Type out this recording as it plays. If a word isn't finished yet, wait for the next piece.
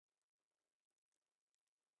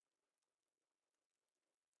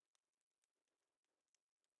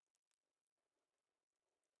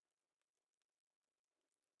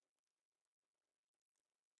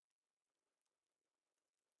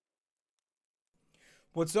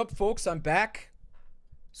What's up, folks? I'm back.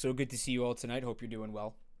 So good to see you all tonight. Hope you're doing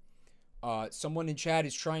well. Someone in chat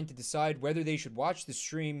is trying to decide whether they should watch the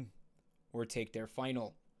stream or take their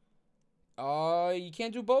final. You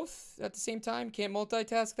can't do both at the same time? Can't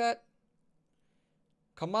multitask that?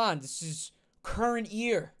 Come on, this is current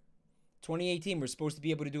year. 2018, we're supposed to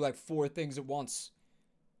be able to do like 4 things at once.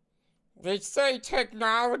 They say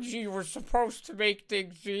technology was supposed to make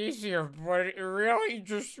things easier, but it really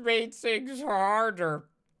just made things harder.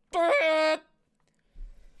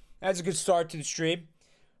 That's a good start to the stream.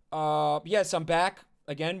 Yes, I'm back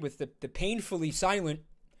again with the painfully silent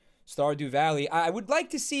Stardew Valley. I would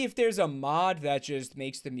like to see if there's a mod that just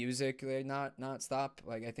makes the music not stop.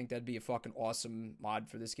 Like, I think that'd be a fucking awesome mod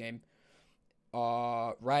for this game.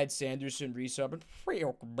 Rad Sanderson resubbing.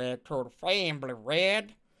 Welcome back to the family,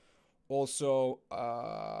 Red. Also,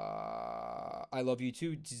 I love you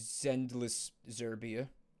too, Zendless Zerbia.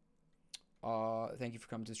 Thank you for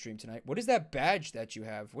coming to the stream tonight. What is that badge that you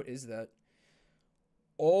have? What is that?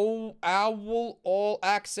 Oh, Owl All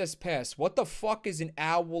Access Pass. What the fuck is an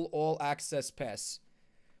Owl All Access Pass?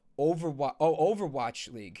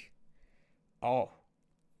 Overwatch League. Oh.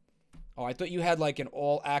 Oh, I thought you had like an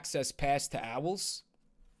all access pass to owls.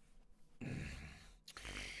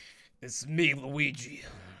 It's me, Luigi.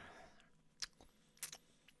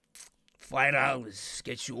 $5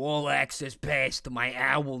 gets you all access pass to my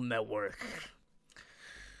owl network.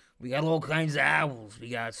 We got all kinds of owls. We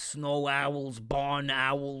got snow owls, barn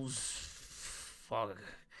owls. Fuck.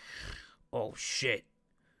 Oh, shit.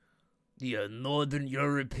 The Northern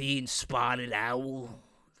European spotted owl.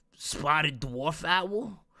 Spotted dwarf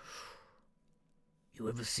owl. You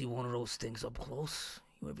ever see one of those things up close?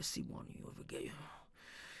 You ever see one? You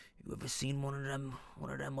ever seen one of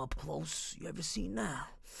them up close? You ever seen that?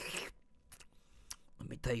 Let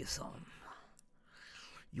me tell you something.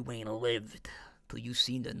 You ain't lived till you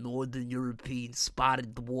seen the Northern European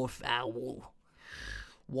spotted dwarf owl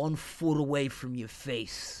 1 foot away from your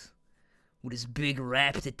face with his big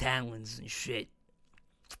raptor talons and shit.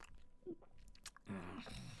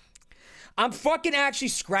 I'm fucking actually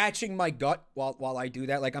scratching my gut while I do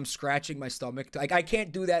that. Like, I'm scratching my stomach. Like, I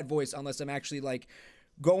can't do that voice unless I'm actually like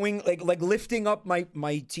going like lifting up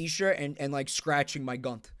my t-shirt and like scratching my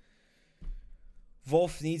gunt.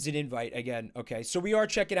 Wolf needs an invite again. Okay, so we are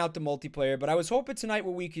checking out the multiplayer, but I was hoping tonight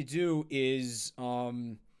what we could do is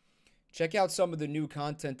check out some of the new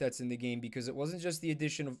content that's in the game, because it wasn't just the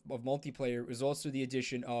addition of multiplayer, it was also the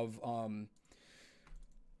addition of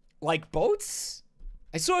like boats.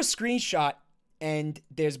 I saw a screenshot and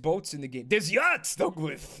there's boats in the game. There's yachts,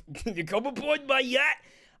 Douglas. You come aboard my yacht.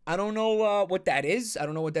 I don't know what that is. I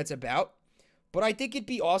don't know what that's about, but I think it'd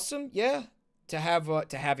be awesome, yeah, to have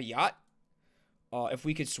a yacht. If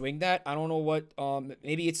we could swing that. I don't know what.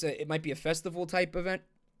 Maybe it might be a festival type event.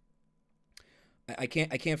 I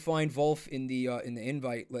can't find Wolf in the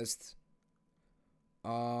invite list.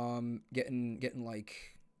 Getting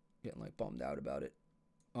like bummed out about it.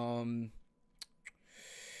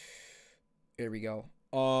 There we go.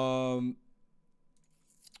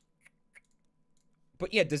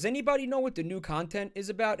 But yeah, does anybody know what the new content is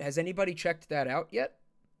about? Has anybody checked that out yet?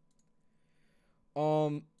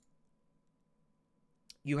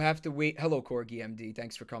 You have to wait. Hello, Corgi MD.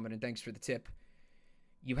 Thanks for coming and thanks for the tip.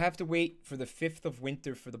 You have to wait for the 5th of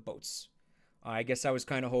winter for the boats. I guess I was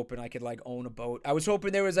kind of hoping I could like own a boat. I was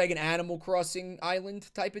hoping there was like an Animal Crossing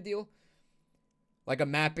island type of deal, like a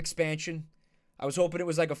map expansion. I was hoping it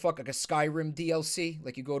was like a Skyrim DLC.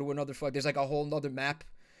 Like, you go to another there's like a whole nother map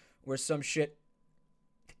where some shit.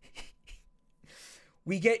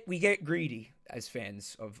 we get greedy as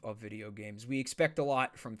fans of video games. We expect a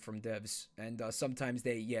lot from devs, and sometimes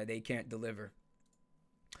they can't deliver.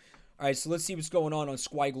 All right, so let's see what's going on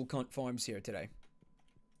Squiggle Cunt Farms here today.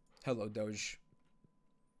 Hello, Doge.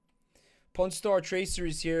 Punstar Tracer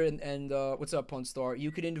is here, and what's up, Punstar?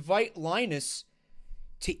 You could invite Linus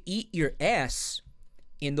to eat your ass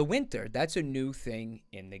in the winter. That's a new thing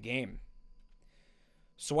in the game.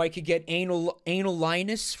 So I could get anal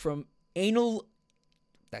Linus from anal.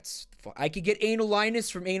 That's I could get anal Linus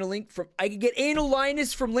from I could get anal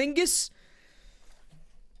Linus from Lingus.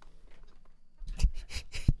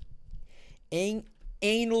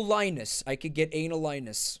 Anal Linus. I could get anal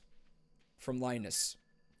Linus from Linus.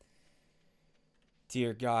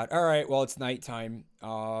 Dear God. All right, well, it's nighttime.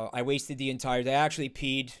 I wasted the entire day. I actually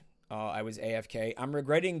peed. I was AFK. I'm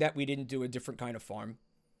regretting that we didn't do a different kind of farm,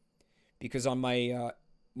 because on my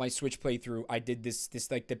my Switch playthrough, I did this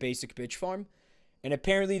like the basic bitch farm, and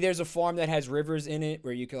apparently there's a farm that has rivers in it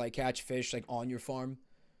where you can like catch fish like on your farm,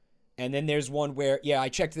 and then there's one where I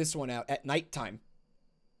checked this one out at nighttime.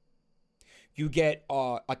 you get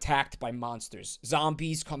attacked by monsters.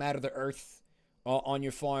 Zombies come out of the earth on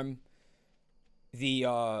your farm.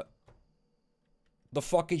 The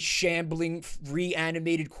fucking shambling,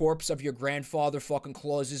 reanimated corpse of your grandfather fucking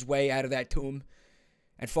claws his way out of that tomb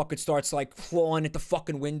and fucking starts, like, clawing at the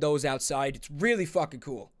fucking windows outside. It's really fucking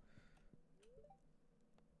cool.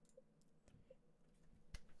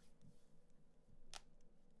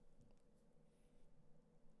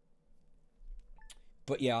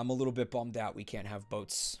 But yeah, I'm a little bit bummed out we can't have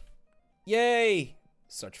boats. Yay!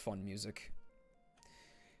 Such fun music.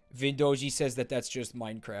 Vindoji says that that's just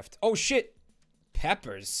Minecraft. Oh shit!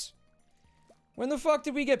 Peppers? When the fuck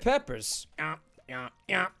did we get peppers?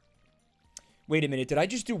 Wait a minute, did I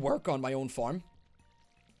just do work on my own farm?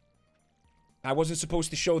 I wasn't supposed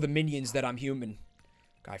to show the minions that I'm human.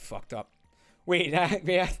 Guy fucked up. Wait,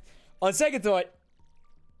 on second thought,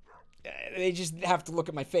 they just have to look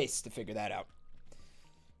at my face to figure that out.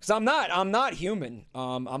 Because I'm not human.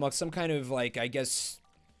 I'm some kind of, like, I guess,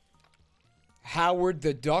 Howard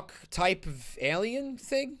the Duck type of alien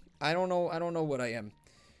thing? I don't know what I am.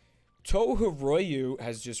 Tohoroyu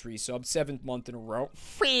has just resubbed, 7th month in a row.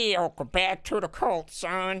 Welcome back to the cult,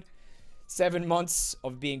 son. 7 months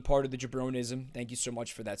of being part of the Jabronism. Thank you so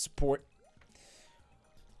much for that support.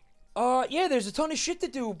 Yeah, there's a ton of shit to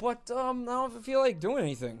do, but, I don't feel like doing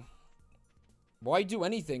anything. Why do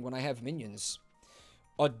anything when I have minions?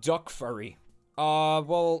 A duck furry.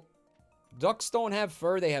 Well, ducks don't have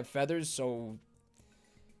fur, they have feathers, so...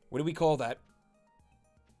 What do we call that?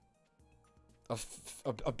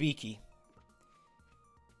 A beaky.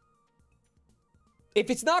 If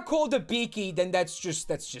it's not called a beaky, then that's just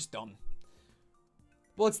dumb.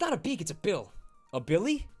 Well, it's not a beak, it's a bill. A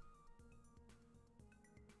billy?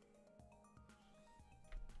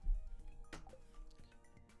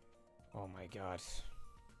 Oh my god.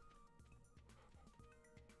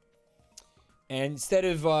 And instead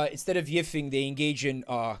of yiffing, they engage in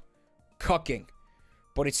cucking,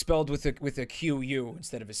 but it's spelled with a Q-U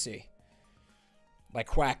instead of a C. Like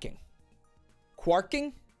quacking.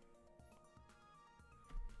 Quarking?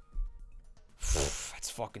 That's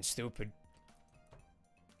fucking stupid.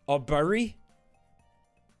 A bury?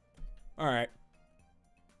 Alright.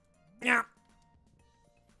 Yeah.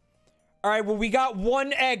 Alright, well, we got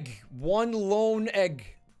one egg. One lone egg.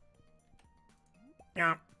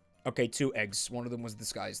 Yeah. Okay, 2 eggs. One of them was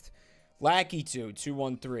disguised. Lackey2,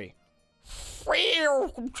 213.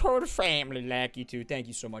 Welcome to the family, Lackey2. Thank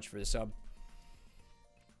you so much for the sub.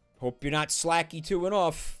 Hope you're not slacky-2ing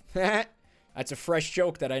off. That's a fresh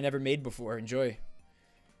joke that I never made before. Enjoy.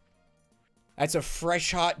 That's a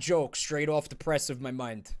fresh, hot joke straight off the press of my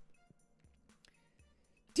mind.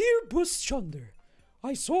 Dear Bus Chunder,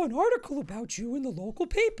 I saw an article about you in the local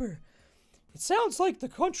paper. It sounds like the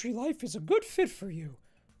country life is a good fit for you.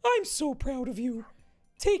 I'm so proud of you.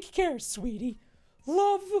 Take care, sweetie.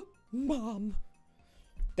 Love, Mom.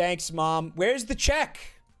 Thanks, Mom. Where's the check?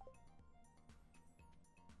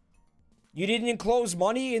 You didn't enclose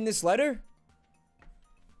money in this letter?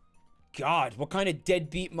 God, what kind of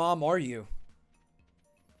deadbeat mom are you?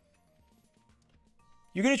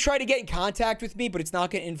 You're gonna try to get in contact with me, but it's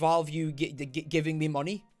not gonna involve you giving me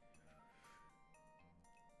money?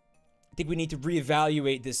 I think we need to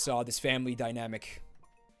reevaluate this this family dynamic.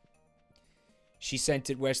 She sent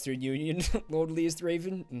it Western Union. Loneliest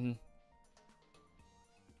Raven. Mm-hmm.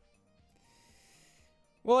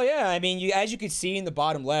 Well, yeah, I mean, as you can see in the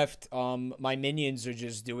bottom left, my minions are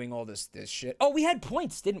just doing all this shit. Oh, we had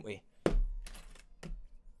points, didn't we?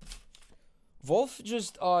 Wolf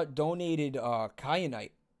just donated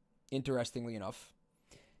kyanite, interestingly enough.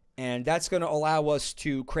 And that's going to allow us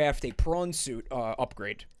to craft a prawn suit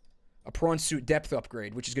upgrade. A prawn suit depth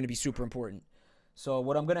upgrade, which is going to be super important. So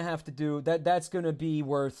what I'm going to have to do, that's going to be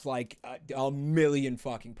worth like a million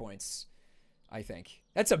fucking points, I think.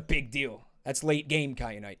 That's a big deal. That's late game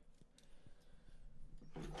kyanite.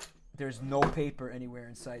 There's no paper anywhere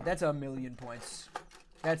in sight. That's a million points.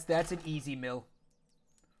 That's an easy mill.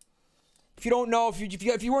 If you don't know,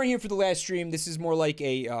 if you weren't here for the last stream, this is more like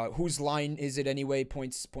a whose line is it anyway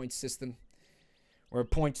points system, where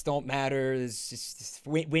points don't matter. It's just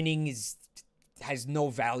winning has no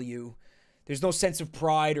value. There's no sense of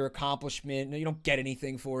pride or accomplishment. You don't get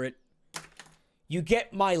anything for it. You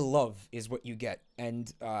get my love is what you get,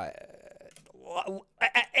 and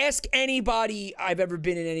ask anybody I've ever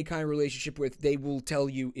been in any kind of relationship with, they will tell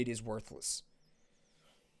you it is worthless.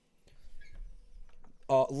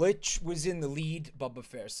 Lich was in the lead, Bubba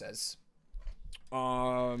Fair says.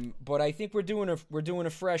 But I think we're doing a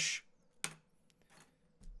fresh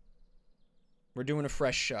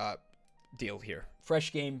deal here.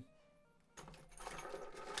 Fresh game.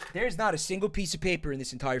 There's not a single piece of paper in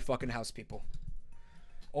this entire fucking house, people.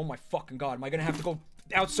 Oh my fucking god. Am I gonna have to go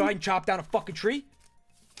outside and chop down a fucking tree?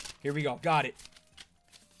 Here we go. Got it.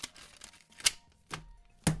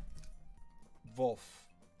 Wolf.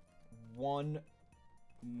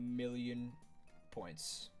 1,000,000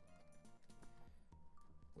 points.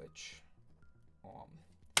 Which,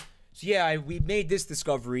 so yeah, we made this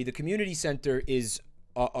discovery. The community center is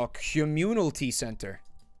a community center.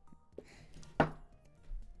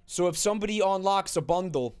 So if somebody unlocks a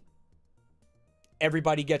bundle,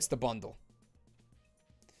 everybody gets the bundle.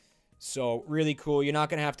 So really cool. You're not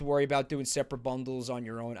gonna have to worry about doing separate bundles on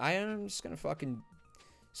your own. I am just gonna fucking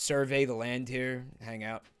survey the land here, hang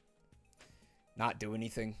out, not do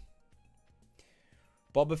anything.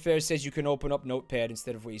 Bubba Fair says you can open up Notepad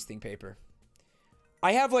instead of wasting paper.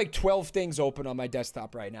 I have like 12 things open on my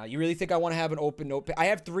desktop right now. You really think I want to have an open Notepad? I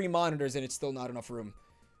have 3 monitors and it's still not enough room.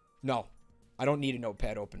 No, I don't need a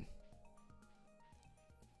Notepad open.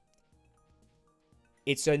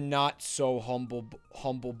 It's a not so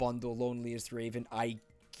humble bundle, Loneliest Raven, I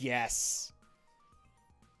guess.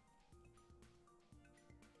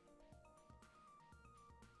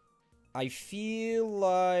 I feel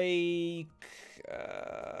like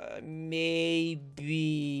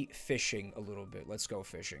maybe fishing a little bit. Let's go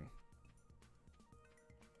fishing.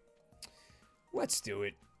 Let's do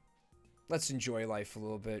it. Let's enjoy life a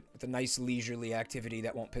little bit with a nice leisurely activity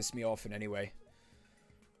that won't piss me off in any way.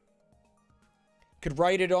 Could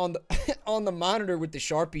write it on the on the monitor with the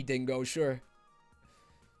Sharpie dingo, sure.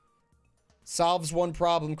 Solves one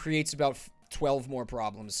problem, creates about 12 more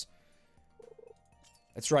problems.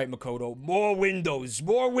 That's right, Makoto. More windows.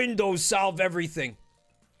 More windows solve everything.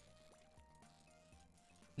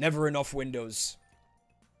 Never enough windows.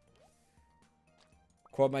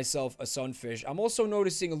 Caught myself a sunfish. I'm also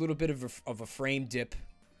noticing a little bit of a frame dip.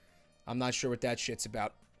 I'm not sure what that shit's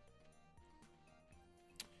about.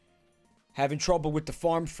 Having trouble with the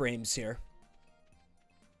farm frames here.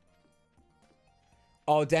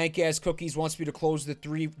 Oh, dank-ass Cookies wants me to close the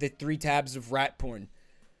three tabs of rat porn.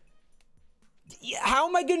 How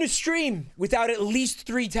am I going to stream without at least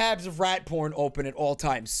 3 tabs of rat porn open at all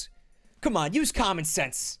times? Come on, use common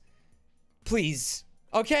sense. Please.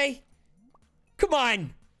 Okay? Come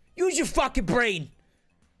on. Use your fucking brain.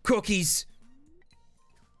 Cookies.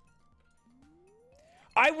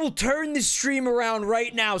 I will turn this stream around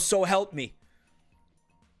right now, so help me.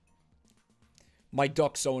 My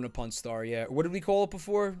duck's own a pun star, yeah. What did we call it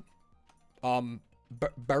before?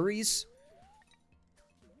 Berries?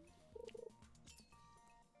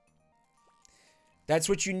 That's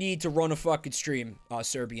what you need to run a fucking stream,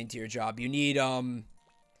 Serbian tier job. You need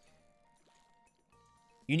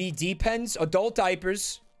D-pens, adult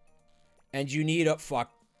diapers, and you need a,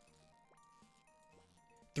 fuck.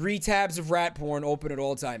 3 tabs of rat porn open at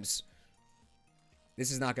all times. This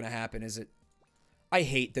is not gonna happen, is it? I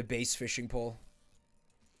hate the base fishing pole.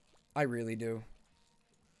 I really do.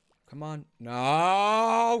 Come on.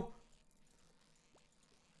 No!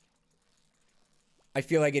 I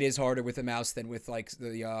feel like it is harder with a mouse than with, like,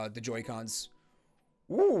 the Joy-Cons.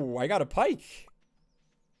 Ooh, I got a pike.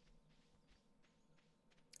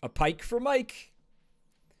 A pike for Mike.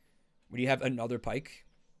 Would you have another pike?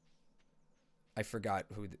 I forgot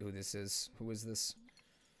who this is. Who is this?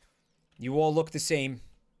 You all look the same.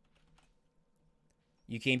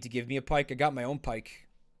 You came to give me a pike. I got my own pike.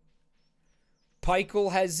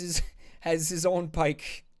 Pike'll has his own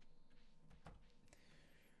pike.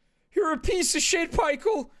 You're a piece of shit,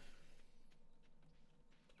 Pike'll.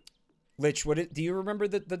 Lich, do you remember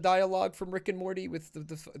the dialogue from Rick and Morty with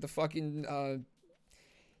the fucking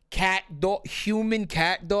human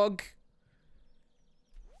cat dog?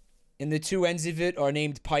 And the 2 ends of it are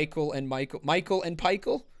named Pike'll and Michael. Michael and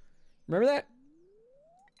Pike'll? Remember that?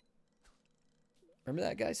 Remember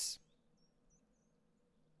that, guys?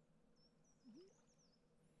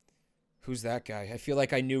 Who's that guy? I feel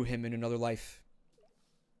like I knew him in another life.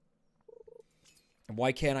 And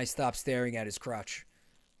why can't I stop staring at his crotch?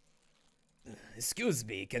 Excuse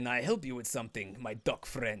me, can I help you with something, my duck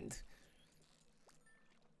friend?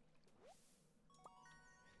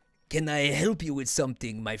 Can I help you with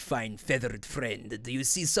something, my fine feathered friend? Do you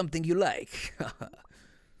see something you like?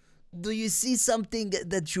 Do you see something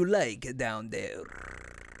that you like down there?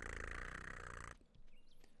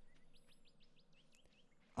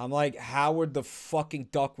 I'm like Howard the fucking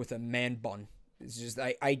Duck with a man bun. It's just,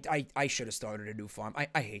 I should have started a new farm.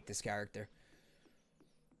 I hate this character.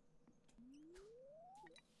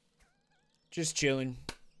 Just chilling.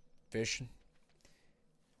 Fishing.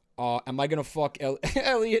 Am I gonna fuck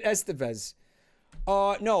Elliot Estevez?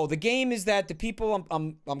 No, the game is that the people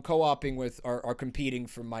I'm co-oping with are competing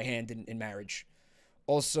for my hand in marriage.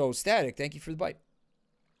 Also, Static, thank you for the bite.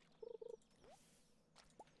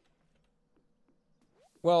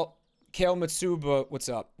 Well, Kale Matsuba, what's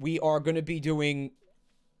up? We are going to be doing...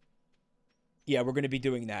 Yeah, we're going to be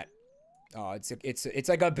doing that. It's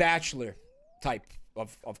like a bachelor type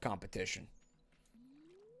of competition.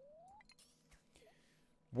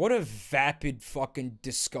 What a vapid, fucking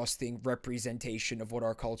disgusting representation of what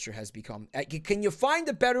our culture has become. Can you find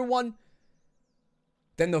a better one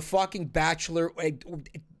than the fucking bachelor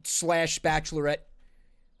slash bachelorette?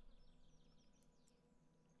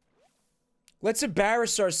 Let's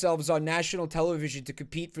embarrass ourselves on national television to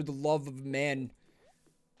compete for the love of a man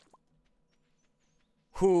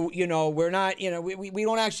who, you know, we're not, you know, we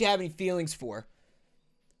don't actually have any feelings for.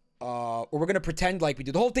 Or we're going to pretend like we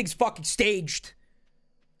do. The whole thing's fucking staged.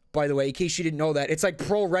 By the way, in case you didn't know that. It's like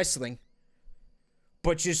pro wrestling.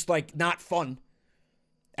 But just, like, not fun.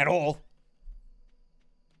 At all.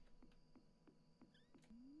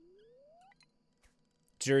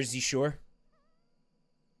 Jersey Shore.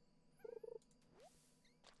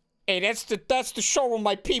 Hey, that's the show of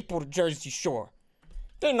my people, the Jersey Shore.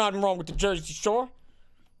 There's nothing wrong with the Jersey Shore.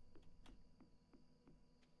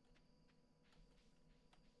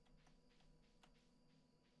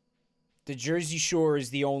 The Jersey Shore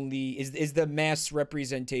is the only is the mass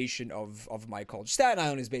representation of my culture. Staten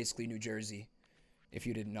Island is basically New Jersey, if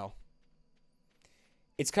you didn't know.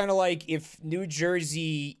 It's kind of like if New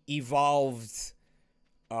Jersey evolved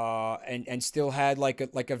and still had like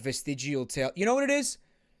a vestigial tail. You know what it is?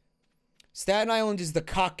 Staten Island is the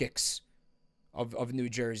coccyx of New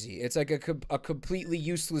Jersey. It's like a completely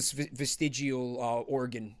useless vestigial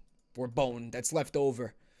organ or bone that's left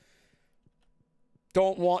over.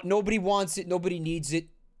 Nobody wants it, nobody needs it.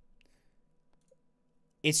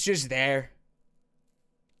 It's just there.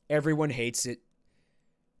 Everyone hates it.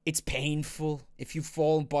 It's painful. If you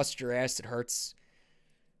fall and bust your ass, it hurts.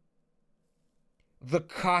 The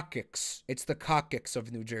coccyx. It's the coccyx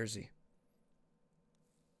of New Jersey.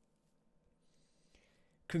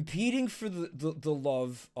 Competing for the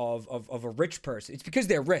love of a rich person. It's because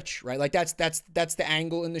they're rich, right? Like that's the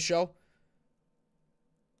angle in the show.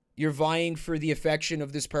 You're vying for the affection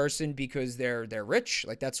of this person because they're rich.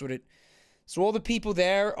 Like that's what it. So all the people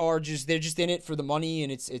there are they're just in it for the money,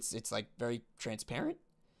 and it's like very transparent.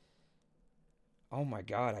 Oh my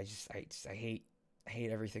god, I hate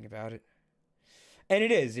everything about it. And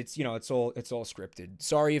it is. It's, you know, it's all scripted.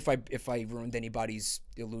 Sorry if I ruined anybody's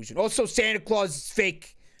illusion. Also, Santa Claus is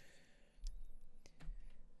fake.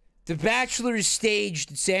 The Bachelor is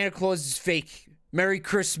staged and Santa Claus is fake. Merry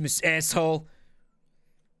Christmas, asshole.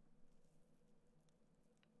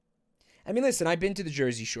 I mean, listen, I've been to the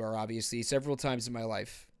Jersey Shore, obviously, several times in my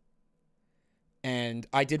life. And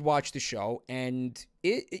I did watch the show, and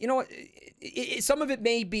you know what, some of it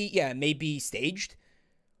may be staged,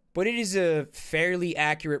 but it is a fairly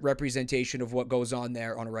accurate representation of what goes on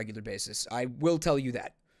there on a regular basis. I will tell you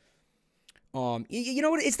that. You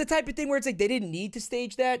know what? It's the type of thing where it's like they didn't need to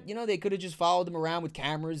stage that. You know, they could have just followed them around with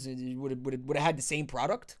cameras and it would have had the same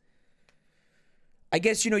product. I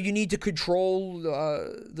guess, you know, you need to control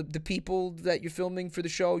the people that you're filming for the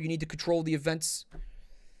show. You need to control the events.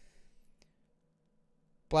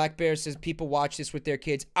 Black Bear says people watch this with their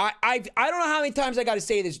kids. I don't know how many times I got to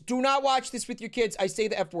say this. Do not watch this with your kids. I say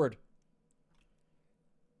the F word.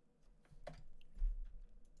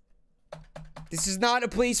 This is not a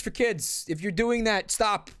place for kids. If you're doing that,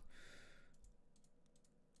 stop.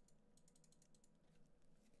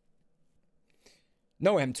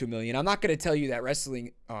 No M2 million. I'm not going to tell you that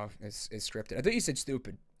wrestling is scripted. I thought you said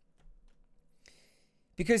stupid.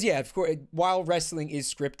 Because, yeah, of course, while wrestling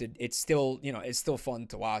is scripted, it's still, you know, it's still fun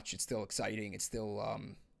to watch. It's still exciting. It's still,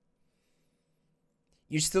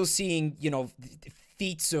 you're still seeing, you know,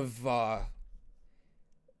 feats of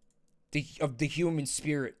the human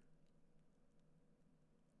spirit.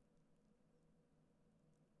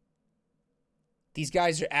 These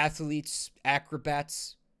guys are athletes,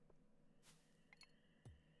 acrobats.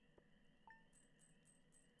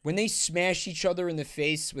 When they smash each other in the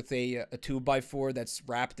face with a 2x4 that's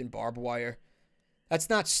wrapped in barbed wire, that's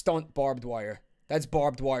not stunt barbed wire. That's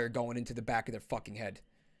barbed wire going into the back of their fucking head.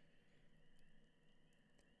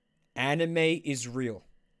 Anime is real.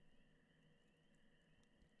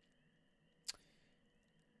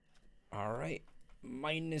 All right.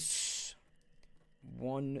 Minus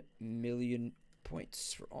 1 million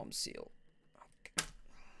points for Seal. Okay.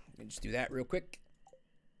 Let me just do that real quick.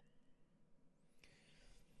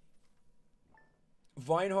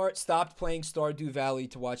 Vinehart stopped playing Stardew Valley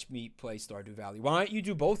to watch me play Stardew Valley. Why don't you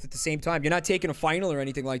do both at the same time? You're not taking a final or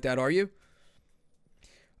anything like that, are you?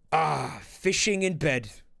 Ah, fishing in bed.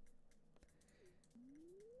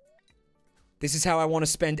 This is how I want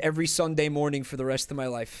to spend every Sunday morning for the rest of my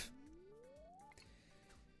life.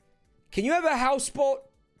 Can you have a houseboat?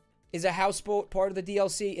 Is a houseboat part of the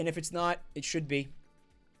DLC? And if it's not, it should be.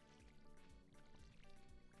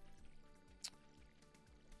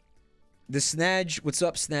 The Snadge. What's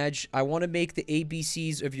up, Snadge? I want to make the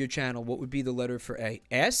ABCs of your channel. What would be the letter for A?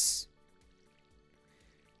 S?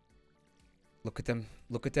 Look at them.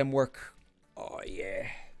 Look at them work. Oh, yeah.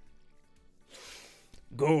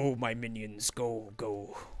 Go, my minions. Go,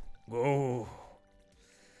 go, go.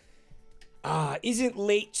 Isn't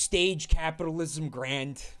late-stage capitalism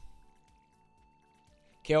grand?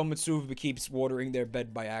 Kale Mitsuva keeps watering their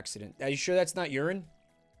bed by accident. Are you sure that's not urine?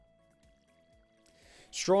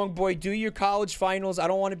 Strong boy, do your college finals. I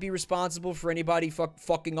don't want to be responsible for anybody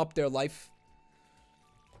fucking up their life.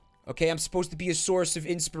 Okay, I'm supposed to be a source of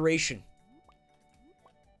inspiration.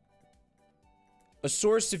 A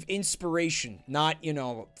source of inspiration, not, you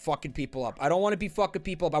know, fucking people up. I don't want to be fucking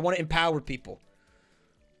people up. I want to empower people.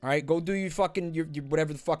 All right, go do your fucking, your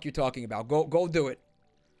whatever the fuck you're talking about. Go do it.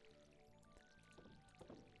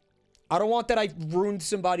 I don't want that I ruined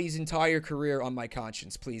somebody's entire career on my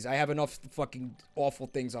conscience, please. I have enough fucking awful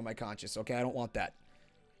things on my conscience, okay? I don't want that.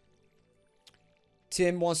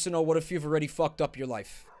 Tim wants to know, what if you've already fucked up your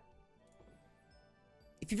life?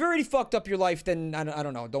 If you've already fucked up your life, then I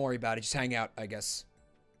don't know. Don't worry about it. Just hang out, I guess.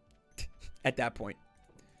 At that point.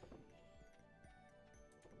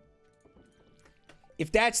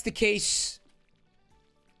 If that's the case,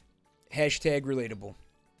 hashtag relatable.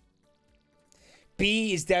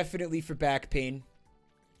 B is definitely for back pain.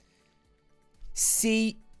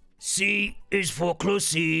 C is for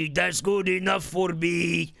closey. That's good enough for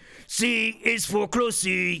me. C is for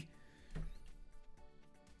closey.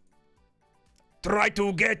 Try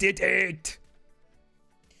to get it 8.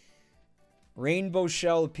 Rainbow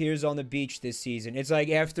Shell appears on the beach this season. It's like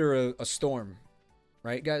after a storm.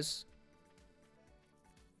 Right, guys?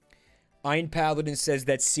 Ein Paladin says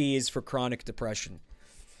that C is for chronic depression.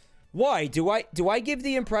 Why? Do I give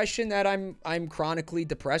the impression that I'm chronically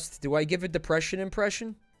depressed? Do I give a depression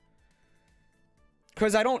impression?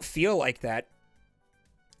 Because I don't feel like that.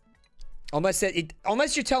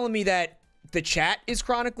 Unless you're telling me that the chat is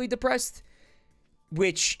chronically depressed.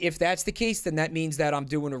 Which, if that's the case, then that means that I'm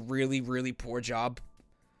doing a really, really poor job.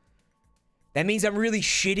 That means I'm really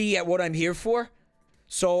shitty at what I'm here for.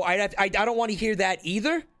 So I don't want to hear that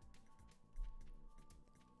either.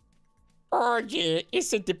 Oh yeah,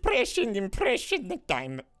 it's a depression impression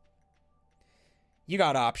time. You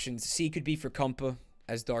got options. C could be for Kumpa,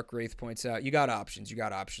 as Dark Wraith points out. You got options. You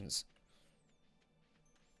got options.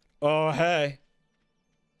 Oh, hey.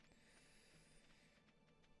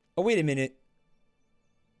 Oh, wait a minute.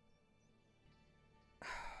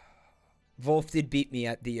 Wolf did beat me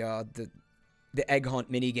at the egg hunt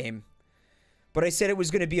minigame. But I said it was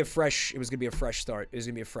going to be a fresh start. It was going to be a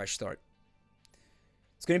fresh start.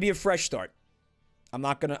 It's going to be a fresh start. I'm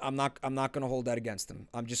not going to hold that against him.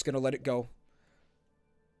 I'm just going to let it go.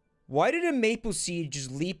 Why did a maple seed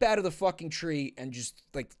just leap out of the fucking tree and just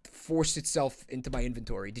like force itself into my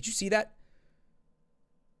inventory? Did you see that?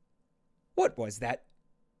 What was that?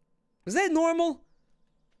 Was that normal?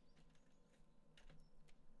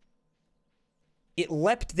 It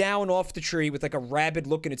leapt down off the tree with like a rabid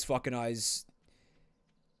look in its fucking eyes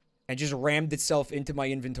and just rammed itself into my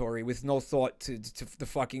inventory with no thought to the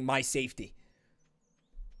fucking my safety.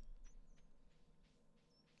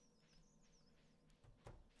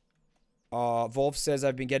 Wolf says,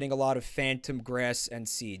 I've been getting a lot of phantom grass and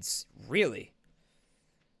seeds. Really?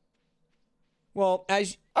 Well,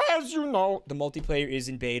 as you know, the multiplayer is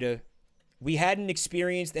in beta. We hadn't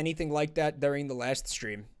experienced anything like that during the last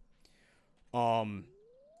stream. I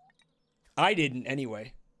didn't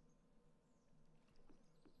anyway.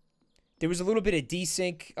 There was a little bit of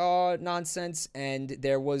desync nonsense, and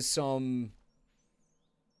there was some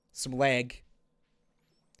lag.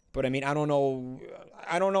 But I mean, I don't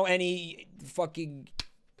know any fucking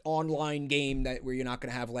online game where you're not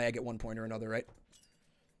gonna have lag at one point or another, right?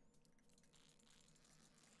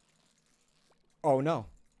 Oh no.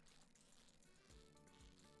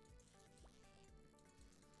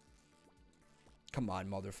 Come on,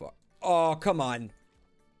 motherfucker. Oh, come on.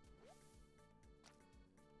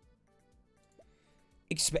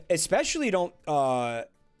 Especially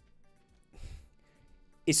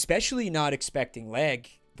not expecting lag,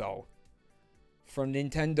 though, from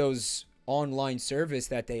Nintendo's online service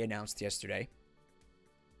that they announced yesterday.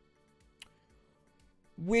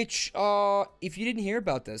 which, if you didn't hear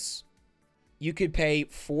about this, you could pay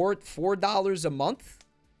 $4 a month.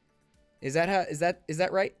 Is that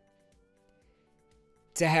right?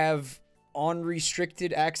 To have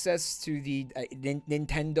unrestricted access to the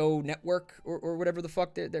Nintendo network or whatever the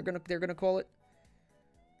fuck they're gonna call it.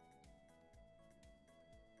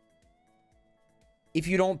 If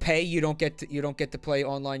you don't pay, you don't get to play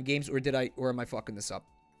online games, or am I fucking this up?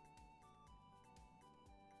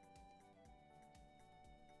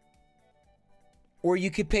 Or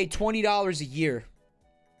you could pay $20 a year,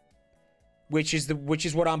 which is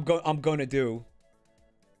what I'm gonna do.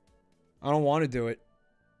 I don't want to do it.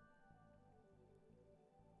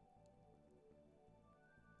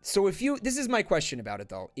 So this is my question about it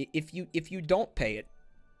though. If you don't pay it,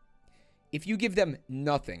 if you give them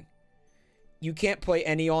nothing, you can't play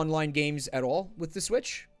any online games at all with the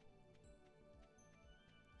Switch?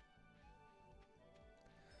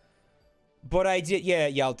 But I did, yeah,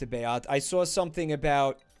 Yaltabayat. I saw something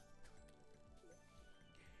about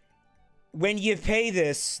when you pay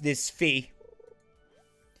this fee,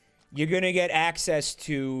 you're gonna get access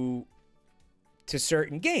to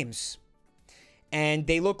certain games, and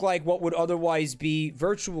they look like what would otherwise be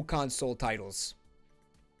virtual console titles.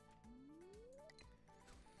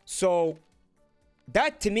 So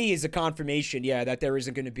that to me is a confirmation, yeah, that there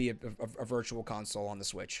isn't going to be a virtual console on the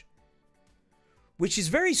Switch, which is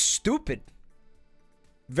very stupid.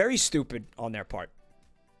 Very stupid on their part.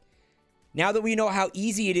 Now that we know how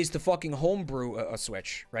easy it is to fucking homebrew a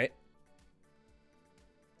Switch, right?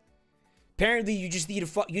 Apparently, you just need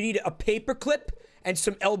a paper clip and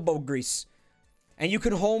some elbow grease, and you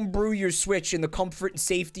can homebrew your Switch in the comfort and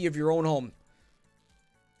safety of your own home.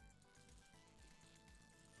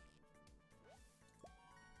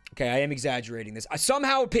 Okay, I am exaggerating this.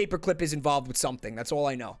 Somehow a paperclip is involved with something. That's all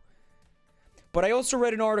I know. But I also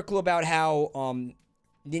read an article about how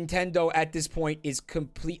Nintendo at this point is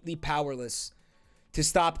completely powerless to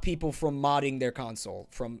stop people from modding their console,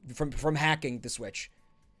 from hacking the Switch.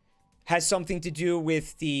 Has something to do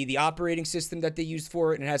with the operating system that they used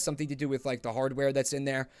for it, and it has something to do with like the hardware that's in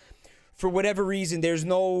there. For whatever reason, there's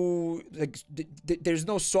no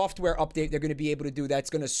software update they're going to be able to do that's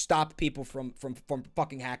going to stop people from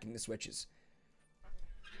fucking hacking the Switches.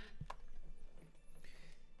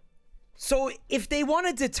 So if they want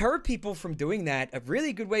to deter people from doing that, a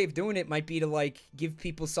really good way of doing it might be to like give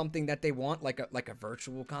people something that they want, like a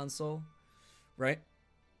virtual console, right?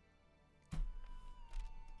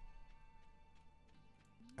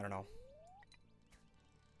 I don't know.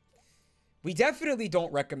 We definitely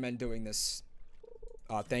don't recommend doing this.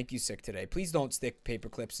 Thank you, Sick, today. Please don't stick paper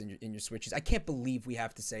clips in your Switches. I can't believe we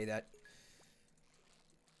have to say that.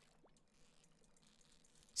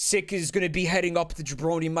 Sick is going to be heading up the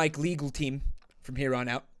Jabroni Mike legal team from here on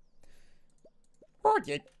out.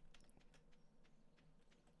 Rocket.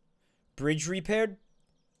 Bridge repaired?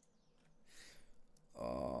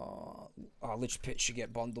 Lich Pit should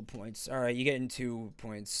get bundle points. Alright, you're getting 2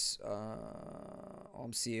 points.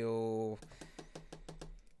 Seal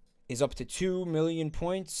is up to 2 million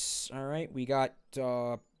points. Alright, we got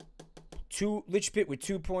Lich Pit with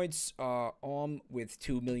 2 points, with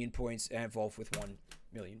 2 million points, and Wolf with 1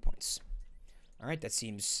 million points. Alright, that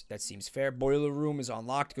seems fair. Boiler Room is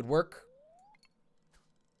unlocked. Good work.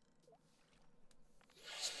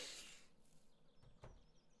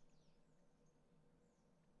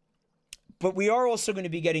 But we are also going to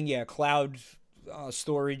be getting, yeah, cloud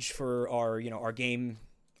storage for our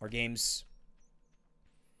games.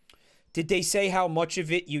 Did they say how much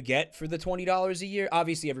of it you get for the $20 a year?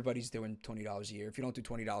 Obviously, everybody's doing $20 a year. If you don't do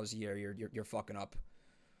 $20 a year, you're fucking up.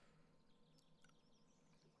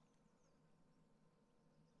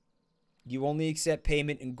 You only accept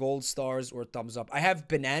payment in gold stars or thumbs up. I have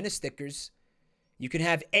banana stickers. You can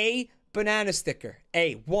have a banana sticker.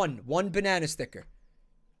 One banana sticker.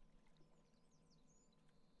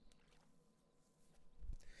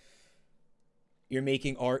 You're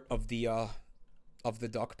making art of the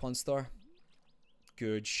duck, Pun Star.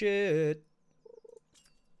 Good shit.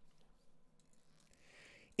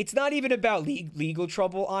 It's not even about legal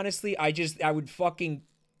trouble, honestly. I would fucking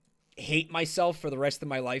hate myself for the rest of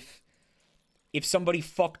my life if somebody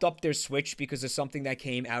fucked up their Switch because of something that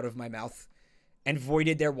came out of my mouth and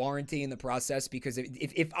voided their warranty in the process, because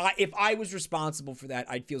if I was responsible for that,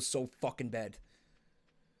 I'd feel so fucking bad.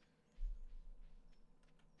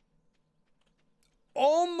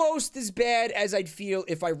 Almost as bad as I'd feel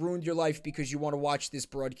if I ruined your life because you want to watch this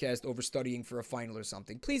broadcast over studying for a final or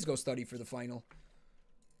something. Please go study for the final.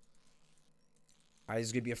 Alright, this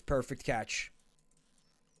is going to be a perfect catch.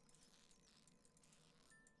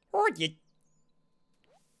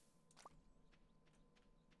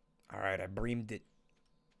 Alright, I breamed it.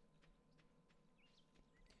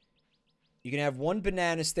 You can have one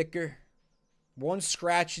banana sticker. One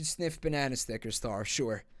scratch and sniff banana sticker star.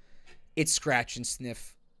 Sure. It's scratch and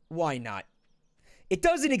sniff. Why not? It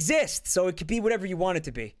doesn't exist, so it could be whatever you want it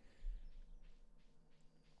to be.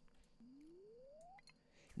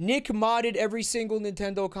 Nick modded every single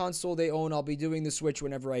Nintendo console they own. I'll be doing the Switch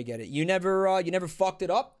whenever I get it. You never fucked it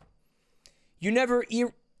up? You never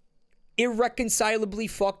irreconcilably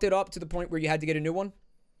fucked it up to the point where you had to get a new one?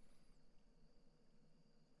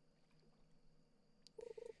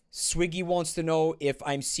 Swiggy wants to know if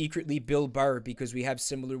I'm secretly Bill Burr because we have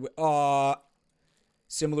similar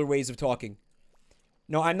ways of talking.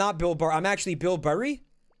 No, I'm not Bill Burr. I'm actually Bill Burry,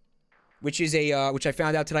 which is which I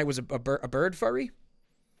found out tonight was a bird furry.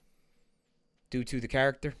 Due to the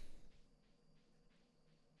character.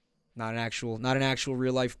 Not an actual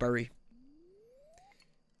real life Burry.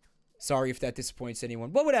 Sorry if that disappoints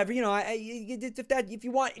anyone. But whatever, you know, if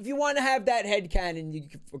you want to have that headcanon,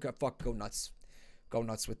 you can go nuts. Go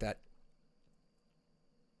nuts with that.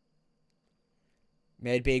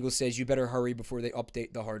 Mad Bagel says you better hurry before they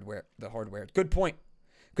update the hardware. Good point.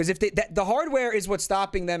 Because if the hardware is what's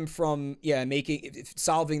stopping them from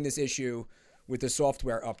solving this issue with the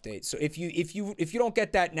software update. So if you don't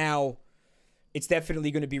get that now, it's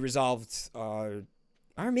definitely going to be resolved. Or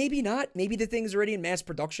maybe not. Maybe the thing's already in mass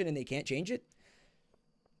production and they can't change it.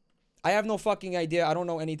 I have no fucking idea. I don't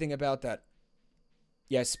know anything about that.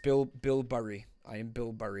 Yes, Bill Burry. I am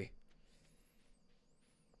Bill Burry.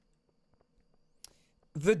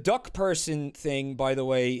 The duck person thing, by the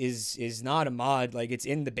way, is not a mod. Like, it's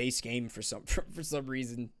in the base game for some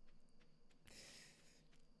reason.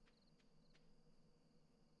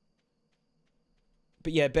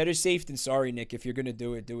 But yeah, better safe than sorry, Nick. If you're gonna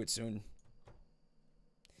do it soon.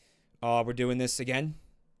 We're doing this again.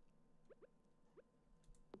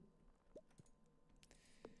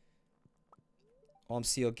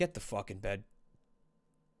 Seal, get the fucking bed.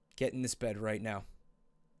 Get in this bed right now.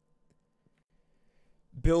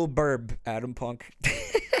 Bill Burb, Adam Punk.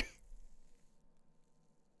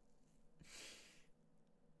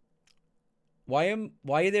 Why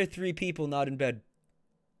are there 3 people not in bed?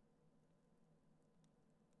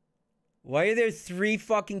 Why are there 3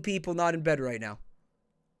 fucking people not in bed right now?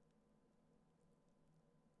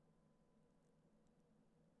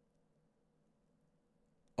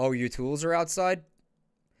 Oh, your tools are outside?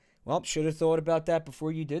 Well, should have thought about that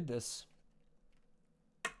before you did this.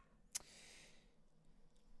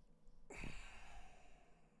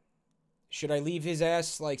 Should I leave his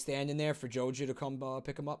ass, like, standing there for Jojo to come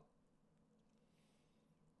pick him up?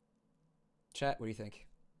 Chat, what do you think?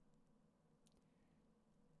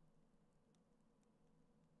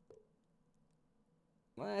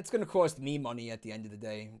 Well, it's going to cost me money at the end of the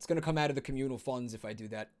day. It's going to come out of the communal funds if I do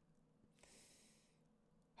that.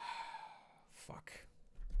 Fuck.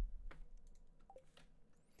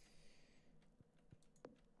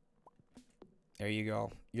 There you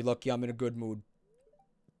go. You're lucky I'm in a good mood.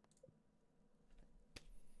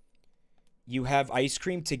 You have ice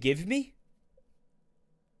cream to give me?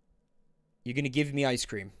 You're going to give me ice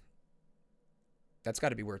cream. That's got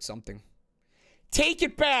to be worth something. Take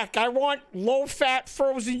it back. I want low-fat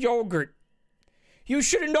frozen yogurt. You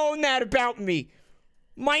should have known that about me.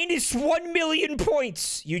 Minus 1 million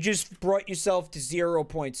points. You just brought yourself to 0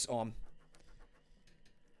 points,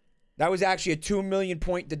 That was actually a 2 million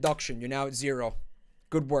point deduction. You're now at 0.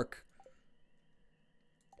 Good work.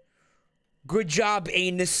 Good job,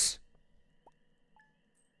 anus.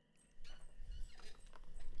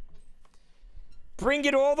 Bring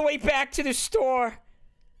it all the way back to the store.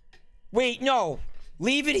 Wait, no.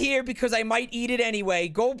 Leave it here because I might eat it anyway.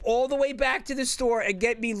 Go all the way back to the store and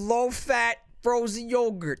get me low-fat frozen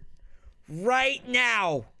yogurt. Right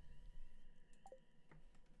now.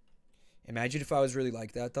 Imagine if I was really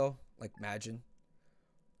like that, though. Like, imagine.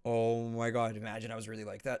 Oh, my God. Imagine I was really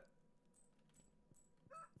like that.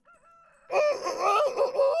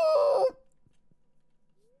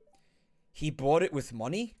 He bought it with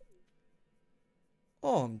money?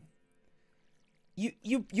 Oh,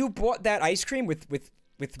 you bought that ice cream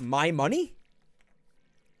with my money?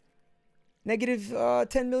 Negative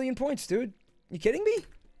 10 million points, dude. You kidding me?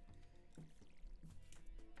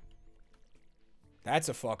 That's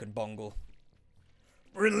a fucking bungle.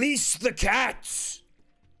 Release the cats!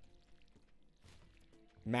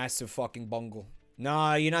 Massive fucking bungle.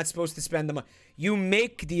 Nah, you're not supposed to spend the money. You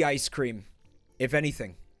make the ice cream, if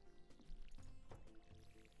anything.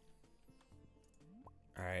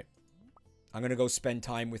 Alright. I'm gonna go spend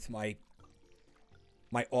time with my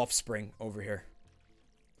offspring over here.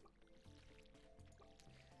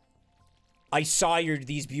 I sired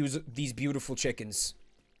these beautiful chickens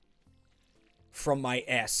from my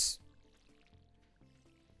ass.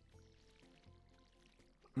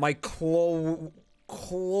 My closey.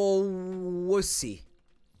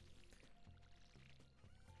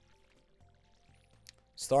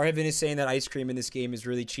 Starheaven is saying that ice cream in this game is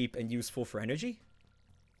really cheap and useful for energy.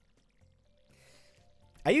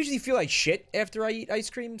 I usually feel like shit after I eat ice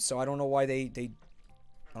cream, so I don't know why I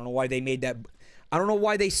don't know why they made that. I don't know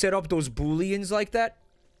why they set up those booleans like that.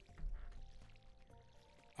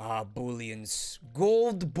 Ah, booleans.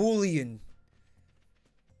 Gold bullion.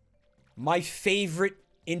 My favorite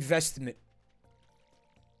investment.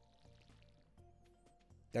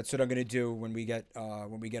 That's what I'm gonna do when we get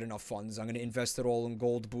enough funds. I'm gonna invest it all in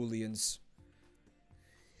gold bullions.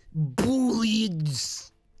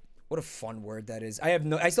 Bullions. What a fun word that is.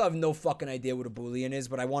 I still have no fucking idea what a boolean is,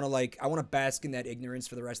 but I want to bask in that ignorance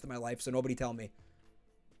for the rest of my life, so nobody tell me.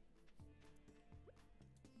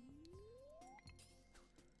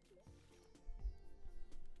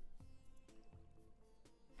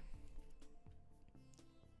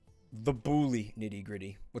 The bully nitty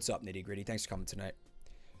gritty. What's up, nitty gritty? Thanks for coming tonight.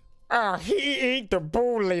 He ate the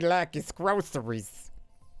bully like it's groceries.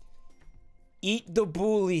 Eat the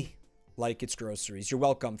bully like it's groceries. You're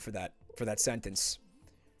welcome for that sentence.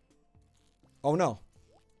 Oh no.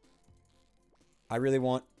 I really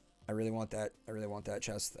want that. I really want that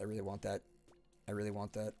chest. I really want that. I really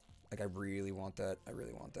want that. Like, I really want that. I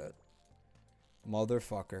really want that.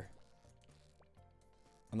 Motherfucker.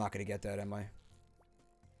 I'm not gonna get that, am I?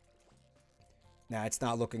 Nah, it's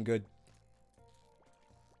not looking good.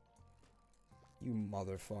 You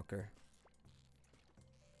motherfucker.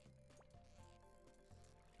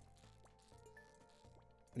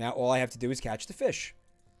 Now all I have to do is catch the fish.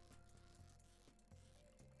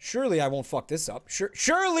 Surely I won't fuck this up.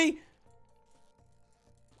 Surely!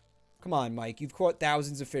 Come on, Mike. You've caught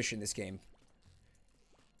thousands of fish in this game.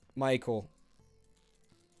 Michael.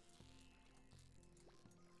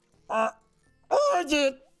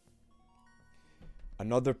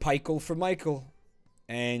 Another pike'll for Michael.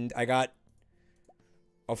 And I got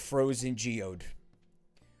a frozen geode.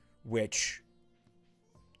 Which...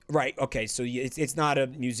 Right, okay, so it's not a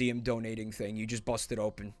museum donating thing. You just bust it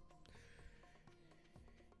open.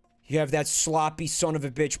 You have that sloppy son of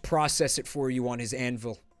a bitch process it for you on his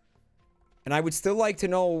anvil. And I would still like to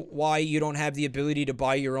know why you don't have the ability to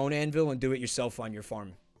buy your own anvil and do it yourself on your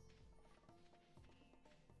farm.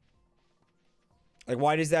 Like,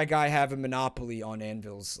 why does that guy have a monopoly on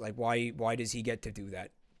anvils? Like, why does he get to do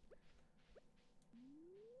that?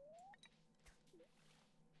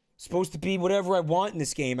 Supposed to be whatever I want in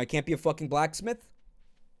this game. I can't be a fucking blacksmith?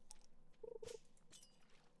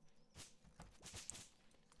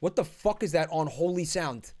 What the fuck is that unholy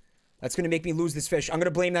sound? That's gonna make me lose this fish. I'm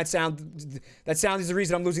gonna blame that sound. That sound is the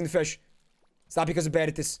reason I'm losing the fish. It's not because I'm bad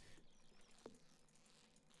at this.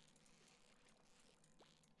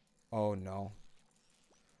 Oh no.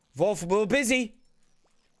 Wolf, a little busy.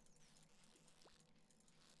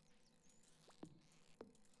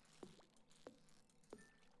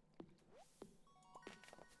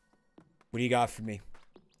 What do you got for me?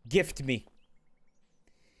 Gift me.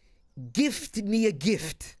 Gift me a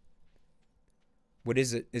gift. What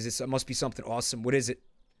is it? It must be something awesome. What is it?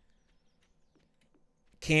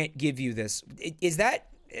 Can't give you this. Is that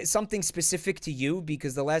something specific to you?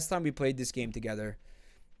 Because the last time we played this game together,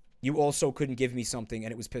 you also couldn't give me something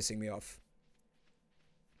and it was pissing me off.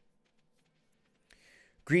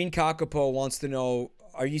 Green Kakapo wants to know,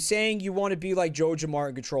 are you saying you want to be like Joe Jamar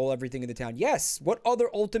and control everything in the town? Yes. What other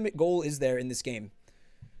ultimate goal is there in this game?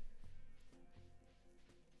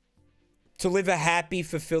 To live a happy,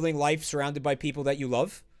 fulfilling life surrounded by people that you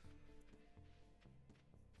love?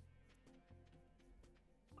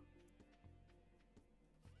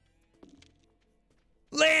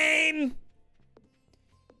 Lame!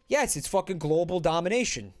 Yes, it's fucking global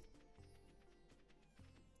domination.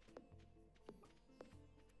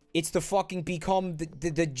 It's to fucking become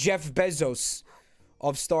the Jeff Bezos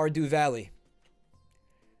of Stardew Valley.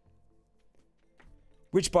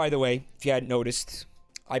 Which, by the way, if you hadn't noticed,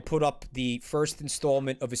 I put up the first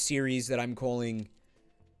installment of a series that I'm calling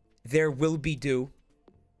There Will Be Dew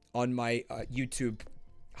on my YouTube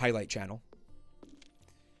highlight channel.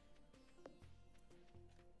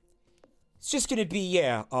 It's just gonna be,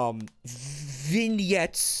 yeah,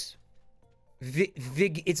 vignettes.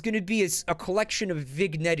 It's gonna be a collection of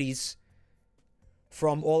vignettes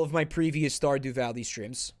from all of my previous Stardew Valley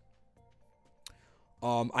streams.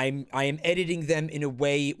 I am editing them in a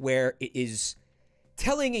way where it is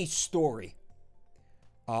telling a story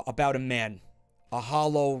about a man, a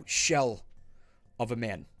hollow shell of a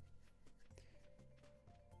man.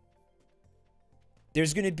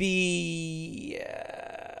 There's gonna be...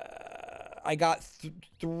 I got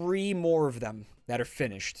 3 more of them that are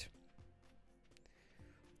finished.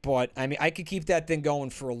 But, I mean, I could keep that thing going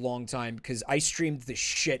for a long time because I streamed the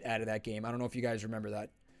shit out of that game. I don't know if you guys remember that.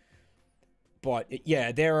 But,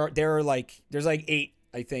 yeah, there's like 8,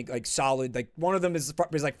 I think, like, solid. Like, one of them is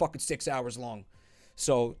like fucking 6 hours long.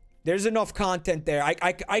 So, there's enough content there.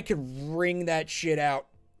 I could wring that shit out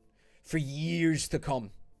for years to come.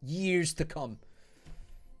 Years to come.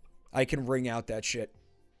 I can wring out that shit.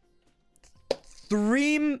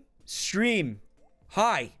 Stream.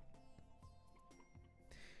 Hi.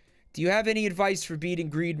 Do you have any advice for beating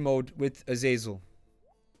greed mode with Azazel?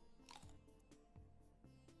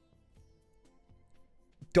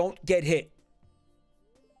 Don't get hit.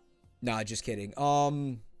 Nah, just kidding.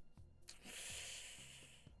 Not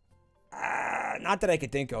that I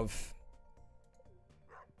could think of.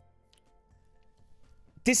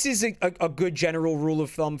 This is a good general rule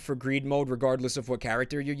of thumb for greed mode, regardless of what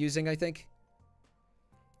character you're using, I think.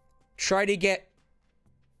 Try to get,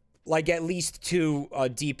 like, at least 2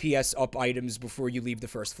 DPS up items before you leave the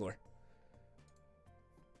first floor.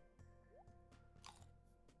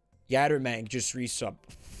 Yattermang just resub.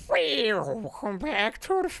 Welcome back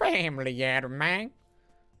to the family, Yattermang.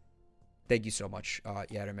 Thank you so much,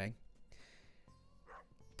 Yattermang.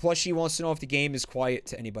 Plushie wants to know if the game is quiet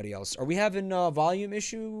to anybody else. Are we having a volume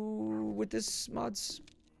issue with this, mods?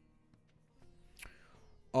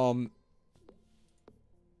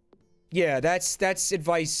 Yeah, that's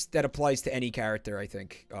advice that applies to any character, I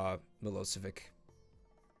think, Milosevic.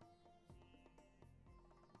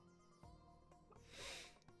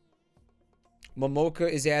 Momoka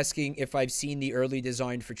is asking if I've seen the early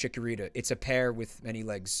design for Chikorita. It's a pear with many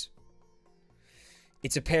legs.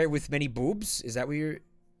 It's a pear with many boobs? Is that what you're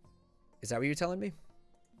telling me?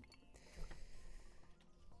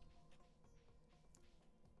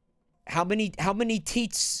 How many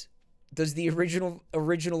teats does the original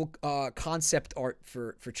concept art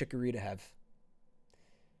for Chikorita have?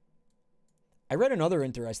 I read another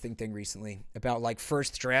interesting thing recently about, like,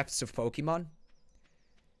 first drafts of Pokemon.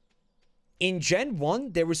 In Gen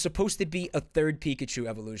 1, there was supposed to be a 3rd Pikachu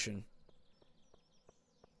evolution.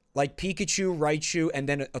 Like Pikachu, Raichu, and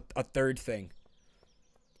then a 3rd thing.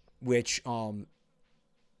 Which,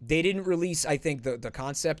 they didn't release, I think, the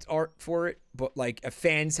concept art for it, but, like,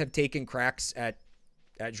 fans have taken cracks at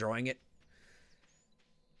drawing it.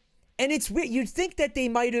 And it's weird. You'd think that they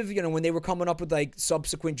might have, you know, when they were coming up with, like,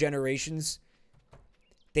 subsequent generations,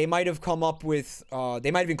 they might have come up with, they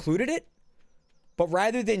might have included it. But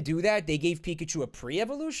rather than do that, they gave Pikachu a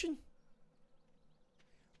pre-evolution?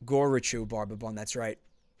 Gorachu, Barbabun, that's right.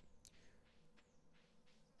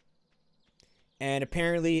 And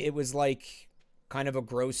apparently it was, like, kind of a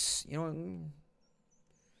gross, you know...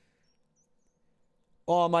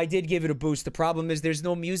 I did give it a boost. The problem is there's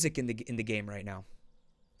no music in the game right now.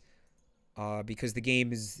 Because the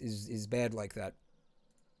game is bad like that.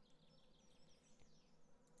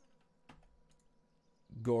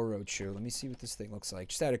 Gorochu. Let me see what this thing looks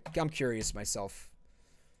like. I'm curious myself.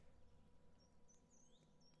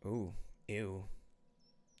 Ooh. Ew.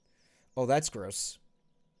 Oh, that's gross.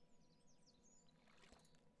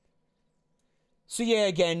 So yeah,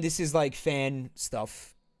 again, this is like fan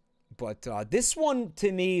stuff. But this one,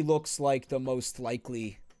 to me, looks like the most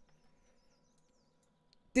likely...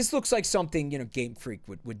 This looks like something, you know, Game Freak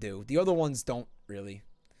would do. The other ones don't, really.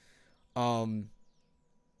 Yeah,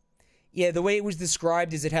 the way it was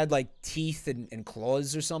described is it had, like, teeth and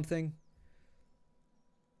claws or something.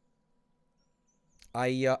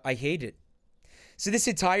 I hate it. So this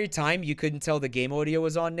entire time, you couldn't tell the game audio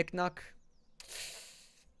was on, Nick Knock?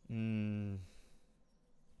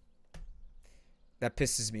 That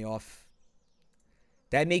pisses me off.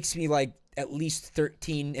 That makes me, like, at least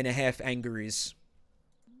 13 and a half angries.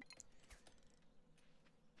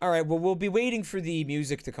 Alright, well, we'll be waiting for the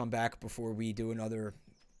music to come back before we do another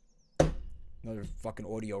fucking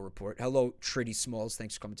audio report. Hello, Tritty Smalls.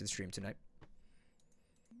 Thanks for coming to the stream tonight.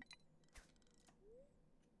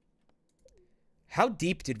 How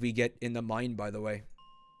deep did we get in the mine, by the way?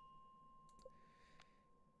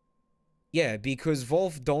 Yeah, because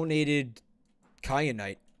Wolf donated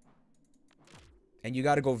Kyanite. And you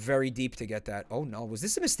gotta go very deep to get that. Oh no, was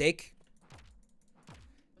this a mistake?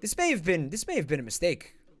 This may have been a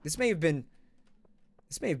mistake. This may have been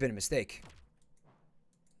a mistake.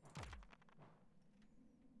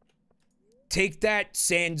 Take that,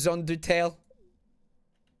 Sans Undertale.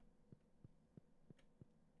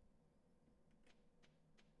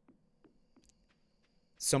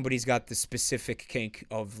 Somebody's got the specific kink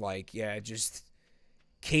of, like, yeah, just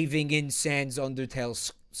caving in Sans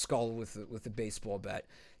Undertale skull with a baseball bat.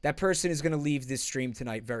 That person is going to leave this stream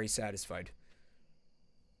tonight very satisfied.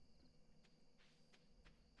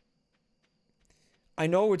 I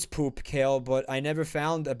know it's poop, Kale, but I never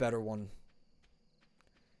found a better one.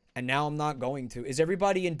 And now I'm not going to. Is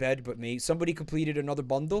everybody in bed but me? Somebody completed another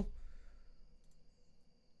bundle?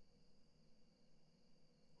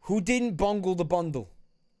 Who didn't bungle the bundle?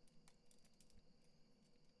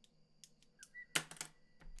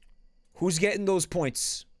 Who's getting those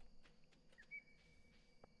points?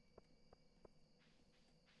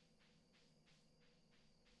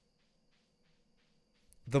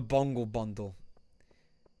 The bungle bundle.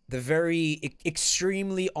 The very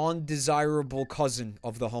extremely undesirable cousin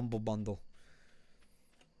of the humble bundle.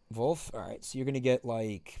 Wolf? Alright, so you're gonna get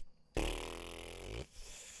like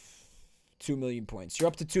 2 million points. You're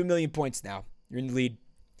up to 2 million points now. You're in the lead.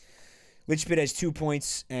 Lichbit has 2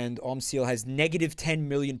 points, and Omseal has negative 10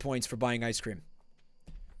 million points for buying ice cream.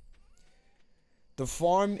 The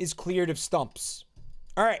farm is cleared of stumps.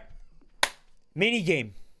 Alright. Mini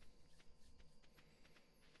game.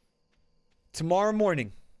 Tomorrow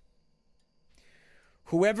morning,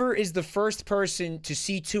 whoever is the first person to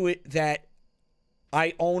see to it that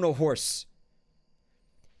I own a horse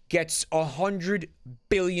gets 100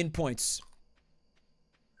 billion points.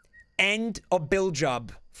 And a bill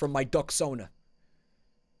job from my Duxona.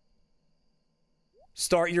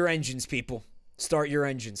 Start your engines, people. Start your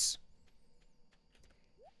engines.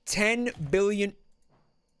 10 billion...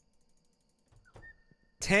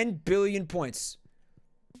 10 billion points.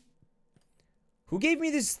 Who gave me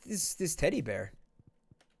this teddy bear?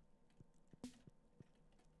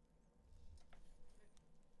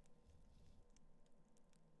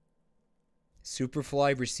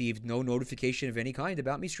 Superfly received no notification of any kind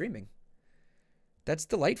about me streaming. That's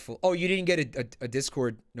delightful. Oh, you didn't get a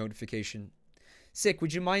Discord notification. Sick.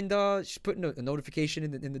 Would you mind just putting a notification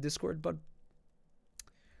in the Discord, bud?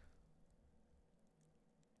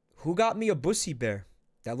 Who got me a bussy bear?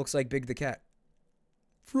 That looks like Big the Cat.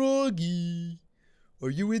 Froggy,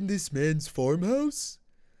 are you in this man's farmhouse?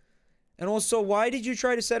 And also, why did you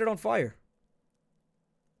try to set it on fire?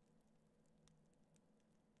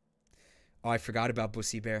 Oh, I forgot about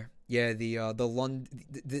Bussy Bear. Yeah,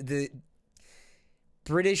 the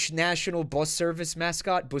British National Bus Service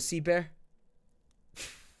mascot, Bussy Bear.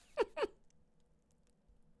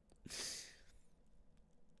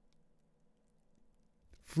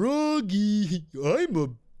 Froggy, I'm a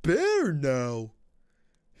bear now.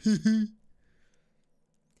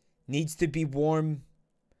 Needs to be warm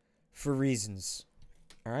for reasons.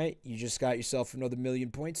 All right, you just got yourself another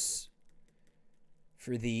 1,000,000 points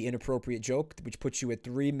for the inappropriate joke, which puts you at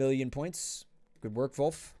 3 million points. Good work,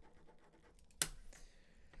 Wolf.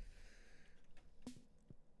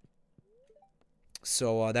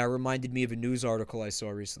 So that reminded me of a news article I saw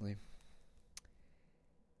recently.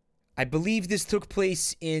 I believe this took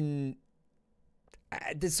place in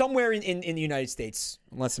somewhere in the United States,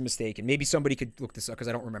 unless I'm mistaken. Maybe somebody could look this up because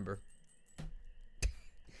I don't remember.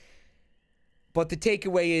 But the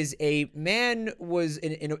takeaway is a man was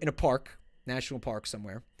in a park, national park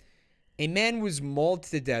somewhere. A man was mauled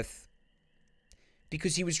to death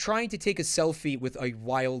because he was trying to take a selfie with a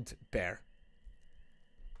wild bear.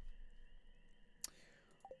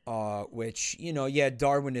 Which, you know, yeah,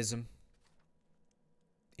 Darwinism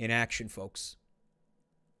in action, folks.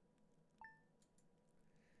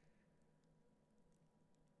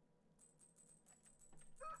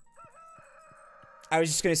 I was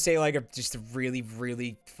just going to say, like, just a really,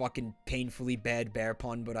 really fucking painfully bad bear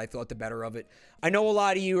pun, but I thought the better of it. I know a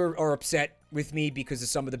lot of you are upset with me because of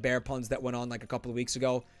some of the bear puns that went on, like, a couple of weeks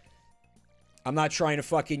ago. I'm not trying to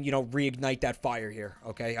fucking, you know, reignite that fire here,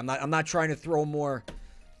 okay? I'm not trying to throw more...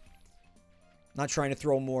 Not trying to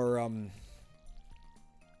throw more,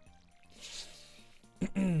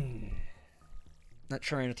 not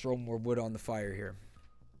trying to throw more wood on the fire here.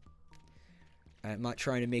 I'm not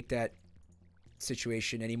trying to make that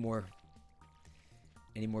situation any more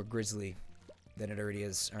grisly than it already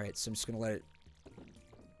is. Alright, so I'm just gonna let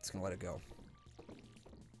it go.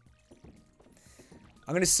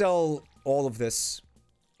 I'm gonna sell all of this.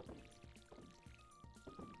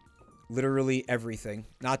 Literally everything.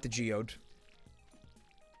 Not the geode.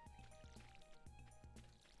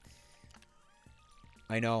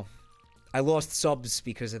 I know. I lost subs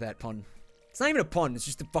because of that pun. It's not even a pun. It's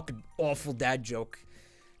just a fucking awful dad joke.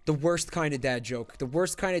 The worst kind of dad joke. The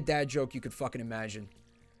worst kind of dad joke you could fucking imagine.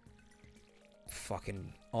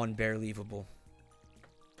 Fucking unbelievable.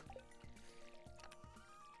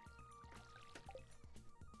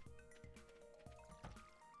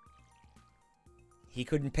 He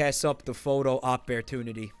couldn't pass up the photo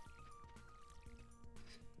opportunity.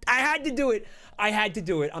 had to do it. I had to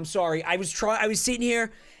do it. I'm sorry. I was sitting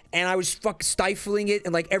here and I was fucking stifling it,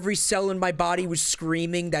 and like every cell in my body was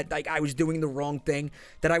screaming that like I was doing the wrong thing,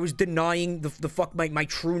 that I was denying my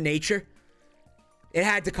true nature. It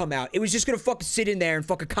had to come out. It was just gonna fucking sit in there and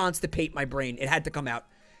fucking constipate my brain. It had to come out.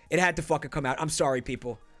 It had to fucking come out. I'm sorry,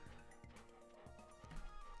 people.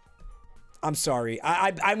 I'm sorry.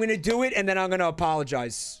 I'm gonna do it, and then I'm gonna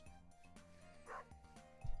apologize.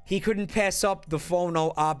 He couldn't pass up the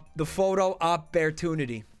photo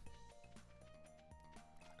opportunity.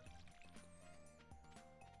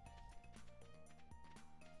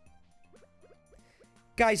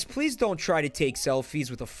 Guys, please don't try to take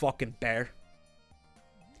selfies with a fucking bear.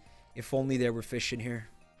 If only there were fish in here.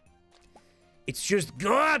 It's just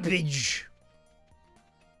garbage.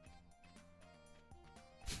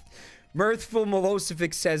 Mirthful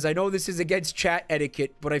Milosevic says, I know this is against chat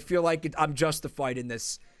etiquette, but I feel like I'm justified in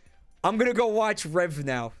this. I'm gonna go watch Rev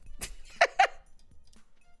now.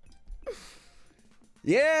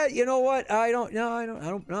 Yeah, you know what? I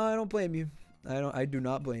don't blame you. I do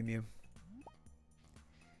not blame you.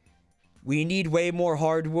 We need way more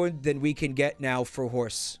hardwood than we can get now for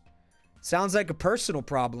horse. Sounds like a personal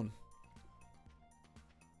problem.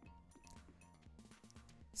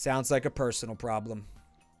 Sounds like a personal problem.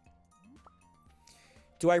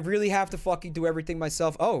 Do I really have to fucking do everything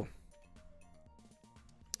myself? Oh.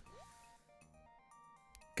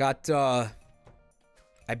 Got, I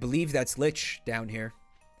believe that's Lich down here.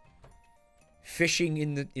 Fishing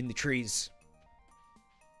in the trees.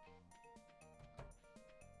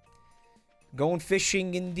 Going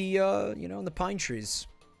fishing in the, you know, in the pine trees.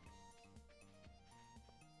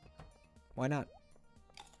 Why not?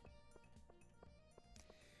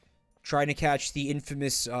 Trying to catch the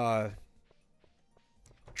infamous,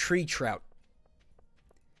 tree trout.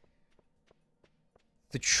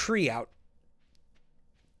 The tree out.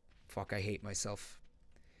 Fuck, I hate myself.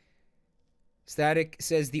 Static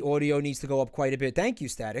says the audio needs to go up quite a bit. Thank you,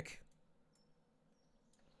 Static.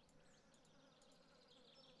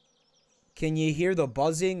 Can you hear the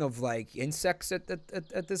buzzing of, like, insects at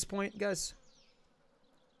this point, guys?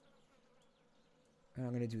 And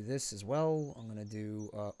I'm going to do this as well. I'm going to do...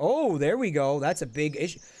 oh, there we go. That's a big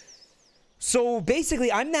issue. So,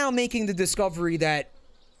 basically, I'm now making the discovery that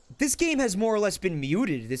this game has more or less been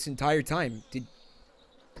muted this entire time. What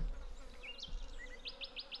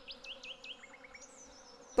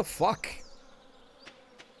the fuck?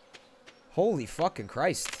 Holy fucking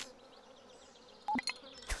Christ.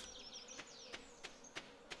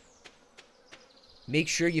 Make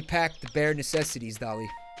sure you pack the bare necessities, Dolly.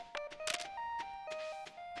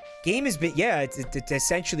 Game has been... yeah, it's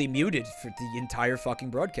essentially muted for the entire fucking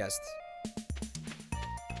broadcast.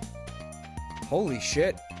 Holy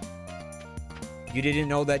shit. You didn't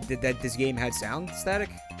know that this game had sound, Static?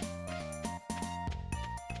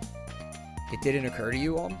 It didn't occur to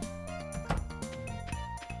you,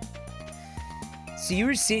 So you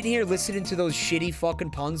were sitting here listening to those shitty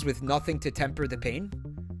fucking puns with nothing to temper the pain?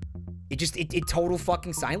 It total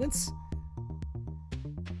fucking silence?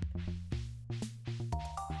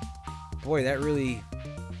 Boy, that really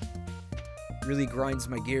grinds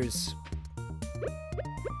my gears.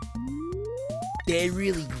 That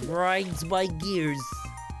really grinds my gears.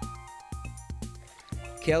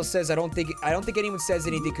 Kale says, I don't think anyone says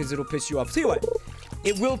anything because it'll piss you off. Tell you what,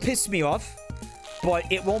 it will piss me off, but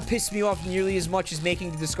it won't piss me off nearly as much as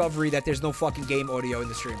making the discovery that there's no fucking game audio in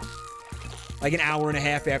the stream. Like an hour and a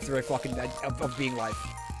half after I fucking of being live.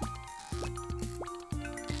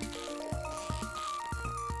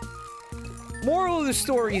 Moral of the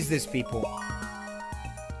story is this, people.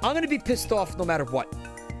 I'm gonna be pissed off no matter what.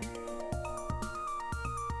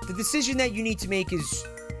 The decision that you need to make is,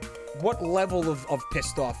 what level of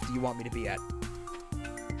pissed off do you want me to be at?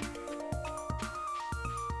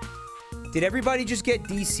 Did everybody just get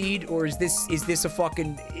DC'd, or is this a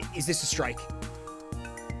fucking... is this a strike?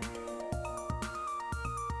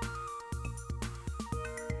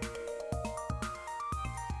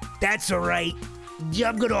 That's alright.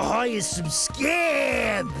 I'm gonna hire some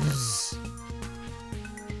scabs.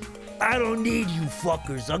 I don't need you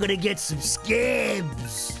fuckers. I'm gonna get some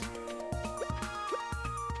scabs.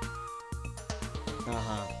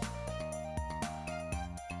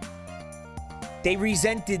 They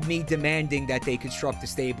resented me demanding that they construct a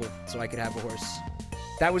stable so I could have a horse.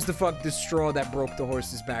 That was the straw that broke the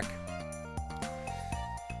horse's back.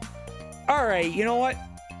 Alright, you know what?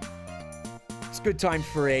 It's a good time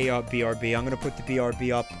for a BRB. I'm gonna put the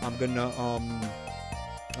BRB up. I'm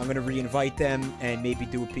gonna re-invite them and maybe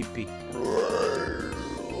do a PP.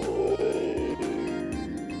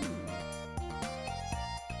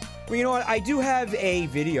 Well, you know what? I do have a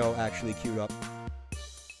video actually queued up.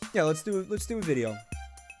 Yeah, let's do a video.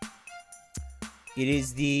 It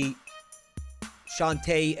is the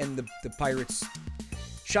Shantae and the Pirates.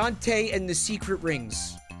 Shantae and the Secret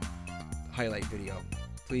Rings highlight video.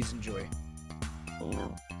 Please enjoy.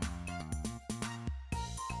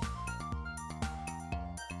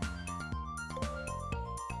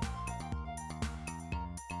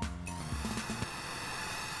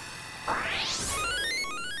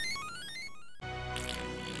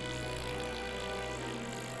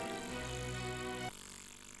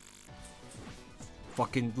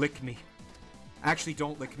 Fucking lick me. Actually,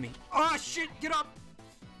 don't lick me. Oh shit, get up!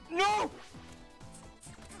 No!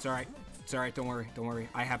 It's alright. It's alright, don't worry, don't worry.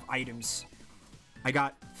 I have items. I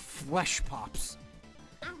got flesh pops.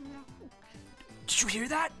 Did you hear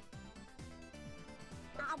that?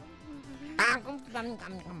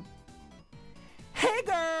 Hey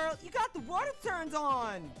girl, you got the water turned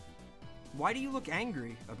on! Why do you look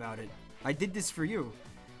angry about it? I did this for you.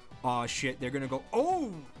 Aw shit, they're gonna go,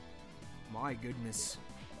 oh! My goodness.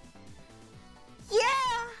 Yeah!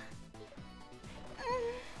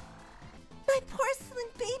 My porcelain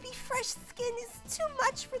baby fresh skin is too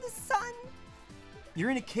much for the sun.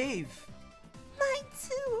 You're in a cave. Mine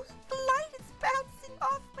too. The light is bouncing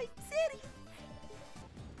off my titty.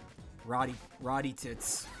 Roddy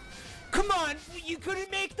tits. Come on, you couldn't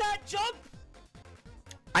make that jump?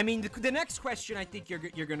 I mean, the next question I think you're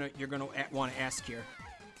gonna want to ask here.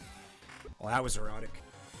 Well, that was erotic.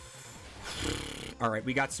 All right,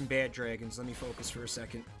 we got some bad dragons. Let me focus for a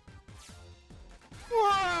second.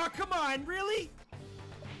 Whoa, come on, really?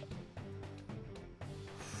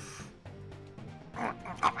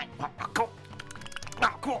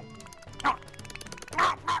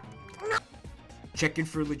 Checking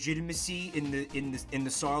for legitimacy in the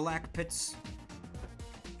Sarlacc pits.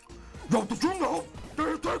 Yo, did you know that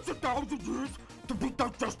it takes 1,000 years to be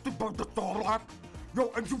digested by the Stardew? Yo,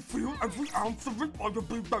 and you feel every ounce of it while you're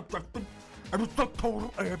being digested, and it's a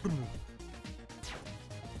total agony.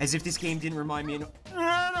 As if this game didn't remind me enough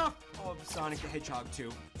of Sonic the Hedgehog 2.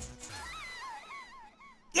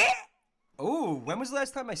 Yeah! Oh, when was the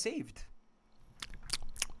last time I saved?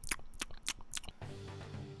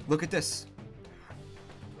 Look at this.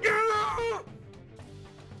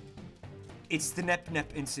 It's the Nep Nep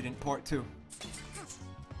incident, part 2.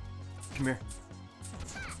 Come here.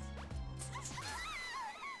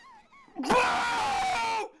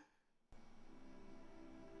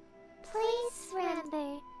 Please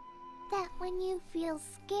remember that when you feel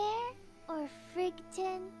scared or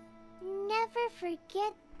frightened, never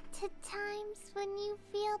forget the times when you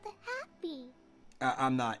feel happy.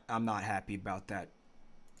 I'm not happy about that.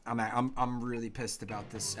 I'm really pissed about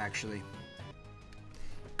this, actually.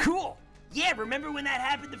 Cool! Yeah, remember when that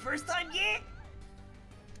happened the first time? Yeah!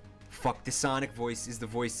 Fuck, the Sonic voice is the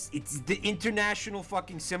voice. It's the international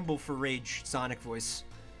fucking symbol for rage, Sonic voice.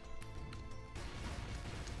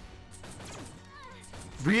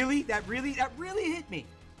 Really? That really hit me.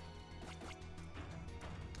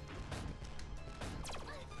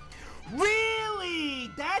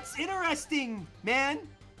 Really? That's interesting, man.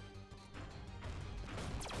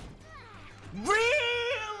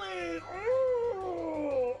 Really?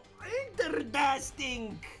 Oh,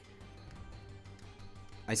 interesting.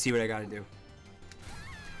 I see what I gotta do.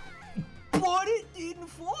 But it didn't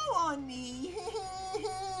fall on me.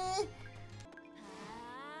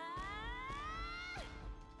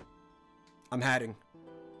 I'm hiding.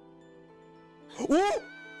 Ooh!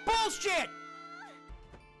 Bullshit!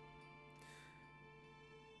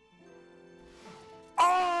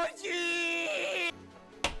 Oh, yeah!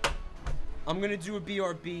 I'm gonna do a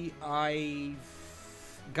BRB. I've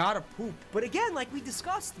gotta poop. But again, like we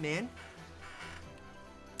discussed, man.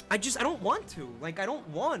 I don't want to. Like, I don't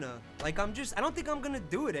wanna. Like, I don't think I'm gonna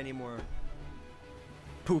do it anymore.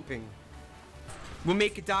 Pooping. We'll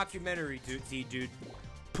make a documentary, dude.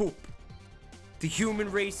 Poop. The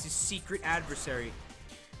human race's secret adversary.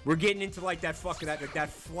 We're getting into like that fucking that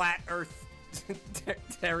flat Earth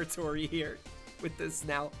territory here with this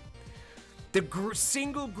now. The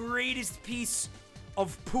single greatest piece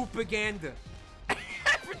of poopaganda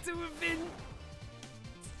ever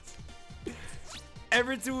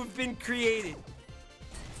to have been created.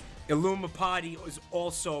 Illumipati is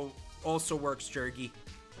also works, Jergee.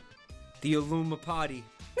 The Illumipati.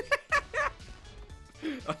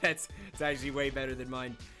 Oh, it's actually way better than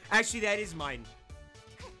mine. Actually, that is mine.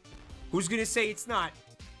 Who's gonna say it's not?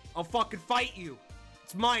 I'll fucking fight you.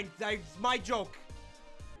 It's mine. It's my joke.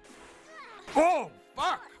 Oh,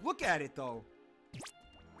 fuck. Look at it, though.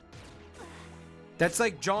 That's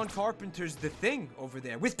like John Carpenter's The Thing over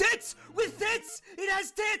there. With tits! With tits! It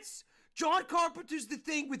has tits! John Carpenter's The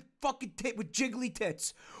Thing with fucking with jiggly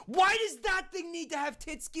tits. Why does that thing need to have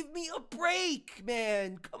tits? Give me a break,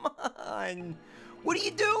 man. Come on. What are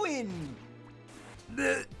you doing?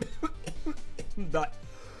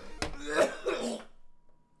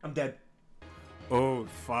 I'm dead. Oh,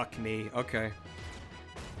 fuck me. Okay.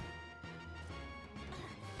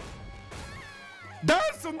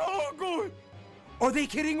 That's not good! Are they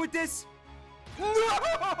kidding with this?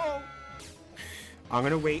 No! I'm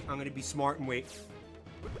gonna wait. I'm gonna be smart and wait.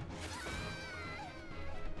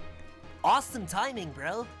 Awesome timing,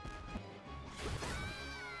 bro.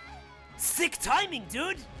 Sick timing,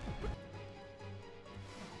 dude!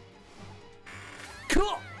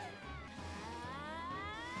 Cool!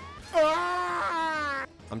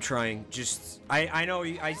 I'm trying. Just I know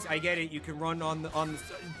I get it. You can run on the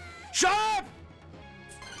Shut up!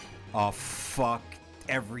 Oh fuck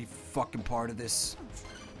every fucking part of this.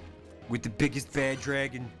 With the biggest bad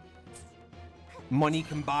dragon money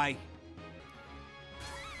can buy.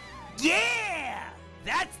 Yeah!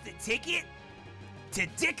 That's the ticket to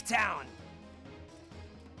Dicktown.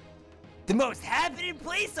 The most happening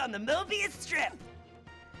place on the Mobius Strip.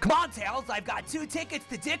 Come on, Tails, I've got 2 tickets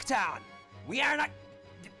to Dicktown. We're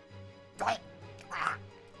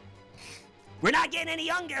not getting any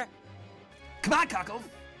younger. Come on, Cuckles.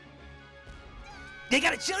 They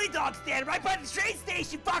got a chili dog stand right by the train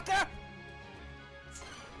station, fucker!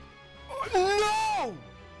 No!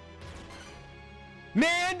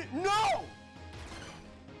 Man, no!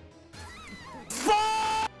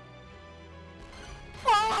 Fuck!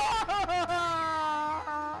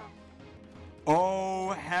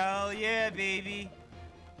 Oh, hell yeah, baby.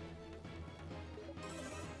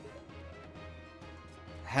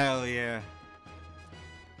 Hell yeah.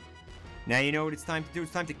 Now you know what it's time to do?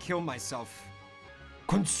 It's time to kill myself.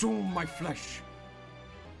 Consume my flesh.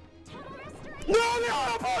 No,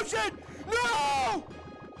 no, potion! No!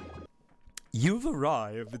 You've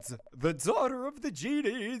arrived, the daughter of the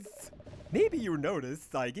genies. Maybe you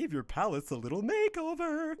noticed I gave your palace a little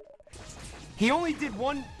makeover. He only did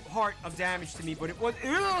 1 heart of damage to me, but it was...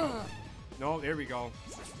 Ugh! No, there we go.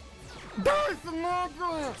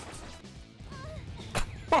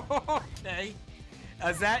 Okay.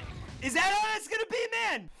 Is that how it's gonna be,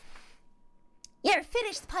 man? You're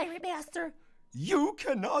finished, Pirate Master. You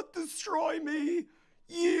cannot destroy me.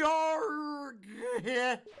 Yarg.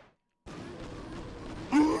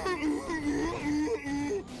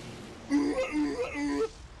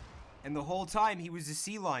 And the whole time he was a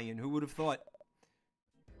sea lion. Who would have thought?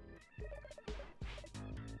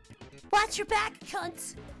 Watch your back,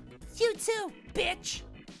 cunt. You too, bitch.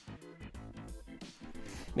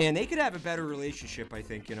 Man, they could have a better relationship, I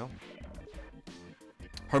think, you know?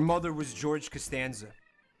 Her mother was George Costanza.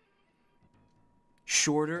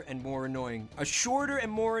 Shorter and more annoying. A shorter and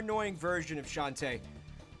more annoying version of Shantae.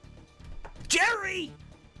 Jerry!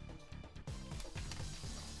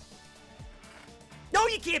 No,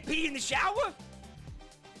 you can't pee in the shower!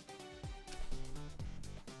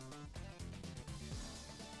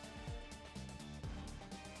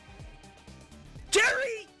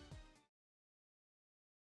 Jerry!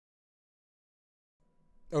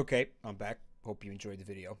 Okay, I'm back. Hope you enjoyed the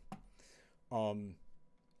video. Oh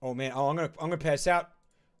man, I'm gonna pass out.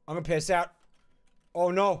 I'm gonna pass out.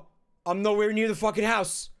 Oh no, I'm nowhere near the fucking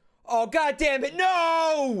house. Oh god damn it,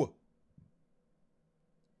 no!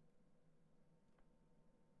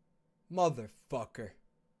 Motherfucker.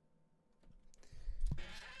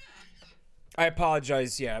 I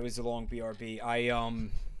apologize. Yeah, it was a long BRB.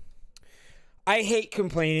 I hate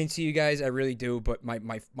complaining to you guys. I really do, but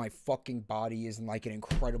my fucking body is in like an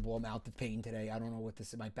incredible amount of pain today. I don't know what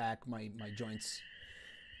this is. My back, my joints.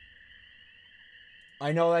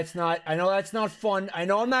 I know that's not fun. I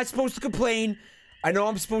know I'm not supposed to complain. I know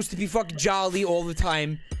I'm supposed to be fucking jolly all the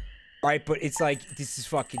time. Right, but it's like this is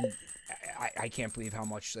fucking I can't believe how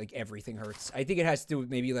much like everything hurts. I think it has to do with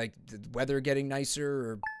maybe like the weather getting nicer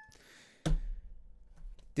or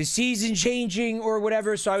the season changing or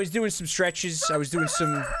whatever. So I was doing some stretches. I was doing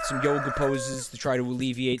some yoga poses to try to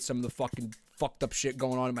alleviate some of the fucking fucked up shit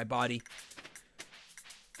going on in my body.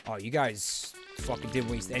 Oh, you guys fucking didn't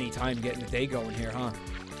waste any time getting the day going here, huh?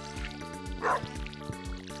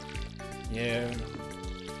 Yeah.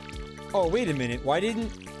 Oh, wait a minute. Why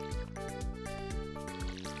didn't...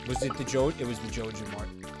 Was it the Joe? It was the Jojo Mart.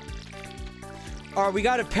 Alright, we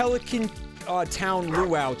got a Pelican Town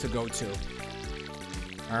luau to go to.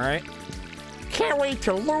 Alright. Can't wait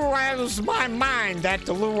to luau's my mind at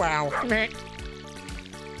the luau.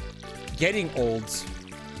 Getting old.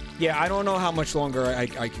 Yeah, I don't know how much longer I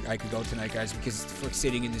could go tonight, guys, because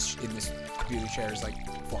sitting in this computer chair is like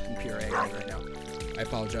fucking pure agony right now. I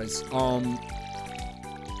apologize. Yeah,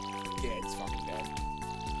 it's fucking bad.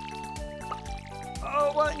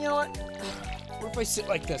 Oh, well, you know what? What if I sit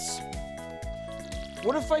like this?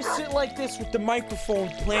 What if I sit like this with the microphone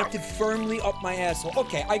planted firmly up my asshole?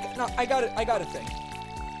 Okay, I got it. I got a thing.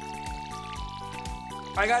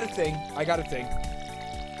 I got a thing.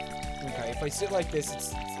 Okay, if I sit like this,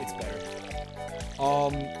 it's better.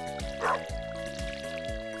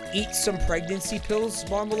 Eat some pregnancy pills,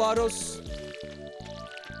 Marmolados.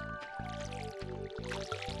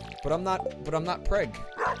 But I'm not preg.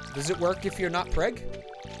 Does it work if you're not preg?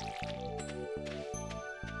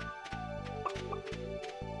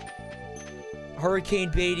 Hurricane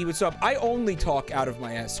Beatty, what's up? I only talk out of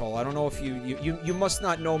my asshole. I don't know if you must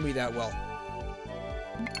not know me that well.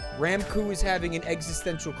 Ramku is having an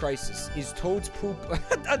existential crisis. Is Toad's poop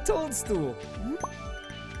a toadstool?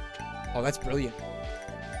 Oh, that's brilliant.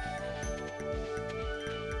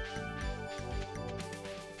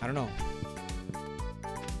 I don't know.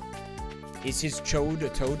 Is his chode a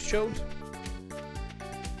toad chode?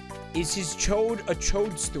 Is his chode a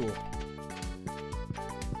chodestool?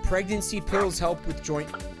 Pregnancy pills help with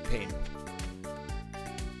joint pain.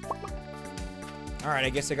 Alright, I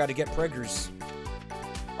guess I gotta get preggers.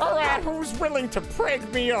 Alright, who's willing to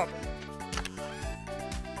preg me up?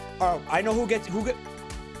 Oh, I know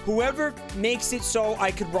whoever makes it so I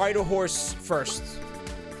could ride a horse first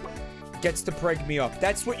gets to preg me up.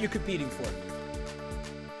 That's what you're competing for.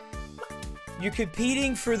 You're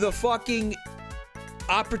competing for the fucking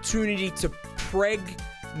opportunity to preg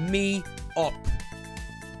me up.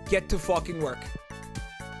 Get to fucking work.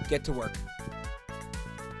 Get to work.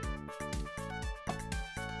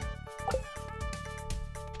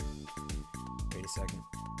 Wait a second.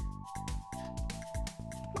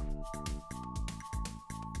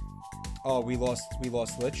 Oh, we lost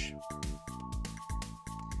Lich.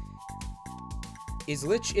 Is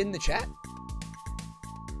Lich in the chat?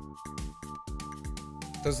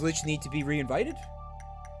 Does Lich need to be re-invited?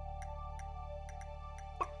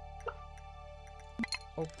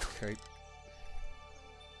 Okay.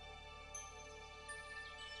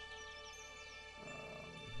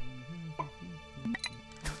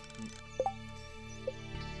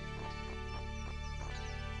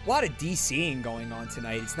 A lot of DCing going on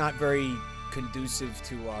tonight. It's not very conducive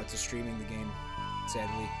to streaming the game,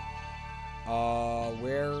 sadly.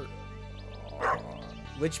 Where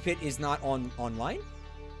Lich Pit is not online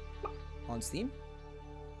on Steam.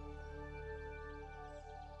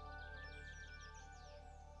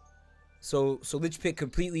 So Lich Pit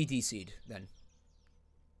completely DC'd then.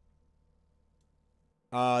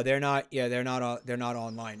 They're not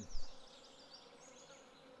online.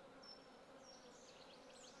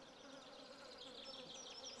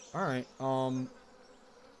 All right.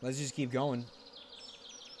 Let's just keep going.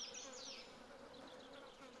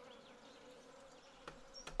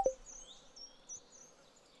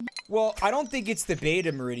 Well, I don't think it's the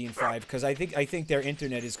beta Meridian 5 because I think their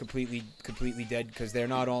internet is completely dead because they're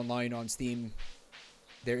not online on Steam.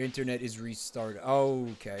 Their internet is restarted.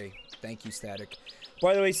 Okay. Thank you, Static.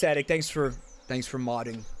 By the way, Static, thanks for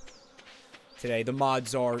modding today. The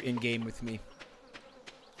mods are in game with me.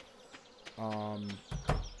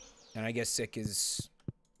 And I guess Sick is,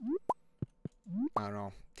 I don't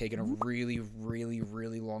know, taking a really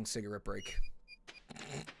long cigarette break.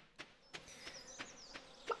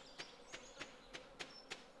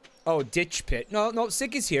 Oh, Ditch Pit. No,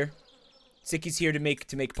 Sick is here. Sick is here to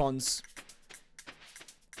make puns.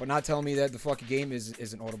 But not telling me that the fucking game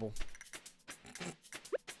isn't audible.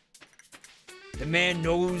 The man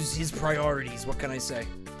knows his priorities. What can I say?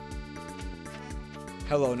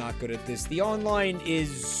 Hello, not good at this. The online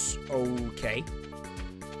is okay.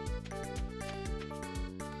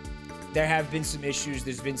 There have been some issues.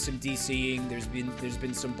 There's been some DCing. There's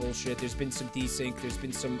been some bullshit. There's been some desync. There's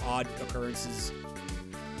been some odd occurrences.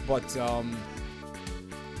 But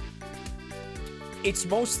it's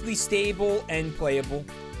mostly stable and playable.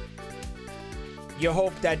 You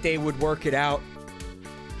hope that they would work it out,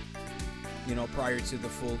 you know, prior to the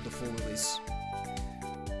full release.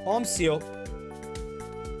 Seal.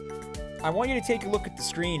 I want you to take a look at the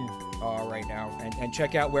screen right now and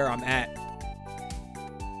check out where I'm at.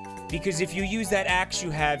 Because if you use that axe you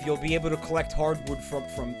have, you'll be able to collect hardwood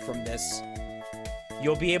from this.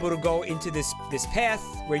 You'll be able to go into this path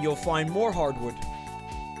where you'll find more hardwood.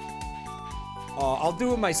 I'll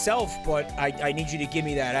do it myself, but I need you to give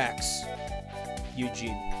me that axe,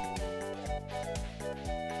 Eugene.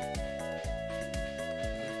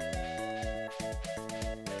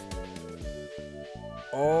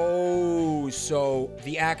 Oh, so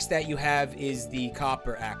the axe that you have is the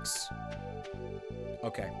copper axe.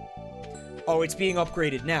 Okay. Oh, it's being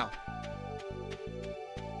upgraded now.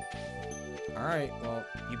 Alright, well,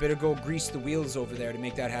 you better go grease the wheels over there to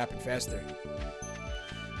make that happen faster.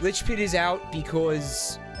 Lich Pit is out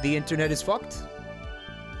because the internet is fucked.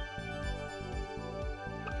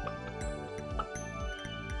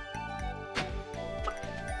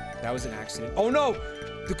 That was an accident. Oh no!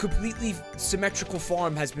 The completely symmetrical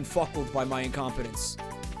farm has been fuckled by my incompetence.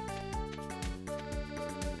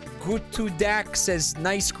 Good to Dak says,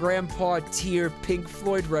 nice grandpa tier Pink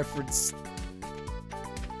Floyd reference.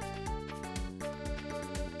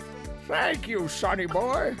 Thank you, sonny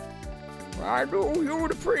boy. I knew you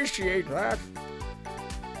would appreciate that.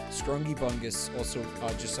 Strungy Bungus also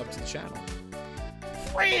just up to the channel.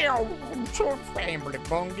 Welcome to family,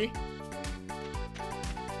 Bungie.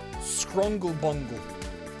 Scrungle Bungle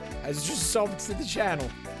has just subbed to the channel.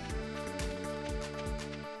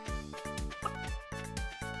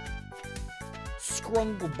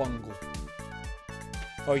 Scrungle Bungle.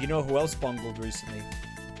 Oh, you know who else bungled recently?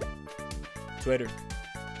 Twitter.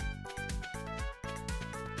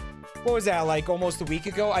 What was that, like almost a week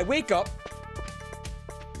ago? I wake up,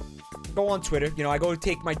 go on Twitter. You know, I go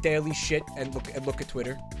take my daily shit and look at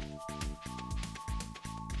Twitter.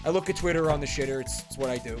 I look at Twitter on the shitter. It's what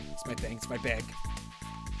I do. It's my thing. It's my bag.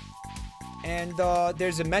 And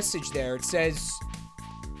there's a message there. It says,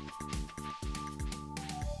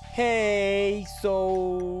 hey,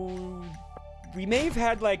 so we may have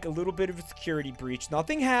had like a little bit of a security breach.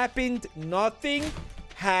 Nothing happened. Nothing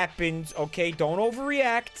happened. Okay, don't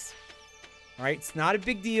overreact. All right, it's not a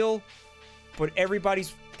big deal. But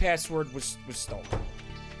everybody's password was stolen.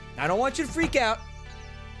 I don't want you to freak out.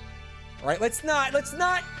 All right, let's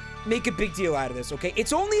not make a big deal out of this, okay?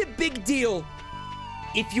 It's only a big deal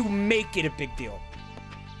if you make it a big deal.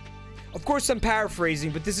 Of course, I'm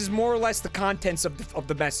paraphrasing, but this is more or less the contents of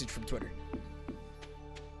the message from Twitter.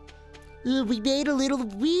 We made a little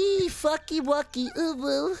wee fucky wucky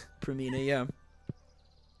uwu. Pramina, yeah.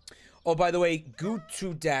 Oh, by the way,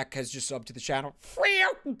 Gutu Dak has just subbed to the channel.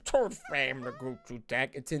 Welcome to the family, Gucci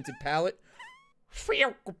Dak. A tinted palette.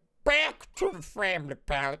 Welcome back to the family,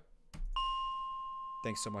 palette.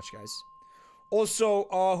 Thanks so much, guys. Also,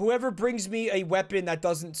 whoever brings me a weapon that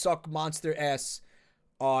doesn't suck monster ass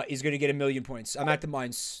is going to get 1,000,000 points. I'm at the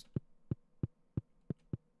mines.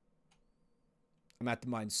 I'm at the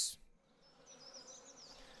mines.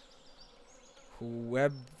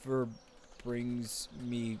 Whoever brings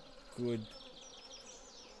me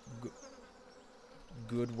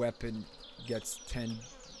good weapon gets 10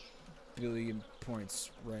 billion points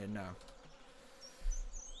right now.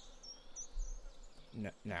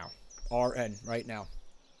 Now. RN, right now.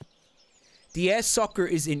 The ass sucker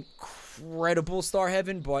is incredible, Star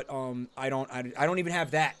Heaven, but I don't even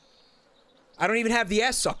have that. I don't even have the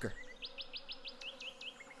ass sucker.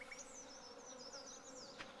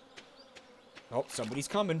 Oh, somebody's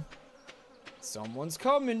coming. Someone's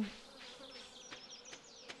coming.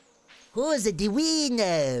 Who is the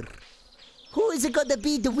winner? Who is gonna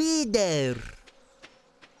be the winner?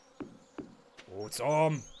 Oh, it's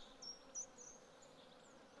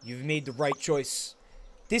You've made the right choice.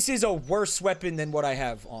 This is a worse weapon than what I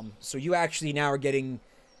have, so you actually now are getting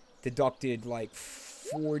deducted like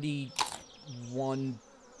 41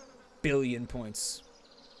 billion points.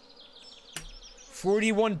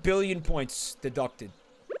 41 billion points deducted.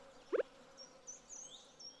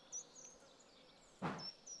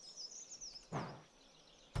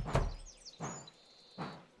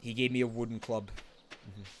 He gave me a wooden club.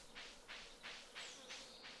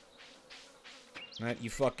 Alright,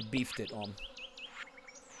 you fucking beefed it,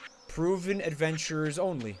 Proven adventurers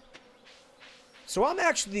only. So I'm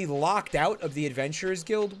actually locked out of the Adventurers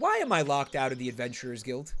Guild? Why am I locked out of the Adventurers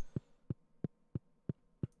Guild?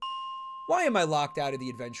 Why am I locked out of the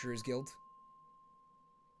Adventurers Guild?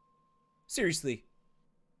 Seriously.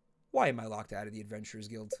 Why am I locked out of the Adventurers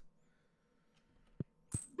Guild?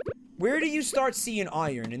 Where do you start seeing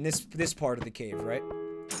iron? In this part of the cave, right?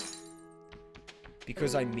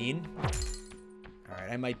 Because I'm mean? Alright,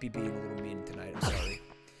 I might be being a little mean tonight, I'm sorry.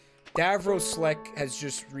 Davro Sleck has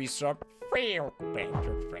just resubbed. Welcome back to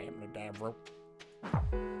the family, Davro.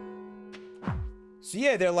 So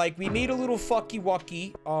yeah, they're like, we made a little fucky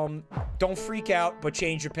wucky. Don't freak out, but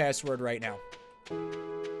change your password right now.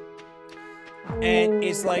 And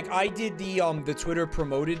it's like, I did the Twitter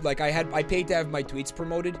promoted. Like, I paid to have my tweets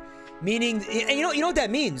promoted. Meaning, and you know what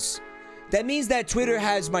that means? That means that Twitter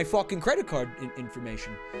has my fucking credit card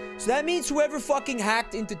information. So that means whoever fucking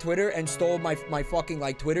hacked into Twitter and stole my fucking,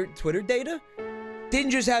 like, Twitter data,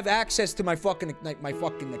 didn't just have access to my fucking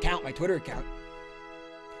account, my Twitter account.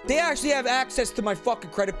 They actually have access to my fucking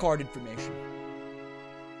credit card information.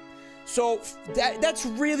 So that's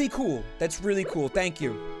really cool. That's really cool. Thank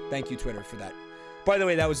you. Thank you, Twitter, for that. By the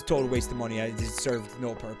way, that was a total waste of money. It served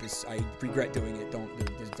no purpose. I regret doing it. Don't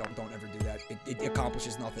ever do that. It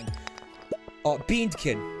accomplishes nothing.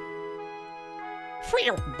 Beandkin.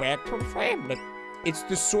 Welcome back to the family. It's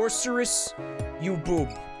the sorceress, you boob.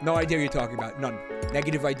 No idea what you're talking about. None.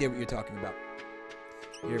 Negative idea what you're talking about.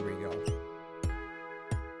 Here we go.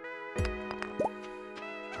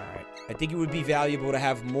 Alright. I think it would be valuable to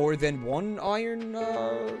have more than one iron,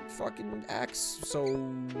 fucking axe. So,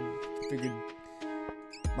 figured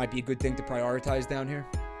might be a good thing to prioritize down here.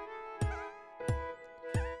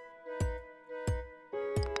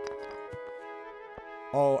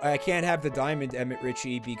 Oh, I can't have the diamond, Emmett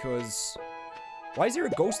Ritchie, because... Why is there a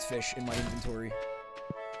ghost fish in my inventory?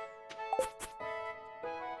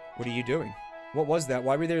 What are you doing? What was that?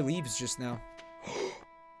 Why were there leaves just now?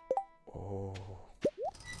 Oh.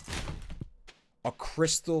 A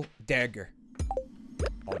crystal dagger.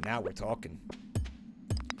 Oh, now we're talking.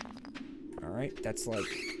 Alright, that's like...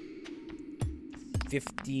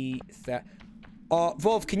 50...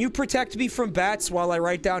 Wolf, can you protect me from bats while I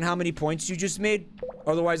write down how many points you just made?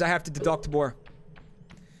 Otherwise, I have to deduct more.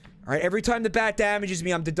 Alright, every time the bat damages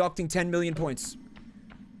me, I'm deducting 10 million points.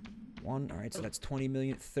 Alright, so that's 20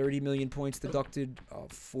 million, 30 million points deducted,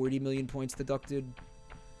 40 million points deducted.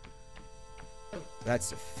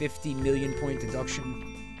 That's a 50 million point deduction.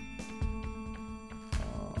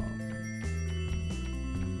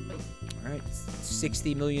 Alright,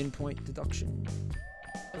 60 million point deduction.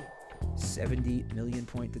 70 million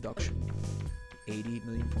point deduction. 80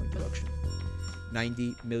 million point deduction.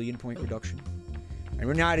 90 million point reduction. And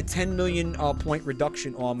we're now at a 10 million point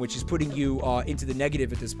reduction, which is putting you into the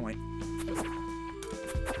negative at this point.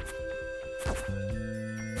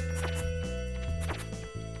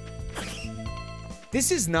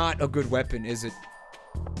 This is not a good weapon, is it?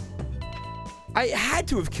 I had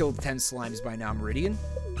to have killed 10 slimes by now, Meridian.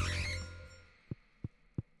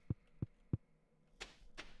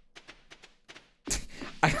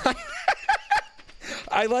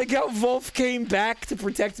 I like how Wolf came back to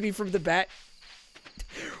protect me from the bat.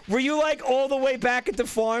 Were you like all the way back at the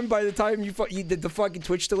farm by the time you did the fucking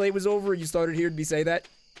Twitch delay was over and you started hearing me say that?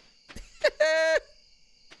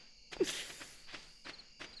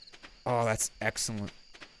 Oh, that's excellent.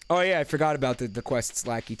 Oh yeah, I forgot about the quest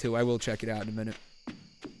Slacky too. I will check it out in a minute.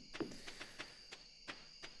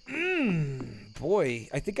 Boy,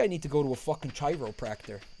 I think I need to go to a fucking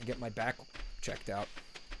chiropractor and get my back checked out.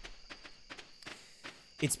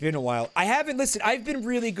 It's been a while. I haven't listened. I've been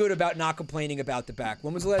really good about not complaining about the back.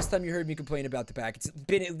 When was the last time you heard me complain about the back? It's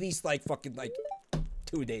been at least like fucking like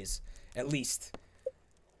 2 days. At least.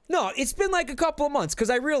 No, it's been like a couple of months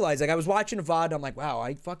because I realized like I was watching a VOD. I'm like, wow,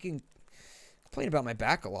 I fucking complain about my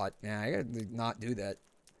back a lot. Yeah, I gotta not do that.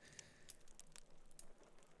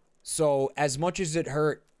 So as much as it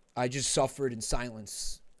hurt, I just suffered in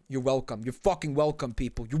silence. You're welcome. You're fucking welcome,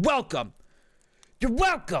 people. You're welcome. You're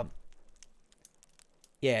welcome.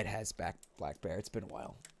 Yeah, it has Black Bear. It's been a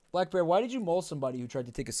while. Black Bear, why did you maul somebody who tried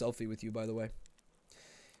to take a selfie with you, by the way?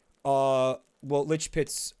 Well, Lich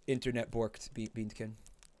Pit's internet borked, Beantkin.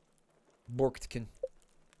 Borkedkin.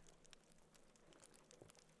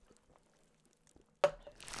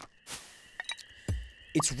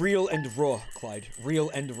 It's real and raw, Clyde.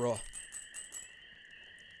 Real and raw.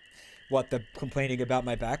 What, the complaining about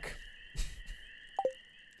my back?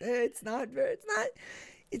 It's not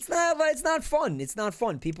fun. It's not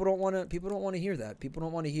fun. People don't want to hear that. People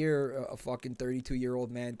don't want to hear a fucking 32-year-old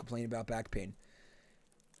man complain about back pain.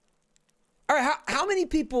 All right, how many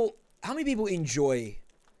people enjoy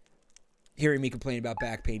hearing me complain about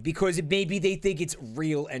back pain because maybe they think it's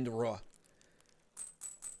real and raw?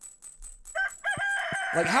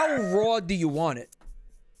 Like, how raw do you want it?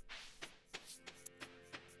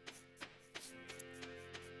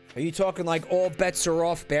 Are you talking like all bets are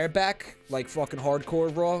off bareback? Like fucking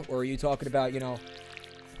hardcore raw? Or are you talking about, you know...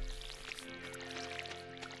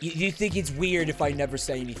 You think it's weird if I never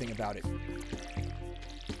say anything about it?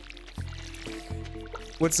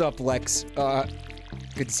 What's up, Lex?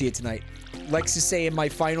 Good to see you tonight. Lex is saying my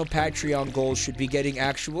final Patreon goal should be getting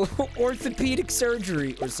actual orthopedic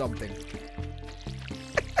surgery or something.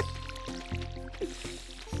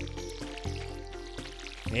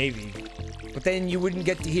 Maybe. But then you wouldn't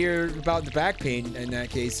get to hear about the back pain in that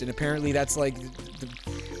case, and apparently that's like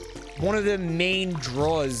one of the main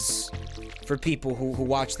draws for people who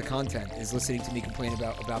watch the content is listening to me complain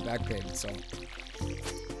about back pain, so.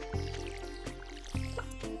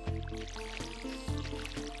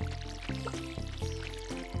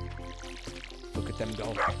 them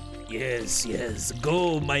go. Yes, yes.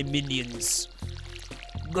 Go, my minions.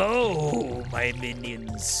 Go, my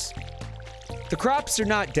minions. The crops are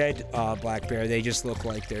not dead, Black Bear. They just look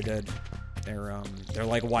like they're dead. They're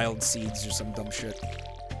like wild seeds or some dumb shit.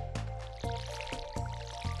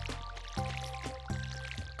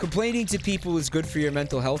 Complaining to people is good for your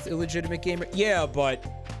mental health, illegitimate gamer. Yeah, but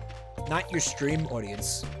not your stream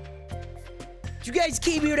audience. You guys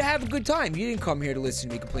came here to have a good time. You didn't come here to listen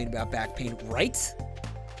to me complain about back pain, right?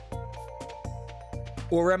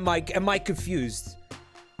 Or am I confused?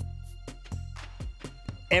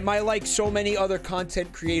 Am I like so many other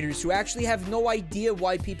content creators who actually have no idea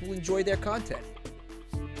why people enjoy their content?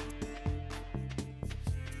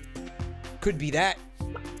 Could be that.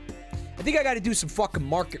 I think I gotta do some fucking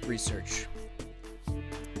market research.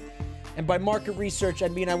 And by market research, I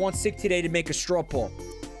mean I want Sick Today to make a straw poll.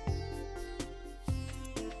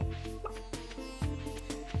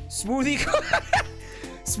 Smoothie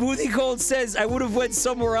Smoothie Cold says, I would have went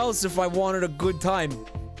somewhere else if I wanted a good time.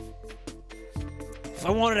 If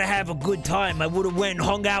I wanted to have a good time, I would have went and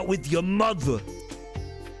hung out with your mother.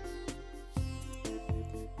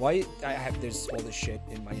 Why? There's all this shit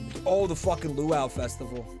in my inventory. Oh, the fucking Luau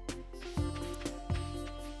Festival.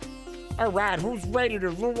 Alright, who's ready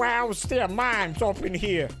to luau their minds up in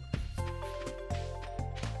here?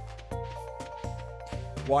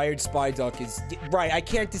 Wired Spy Duck is... Right, I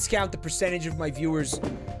can't discount the percentage of my viewers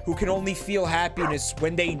who can only feel happiness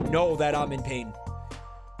when they know that I'm in pain.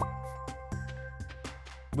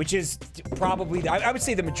 Which is probably... I would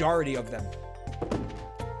say the majority of them.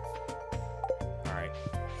 Alright.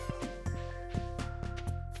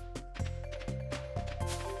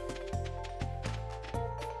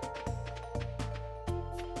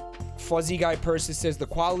 Fuzzy Guy Person says, the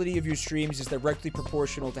quality of your streams is directly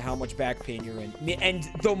proportional to how much back pain you're in. And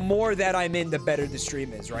the more that I'm in, the better the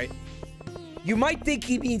stream is, right? You might think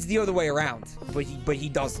he means the other way around, but he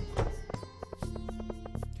doesn't.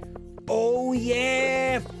 Oh,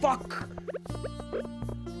 yeah! Fuck!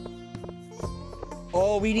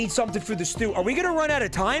 Oh, we need something for the stew. Are we gonna run out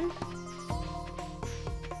of time?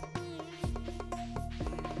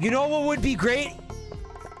 You know what would be great?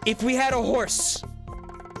 If we had a horse.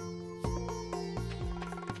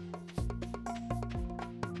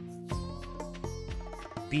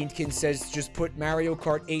 Beankin says, just put Mario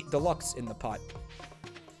Kart 8 Deluxe in the pot.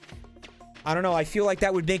 I don't know, I feel like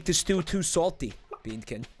that would make the stew too salty,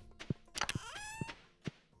 Beankin.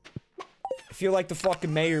 I feel like the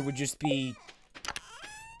fucking mayor would just be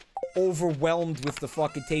overwhelmed with the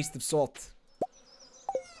fucking taste of salt.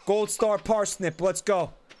 Gold Star Parsnip, let's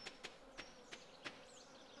go.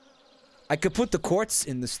 I could put the quartz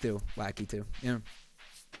in the stew, Wacky too, yeah.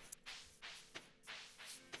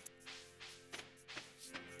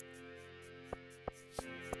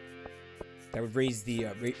 That would raise the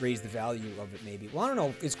value of it, maybe. Well, I don't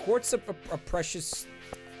know. Is quartz a precious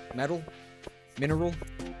metal, mineral,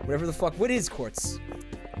 whatever the fuck? What is quartz?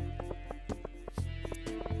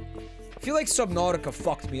 I feel like Subnautica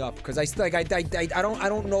fucked me up because I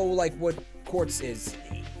don't know like what quartz is.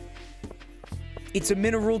 It's a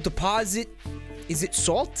mineral deposit. Is it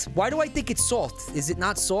salt? Why do I think it's salt? Is it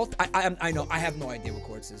not salt? I know. I have no idea what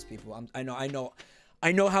quartz is, people.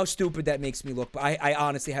 I know how stupid that makes me look, but I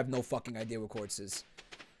honestly have no fucking idea what quartz is.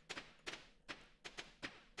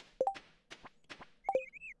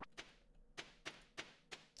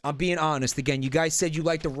 I'm being honest again. You guys said you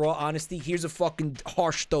like the raw honesty. Here's a fucking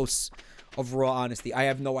harsh dose of raw honesty. I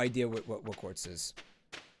have no idea what quartz is.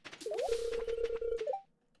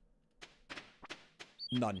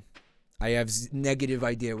 None. I have negative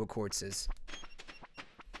idea what quartz is.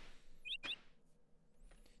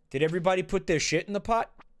 Did everybody put their shit in the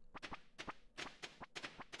pot?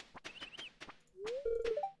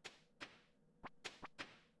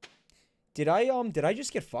 Did I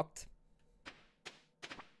just get fucked?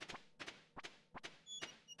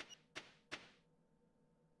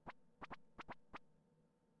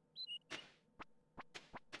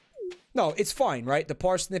 No, it's fine, right? The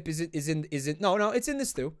parsnip is no, it's in the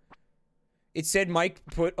stew. It said Mike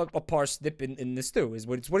put a parsnip in the stew, is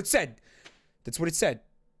what it said. That's what it said.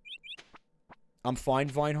 I'm fine,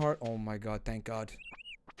 Vineheart. Oh my god, thank god.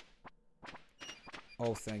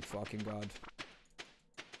 Oh, thank fucking god.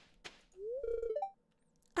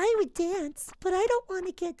 I would dance, but I don't want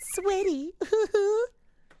to get sweaty.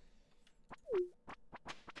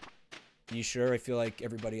 You sure? I feel like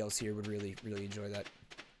everybody else here would really, really enjoy that.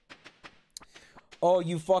 Oh,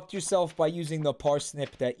 you fucked yourself by using the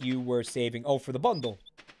parsnip that you were saving. Oh, for the bundle.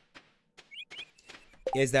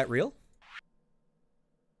 Is that real?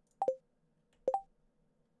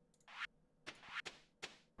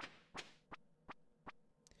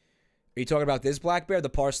 Are you talking about this black bear, the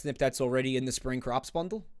parsnip that's already in the spring crops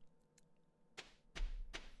bundle?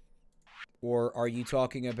 Or are you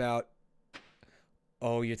talking about...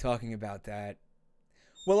 Oh, you're talking about that.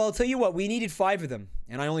 Well, I'll tell you what. We needed 5 of them,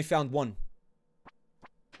 and I only found 1.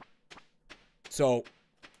 So,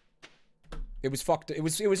 it was fucked. It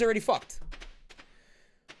was already fucked.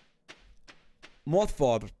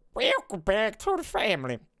 Mothfather. Welcome back to the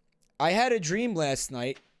family. I had a dream last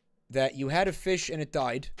night that you had a fish and it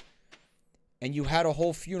died, and you had a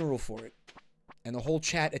whole funeral for it, and the whole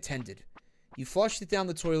chat attended. You flushed it down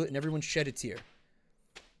the toilet and everyone shed a tear.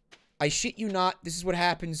 I shit you not, this is what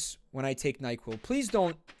happens when I take NyQuil. Please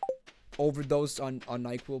don't overdose on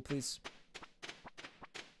NyQuil, please.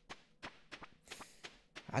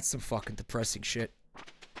 That's some fucking depressing shit.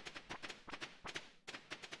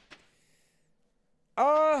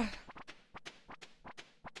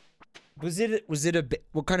 Was it a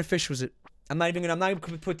what kind of fish was it? I'm not even gonna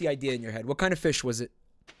put the idea in your head. What kind of fish was it?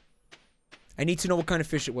 I need to know what kind of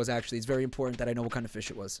fish it was, actually. It's very important that I know what kind of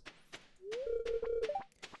fish it was.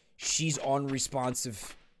 She's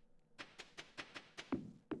unresponsive.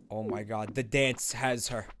 Oh my god, the dance has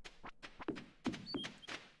her.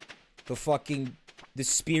 The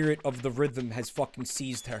spirit of the rhythm has fucking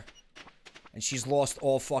seized her. And she's lost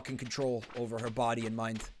all fucking control over her body and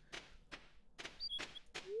mind.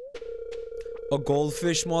 A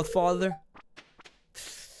goldfish, Mothfather?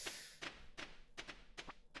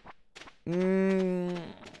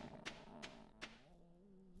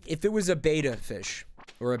 If it was a beta fish,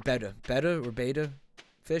 or a beta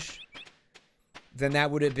fish, then that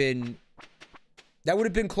would have been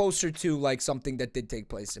closer to like something that did take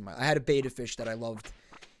place in my. I had a beta fish that I loved.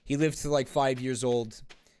 He lived to like 5 years old,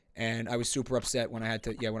 and I was super upset when I had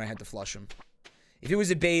to flush him. If it was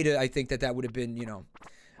a beta, I think that would have been, you know,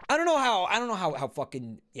 I don't know how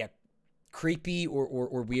fucking creepy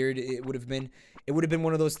or weird it would have been. It would have been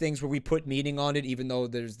one of those things where we put meaning on it, even though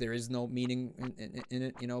there is no meaning in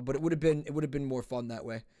it, you know. But it would have been more fun that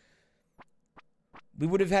way. We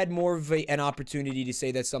would have had more of an opportunity to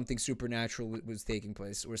say that something supernatural was taking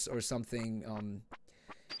place, or something,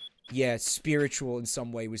 spiritual in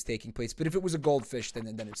some way was taking place. But if it was a goldfish, then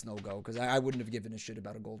it's no go, because I wouldn't have given a shit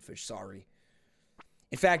about a goldfish. Sorry.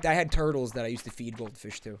 In fact, I had turtles that I used to feed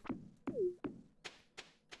goldfish to.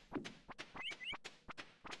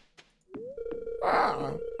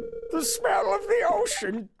 The smell of the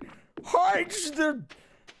ocean hides the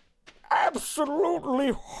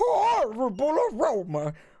absolutely horrible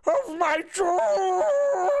aroma of my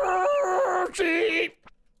Jergee.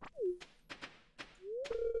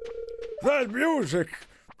 That music,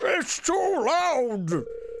 it's too loud.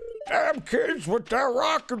 Damn kids with their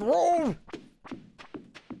rock and roll.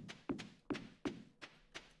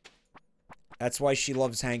 That's why she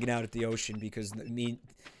loves hanging out at the ocean, because it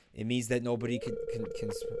means that nobody can.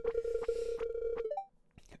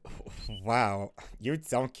 Wow, you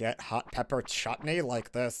don't get hot pepper chutney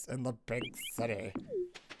like this in the big city.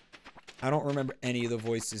 I don't remember any of the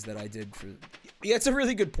voices that I did for. Yeah, it's a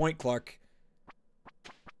really good point, Clark.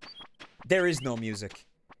 There is no music,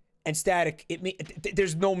 and Static.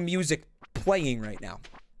 There's no music playing right now.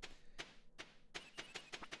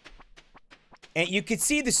 And you could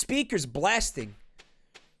see the speakers blasting.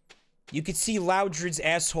 You could see Loudred's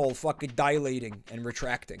asshole fucking dilating and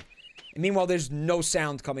retracting. And meanwhile, there's no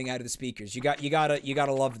sound coming out of the speakers. You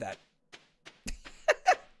gotta love that.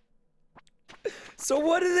 So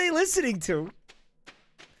what are they listening to?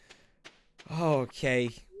 Okay.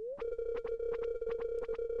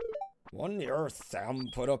 One year, Sam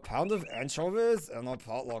put a pound of anchovies in a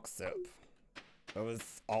potluck soup. It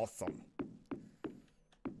was awesome.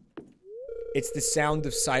 It's The Sound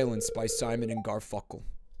of Silence by Simon and Garfunkel.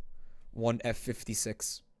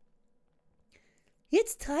 1F56.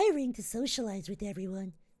 It's tiring to socialize with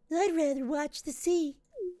everyone. I'd rather watch the sea.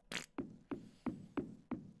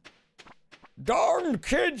 Darn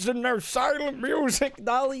kids and their silent music,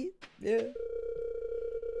 Dolly. Yeah.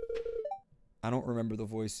 I don't remember the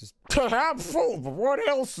voices. To have full, but what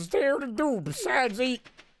else is there to do besides eat?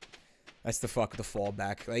 That's the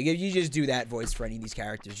fallback. Like, if you just do that voice for any of these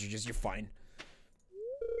characters, you're fine.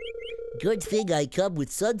 Good thing I come with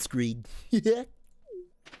sunscreen.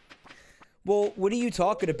 Well, what are you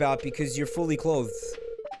talking about? Because you're fully clothed.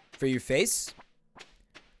 For your face?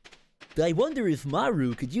 I wonder if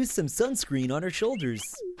Maru could use some sunscreen on her shoulders.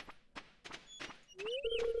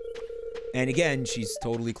 And again, she's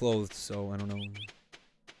totally clothed, so I don't know.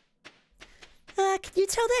 Can you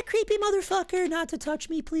tell that creepy motherfucker not to touch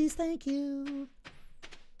me, please? Thank you.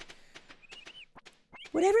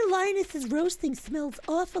 Whatever Linus is roasting smells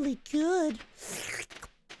awfully good.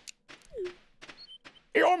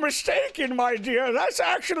 You're mistaken, my dear. That's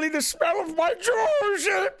actually the smell of my drawers.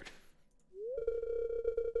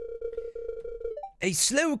 A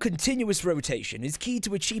slow, continuous rotation is key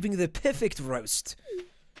to achieving the perfect roast.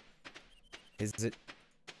 Is it?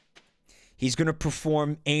 He's gonna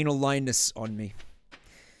perform anal Linus on me.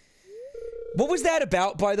 What was that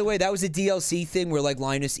about, by the way? That was a DLC thing where, like,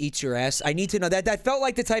 Linus eats your ass. I need to know that. That felt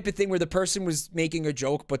like the type of thing where the person was making a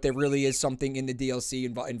joke, but there really is something in the DLC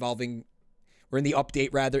involving, or in the update,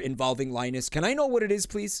 rather, involving Linus. Can I know what it is,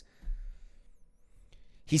 please?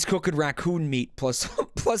 He's cooking raccoon meat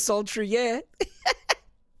plus ultra, yeah.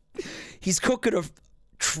 He's cooking a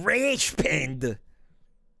trash panda.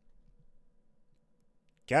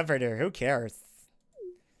 Governor, who cares?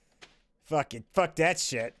 Fuck it. Fuck that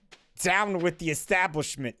shit. Down with the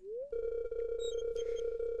establishment.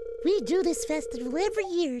 We do this festival every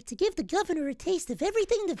year to give the governor a taste of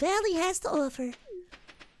everything the valley has to offer.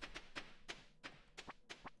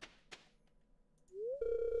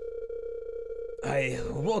 I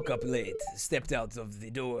woke up late, stepped out of the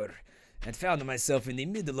door, and found myself in the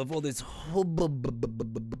middle of all this hubbub.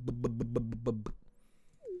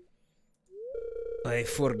 I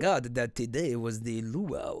forgot that today was the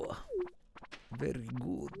luau. Very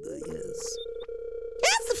good, yes.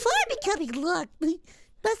 How's the farm becoming luck?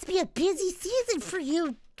 Must be a busy season for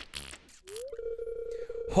you.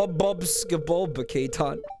 Hubbub skabub,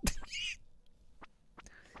 Katon.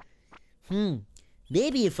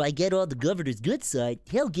 Maybe if I get on the governor's good side,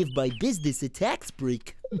 he'll give my business a tax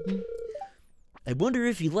break. I wonder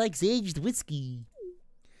if he likes aged whiskey.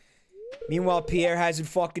 Meanwhile, Pierre hasn't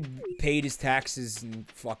fucking paid his taxes in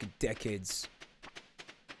fucking decades.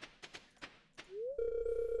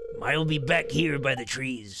 I'll be back here by the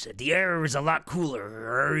trees. The air is a lot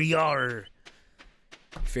cooler. Yar.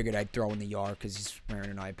 Figured I'd throw in the yar because he's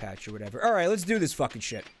wearing an eye patch or whatever. All right, let's do this fucking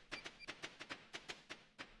shit.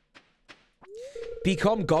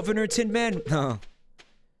 Become governor, Tin Man? No.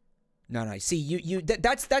 No. See,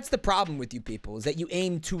 that's the problem with you people, is that you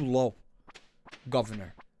aim too low.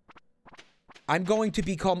 Governor. I'm going to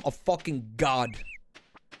become a fucking god.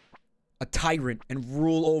 A tyrant and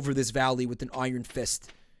rule over this valley with an iron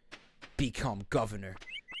fist. Become governor.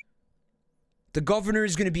 The governor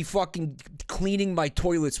is going to be fucking cleaning my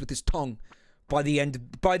toilets with his tongue by the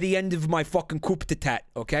end of my fucking coup d'etat,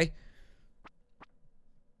 okay?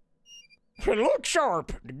 Look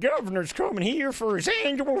sharp. The governor's coming here for his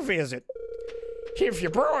annual visit. If you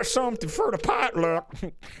brought something for the potluck,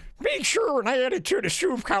 make sure and add it to the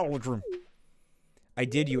soup cauldron. I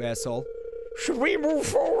did, you asshole. Should we move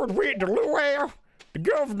forward with the luau? The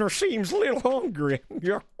governor seems a little hungry.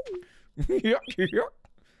 Yuck. Yuck, yuck.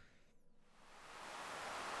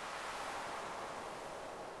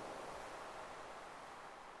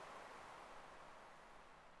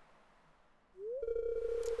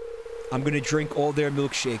 I'm gonna drink all their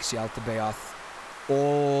milkshakes, Yaltabaoth.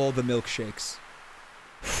 All the milkshakes.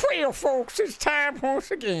 Well, folks, it's time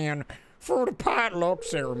once again for the potluck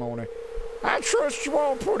ceremony. I trust you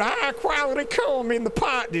all put high-quality cum in the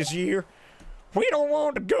pot this year. We don't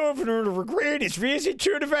want the governor to regret his visit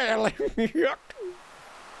to the valley. Yuck.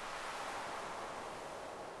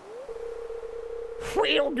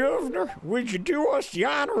 Well, Governor, would you do us the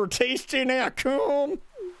honor of tasting our cum?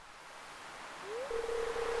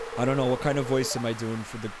 I don't know, what kind of voice am I doing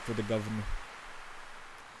for the governor?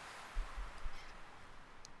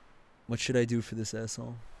 What should I do for this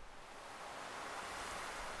asshole?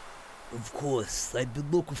 Of course, I've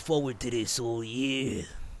been looking forward to this all year.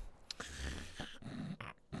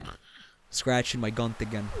 Scratching my gunt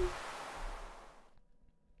again.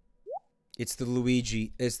 It's the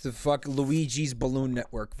Luigi. It's the fucking Luigi's Balloon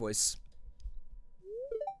Network voice.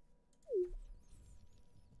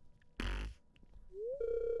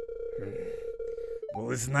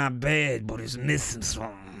 Well, it's not bad, but it's missing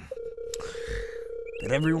something.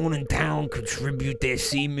 Did everyone in town contribute their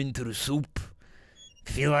semen to the soup? I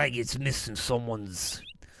feel like it's missing someone's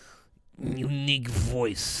unique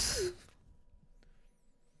voice.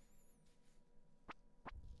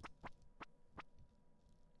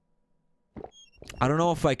 I don't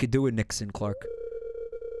know if I could do it, Nixon Clark.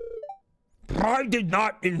 I did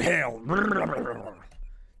not inhale.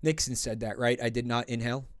 Nixon said that, right? I did not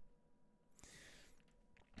inhale.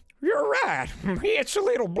 You're right. It's a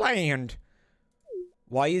little bland.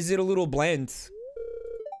 Why is it a little bland?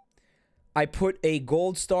 I put a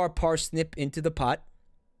gold star parsnip into the pot.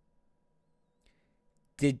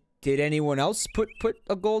 Did anyone else put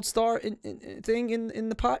a gold star thing in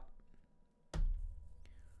the pot?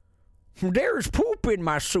 There's poop in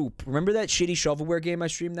my soup. Remember that shitty shovelware game I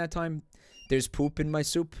streamed that time? There's poop in my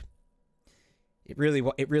soup. It really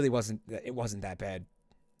wasn't that bad.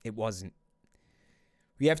 It wasn't.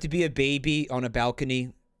 We have to be a baby on a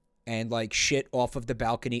balcony and, like, shit off of the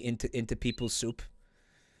balcony into people's soup.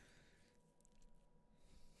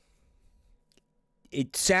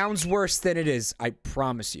 It sounds worse than it is, I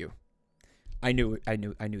promise you. I knew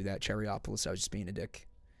that, Cherryopolis. I was just being a dick.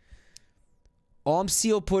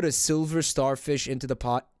 Omsil put a silver starfish into the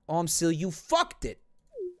pot. Omsil, you fucked it.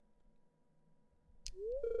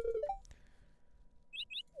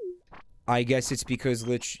 I guess it's because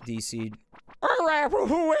Lich DC'd. Alright, well,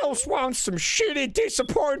 who else wants some shitty,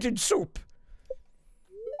 disappointed soup?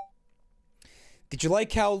 Did you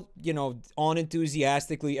like how, you know,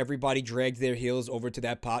 unenthusiastically everybody dragged their heels over to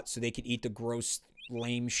that pot so they could eat the gross,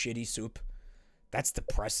 lame, shitty soup? That's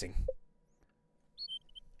depressing.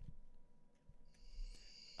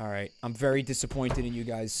 Alright, I'm very disappointed in you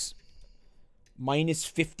guys. Minus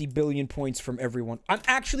 50 billion points from everyone. I'm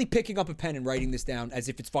actually picking up a pen and writing this down as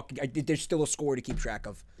if it's fucking... there's still a score to keep track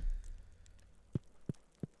of.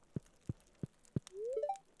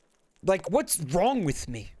 Like, what's wrong with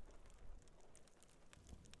me?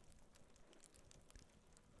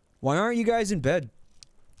 Why aren't you guys in bed?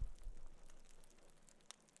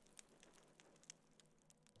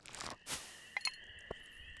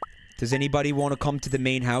 Does anybody want to come to the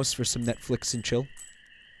main house for some Netflix and chill?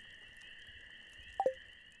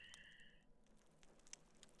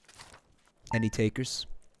 Any takers?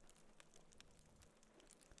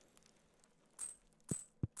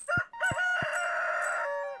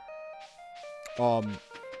 What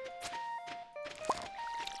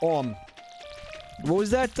was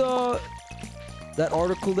that, that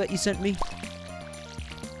article that you sent me?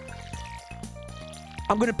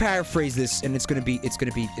 I'm gonna paraphrase this, and it's gonna be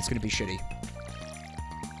shitty.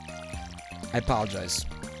 I apologize.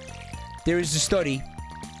 There is a study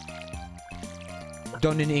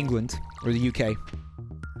done in England, or the UK,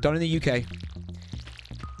 done in the UK,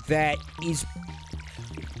 that is...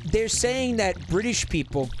 They're saying that British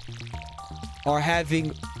people are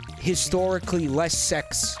having historically less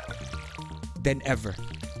sex than ever.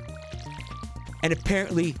 And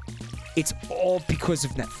apparently, it's all because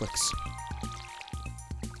of Netflix.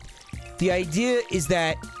 The idea is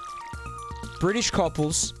that British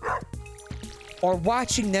couples are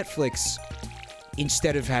watching Netflix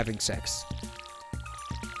instead of having sex.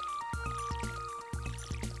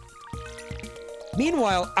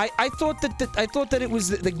 Meanwhile, I thought that it was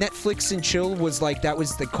the Netflix and chill was like that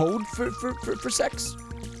was the code for sex,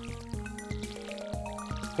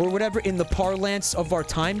 or whatever in the parlance of our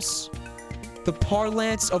times, the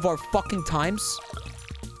parlance of our fucking times.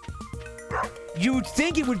 You'd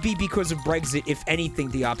think it would be because of Brexit, if anything,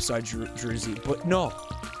 the upside Jersey, but no.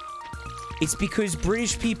 It's because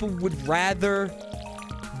British people would rather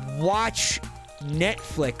watch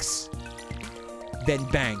Netflix than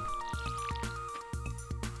bang.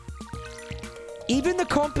 Even the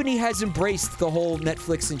company has embraced the whole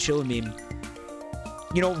Netflix and chill meme.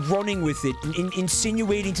 You know, running with it,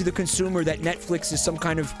 insinuating to the consumer that Netflix is some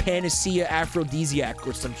kind of panacea aphrodisiac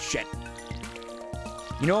or some shit.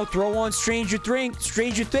 You know, throw on Stranger Things.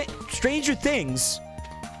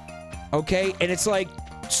 Okay, and it's like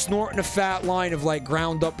snorting a fat line of like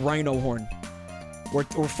ground up rhino horn, or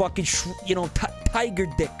fucking tiger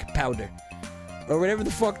dick powder, or whatever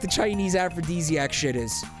the fuck the Chinese aphrodisiac shit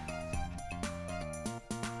is.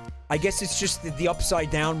 I guess it's just the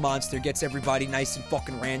upside down monster gets everybody nice and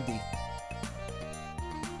fucking randy.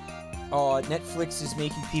 Netflix is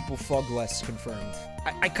making people fug less, confirmed.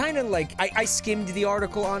 I kind of like, I skimmed the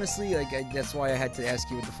article, honestly. Like, that's why I had to ask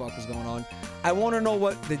you what the fuck was going on. I want to know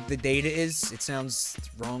what the data is. It sounds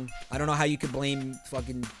wrong. I don't know how you could blame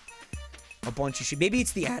fucking a bunch of shit. Maybe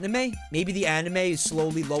it's the anime? Maybe the anime is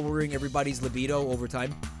slowly lowering everybody's libido over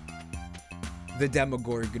time. The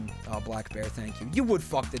Demogorgon. Oh, Black Bear, thank you. You would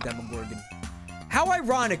fuck the Demogorgon. How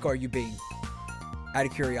ironic are you being? Out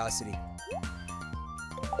of curiosity.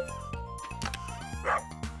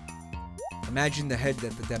 Imagine the head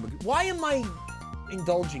that the Demogorgon... Why am I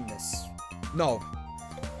indulging this? No.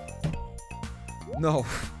 No.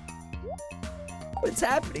 What's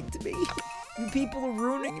happening to me? You people are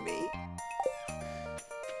ruining me.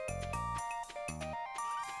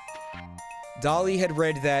 Dolly had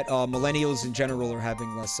read that millennials in general are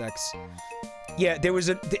having less sex. Yeah, there was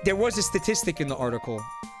a statistic in the article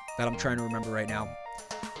that I'm trying to remember right now.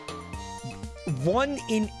 1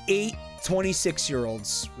 in 8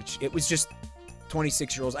 26-year-olds, which it was just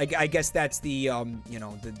 26-year-olds. I guess that's the you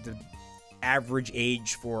know, the average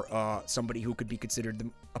age for somebody who could be considered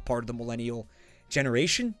a part of the millennial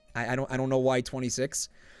generation. I don't know why 26,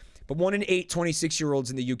 but 1 in 8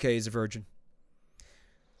 26-year-olds in the UK is a virgin.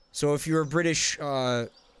 So if you're a British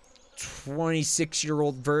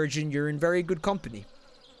 26-year-old virgin, you're in very good company.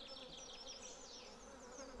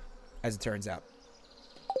 As it turns out.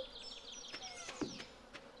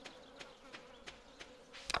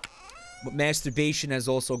 But masturbation has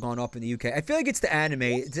also gone up in the UK. I feel like it's the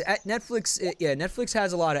anime. Netflix, yeah, Netflix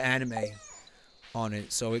has a lot of anime on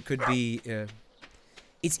it, so it could be.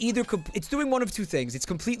 It's either it's doing one of two things. It's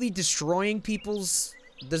completely destroying people's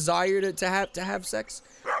desire to have sex,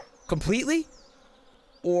 completely,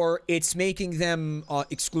 or it's making them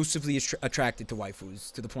exclusively attracted to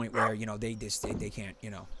waifus to the point where they can't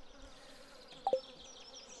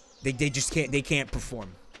they just can't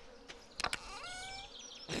perform.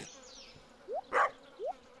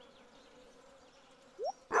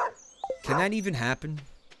 Can that even happen?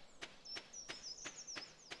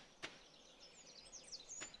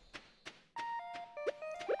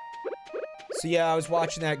 So yeah, I was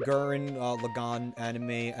watching that Gurren Lagann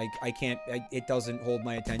anime. I can't. It doesn't hold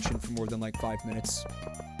my attention for more than like 5 minutes.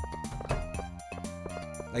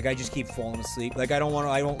 Like I just keep falling asleep. Like I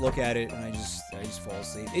don't look at it, and I just fall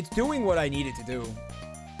asleep. It's doing what I need it to do.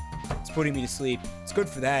 It's putting me to sleep. It's good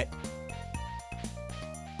for that.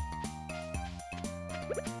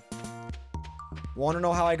 Want to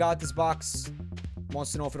know how I got this box?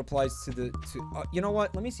 Wants to know if it applies to the you know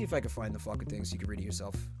what? Let me see if I can find the fucking thing so you can read it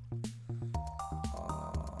yourself.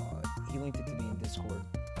 He linked it to me in Discord.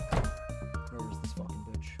 Where is this fucking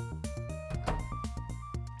bitch?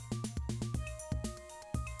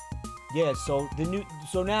 Yeah, so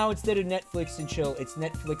now instead of Netflix and chill, it's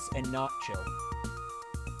Netflix and not chill.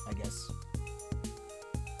 I guess.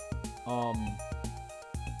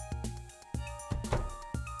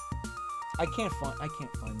 I can't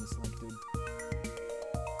find this link, dude.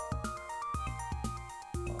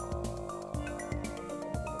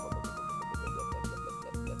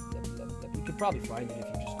 You could probably find it if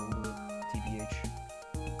you just Google it. TBH.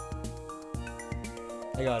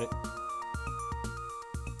 I got it.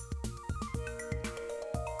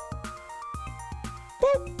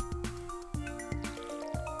 Boop!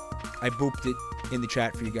 I booped it in the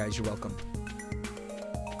chat for you guys. You're welcome.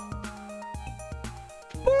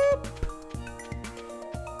 Boop!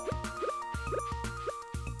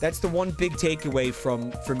 That's the one big takeaway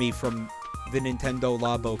for me from the Nintendo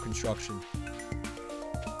Labo construction.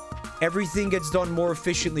 Everything gets done more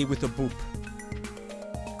efficiently with a boop.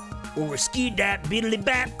 Or a ski dap, biddly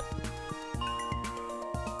bap.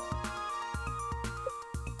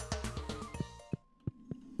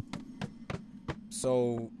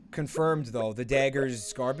 So, confirmed though, the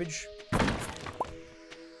dagger's garbage.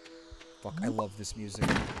 Fuck, I love this music.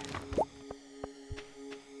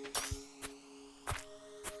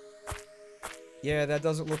 Yeah, that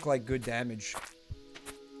doesn't look like good damage.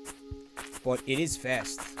 But it is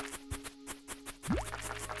fast.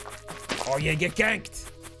 Oh yeah, get ganked.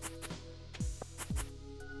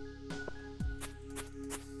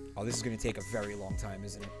 Oh, this is gonna take a very long time,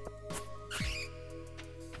 isn't it?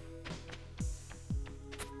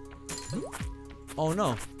 Oh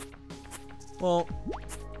no. Well,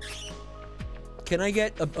 can I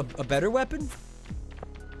get a better weapon?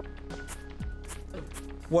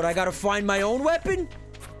 What, I gotta find my own weapon?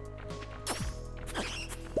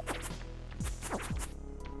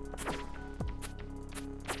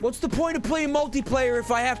 What's the point of playing multiplayer if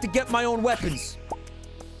I have to get my own weapons?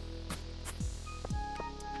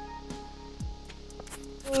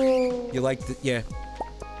 You like the... yeah.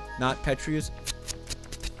 Not Petrius?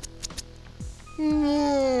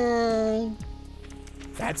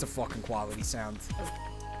 That's a fucking quality sound.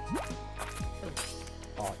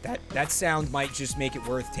 Oh, that sound might just make it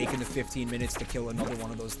worth taking the 15 minutes to kill another one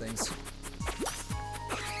of those things.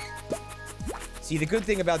 See, the good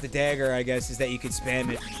thing about the dagger, I guess, is that you can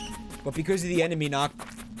spam it. But because of the enemy knock...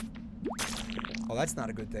 oh, that's not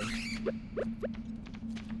a good thing.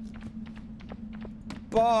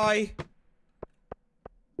 Bye!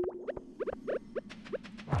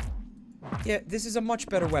 Yeah, this is a much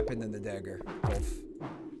better weapon than the dagger, Wolf.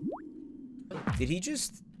 Did he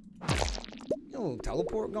just... a little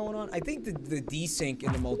teleport going on? I think the desync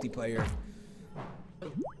in the multiplayer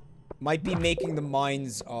might be making the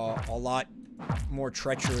mines a lot more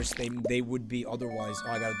treacherous than they would be otherwise.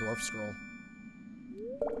 Oh, I got a dwarf scroll.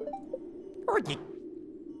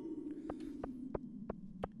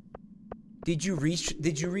 Did you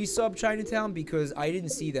resub Chinatown? Because I didn't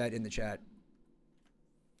see that in the chat.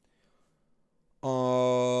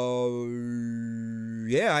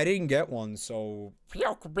 Yeah, I didn't get one, so...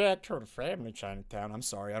 Welcome back to the family, Chinatown. I'm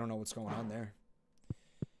sorry, I don't know what's going on there.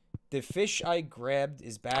 The fish I grabbed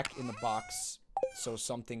is back in the box, so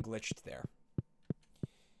something glitched there.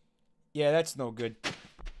 Yeah, that's no good.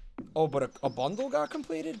 Oh, but a bundle got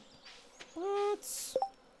completed? What?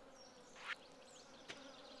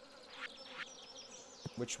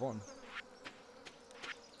 Which one?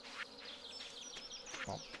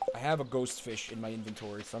 Oh, I have a ghost fish in my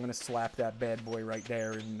inventory, so I'm gonna slap that bad boy right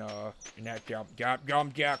there in that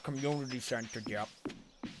community center. Yep.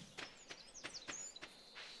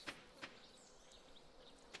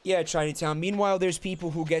 Yeah, Chinatown. Meanwhile, there's people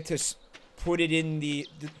who get to put it in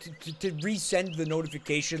to resend the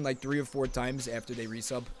notification like 3 or 4 times after they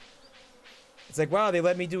resub. It's like, wow, they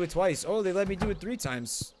let me do it twice. Oh, they let me do it 3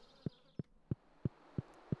 times.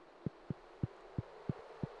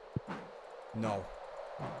 No.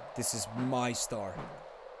 This is my star.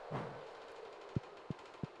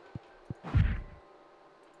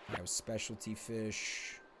 I have specialty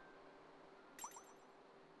fish.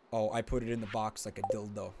 Oh, I put it in the box like a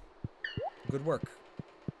dildo. Good work.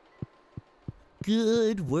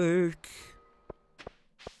 Good work.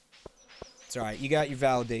 It's alright. You got your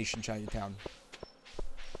validation, Chinatown.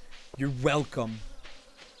 You're welcome.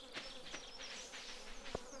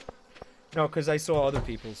 No, because I saw other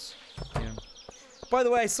people's. Yeah. By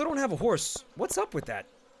the way, I still don't have a horse. What's up with that?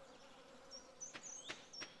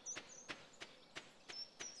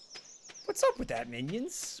 What's up with that,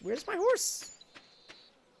 minions? Where's my horse?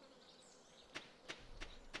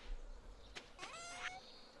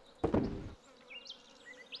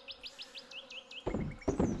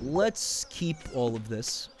 Let's keep all of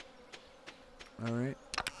this. Alright.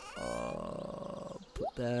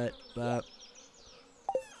 Put that.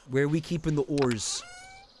 Where are we keeping the ores?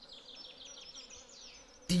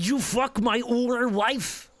 Did you fuck my ore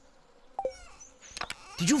wife?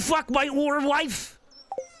 Did you fuck my ore wife?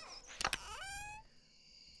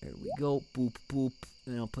 There we go. Boop, boop.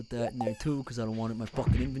 And I'll put that in there too, because I don't want it in my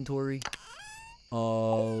fucking inventory. Where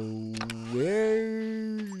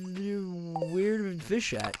the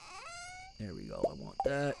fish at? There we go. I want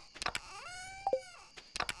that.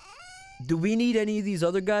 Do we need any of these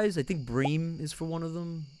other guys? I think Bream is for one of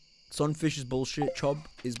them. Sunfish is bullshit. Chub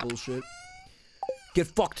is bullshit. Get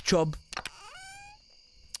fucked, Chub.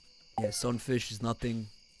 Yeah, Sunfish is nothing.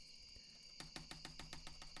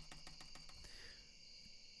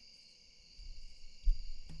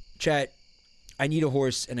 Chat, I need a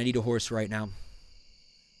horse, and I need a horse right now.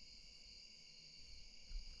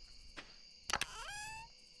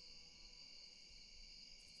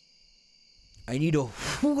 I need a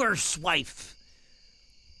horse wife.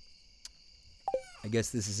 I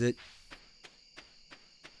guess this is it.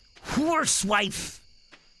 Horse wife.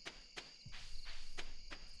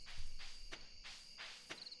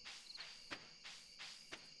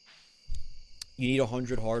 You need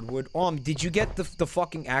 100 hardwood. Did you get the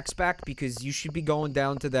fucking axe back? Because you should be going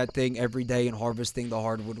down to that thing every day and harvesting the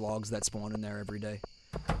hardwood logs that spawn in there every day.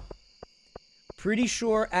 Pretty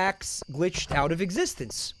sure axe glitched out of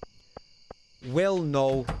existence. We'll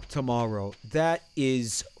know tomorrow. That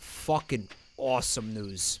is fucking awesome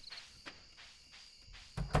news.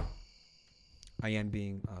 I am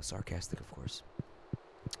being sarcastic, of course.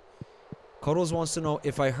 Cuddles wants to know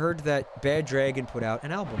if I heard that Bad Dragon put out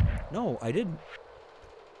an album. No, I didn't.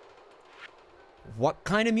 What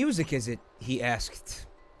kind of music is it? He asked.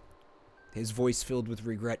 His voice filled with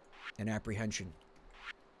regret and apprehension.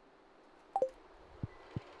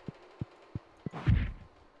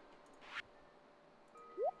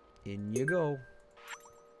 In you go.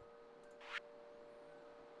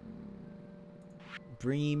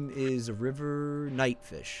 Bream is a river night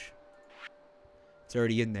fish. It's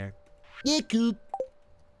already in there. Yeah, cool.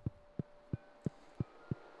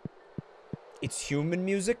 It's human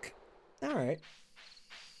music? Alright.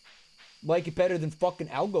 Like it better than fucking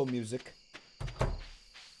algo music.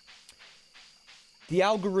 The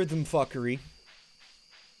algorithm fuckery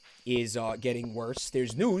is getting worse.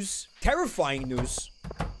 There's news. Terrifying news,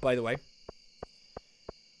 by the way.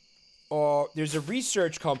 There's a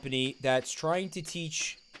research company that's trying to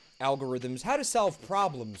teach algorithms how to solve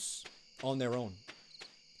problems on their own.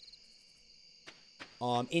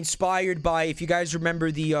 Inspired by, if you guys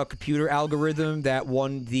remember the computer algorithm that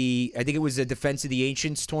won the, I think it was a Defense of the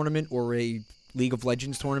Ancients tournament or a League of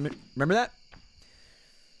Legends tournament. Remember that?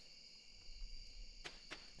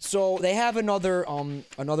 So they have another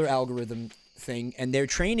algorithm thing, and they're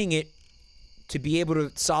training it to be able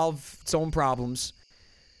to solve its own problems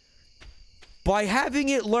by having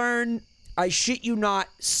it learn, I shit you not,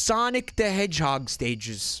 Sonic the Hedgehog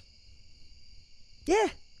stages. Yeah.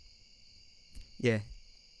 Yeah.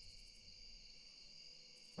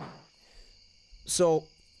 So,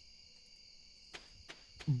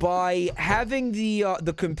 by having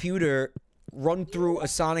the computer run through a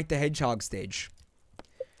Sonic the Hedgehog stage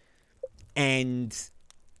and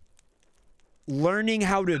learning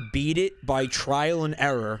how to beat it by trial and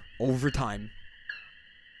error over time.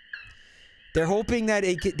 They're hoping that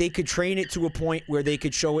they could train it to a point where they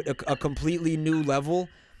could show it a completely new level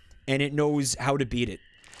and it knows how to beat it.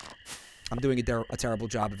 I'm doing a terrible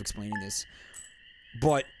job of explaining this.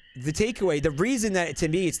 But the takeaway, the reason that to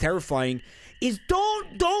me it's terrifying is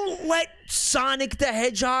don't let Sonic the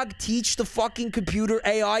Hedgehog teach the fucking computer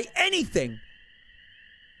AI anything.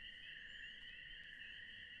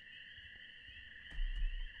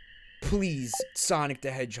 Please, Sonic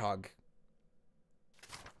the Hedgehog.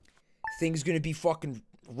 Thing's gonna be fucking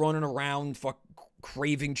running around,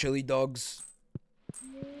 craving chili dogs.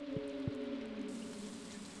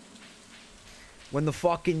 When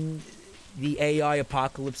the AI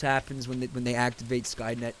apocalypse happens, when they activate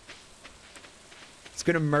Skynet, it's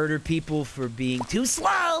gonna murder people for being too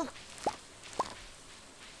slow.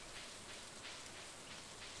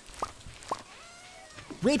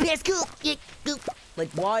 Way past cool. Yeah, cool. Like,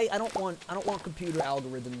 why? I don't want computer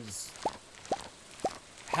algorithms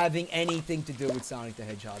having anything to do with Sonic the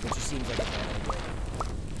Hedgehog. It just seems like a bad idea.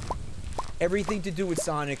 Everything to do with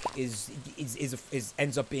Sonic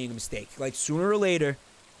ends up being a mistake. Like, sooner or later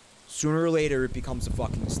it becomes a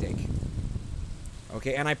fucking mistake.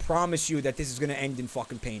 Okay, and I promise you that this is gonna end in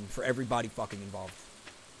fucking pain for everybody fucking involved.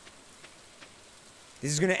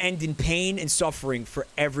 This is gonna end in pain and suffering for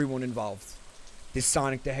everyone involved. This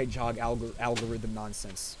Sonic the Hedgehog algorithm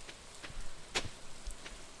nonsense.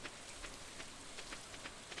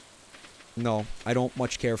 No, I don't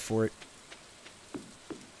much care for it.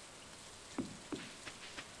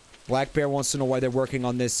 Black Bear wants to know why they're working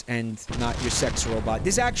on this and not your sex robot.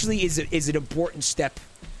 This actually is an important step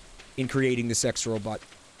in creating the sex robot.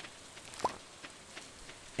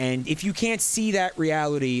 And if you can't see that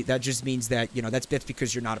reality, that just means that, you know, that's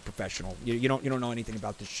because you're not a professional. You don't know anything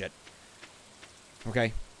about this shit.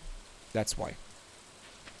 Okay? That's why.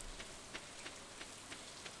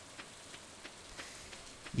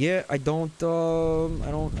 Yeah, I don't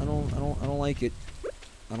like it.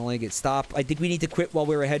 I don't like it. Stop. I think we need to quit while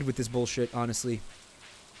we're ahead with this bullshit, honestly.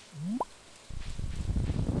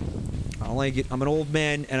 I don't like it. I'm an old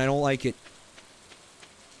man, and I don't like it.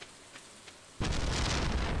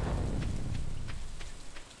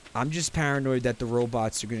 I'm just paranoid that the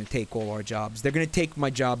robots are gonna take all our jobs. They're gonna take my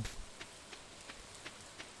job.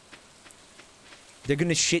 They're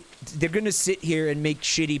gonna sit here and make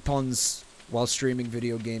shitty puns while streaming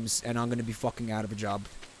video games, and I'm gonna be fucking out of a job.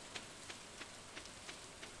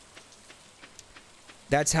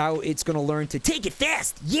 That's how it's gonna learn to Take it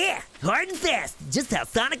fast. Yeah, hard and fast. Just how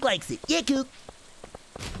Sonic likes it. Yeah, cool.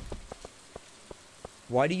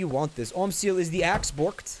 Why do you want this? Omseal, is the axe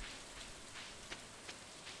borked?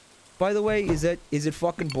 By the way, is it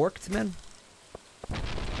fucking borked, man?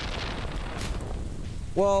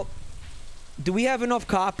 Well, do we have enough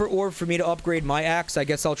copper ore for me to upgrade my axe? I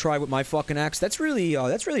guess I'll try with my fucking axe. That's really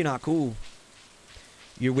not cool.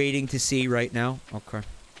 You're waiting to see right now? Okay.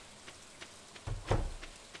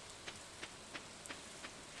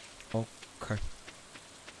 Okay.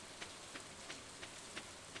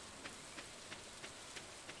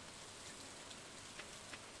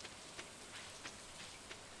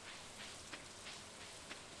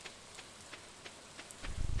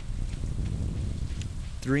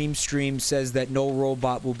 Dreamstream says that no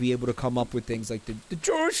robot will be able to come up with things like the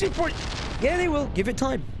Jersey point. Yeah, they will. Give it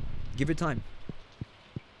time. Give it time.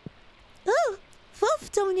 Oh,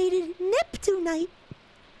 Wolf donated Neptunite.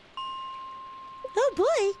 Oh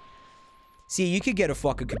boy. See, you could get a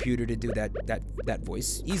fucking computer to do that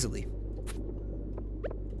voice easily.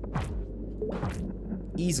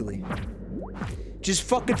 Easily. Just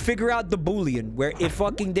fucking figure out the Boolean where if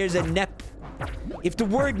fucking there's a nep. If the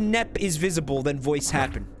word nep is visible, then voice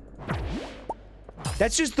happen.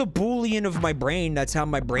 That's just the Boolean of my brain. That's how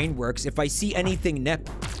my brain works. If I see anything nep.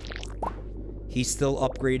 He's still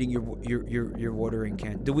upgrading your watering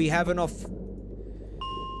can. Do we have enough?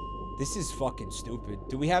 This is fucking stupid.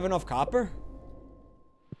 Do we have enough copper?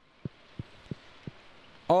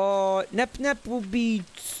 Nep will be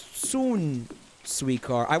soon,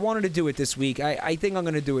 sweetheart. I wanted to do it this week. I think I'm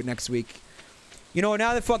gonna do it next week. You know,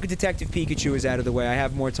 now that fucking Detective Pikachu is out of the way, I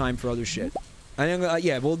have more time for other shit. I think,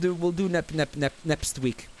 yeah, we'll do next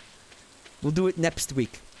week. We'll do it next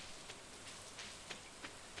week.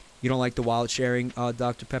 You don't like the wallet sharing,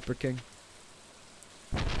 Dr. Pepper King?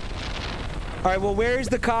 Alright, well, where's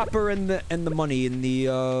the copper and the money in the,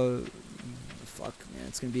 fuck, man,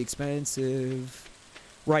 it's gonna be expensive.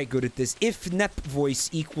 Right, good at this. If nep voice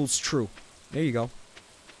equals true. There you go.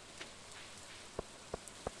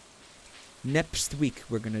 Next week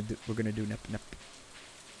we're gonna do nep.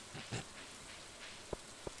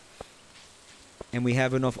 And we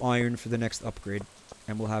have enough iron for the next upgrade.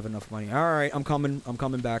 And we'll have enough money. Alright, I'm coming. I'm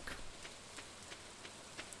coming back.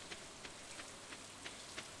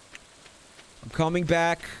 I'm coming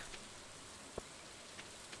back.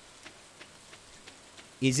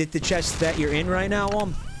 Is it the chest that you're in right now,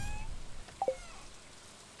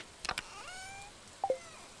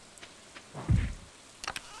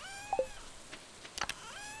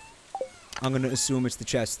 I'm gonna assume it's the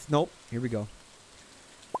chest. Nope. Here we go.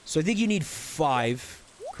 So I think you need 5,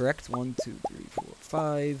 correct? 1, 2, 3, 4,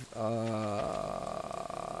 5.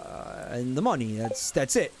 And the money.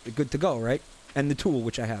 That's it. We're good to go, right? And the tool,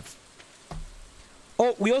 which I have.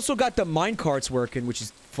 Oh, we also got the minecarts working, which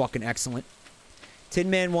is fucking excellent. Tin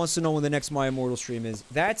Man wants to know when the next My Immortal stream is.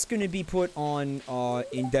 That's gonna be put on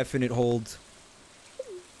indefinite hold.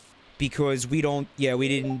 Because we don't, yeah, we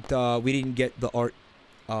didn't get the art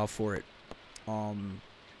for it.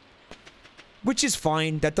 Which is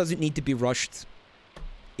fine. That doesn't need to be rushed.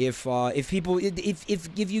 If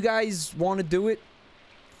you guys want to do it,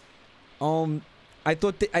 I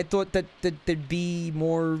thought that there'd be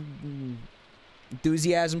more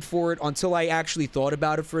enthusiasm for it until I actually thought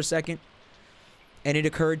about it for a second, and it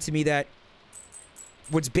occurred to me that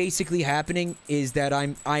what's basically happening is that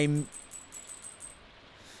I'm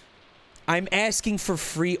asking for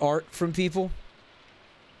free art from people,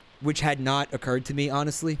 which had not occurred to me,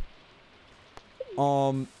 honestly.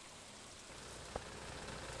 I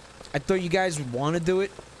thought you guys would want to do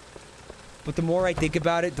it, but the more I think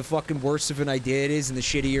about it, the fucking worse of an idea it is, and the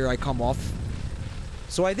shittier I come off.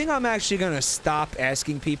 So I think I'm actually gonna stop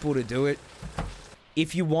asking people to do it.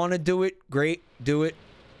 If you want to do it, great, do it.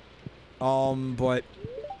 But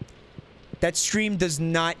that stream does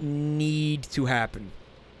not need to happen.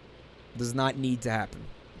 Does not need to happen.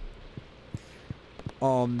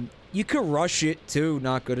 You could rush it too.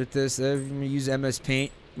 Not good at this. I'm gonna use MS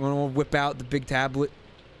Paint. I'm gonna whip out the big tablet.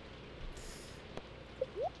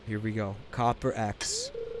 Here we go. Copper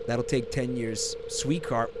X. That'll take 10 years. Sweet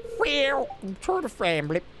carp. Well, to the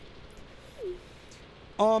family.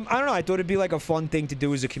 I don't know. I thought it'd be like a fun thing to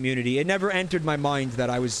do as a community. It never entered my mind that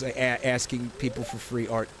I was asking people for free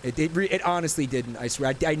art. It honestly didn't. I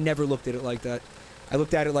swear. I never looked at it like that. I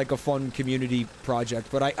looked at it like a fun community project.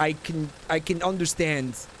 But I can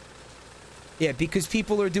understand. Yeah, because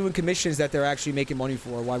people are doing commissions that they're actually making money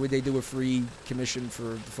for. Why would they do a free commission for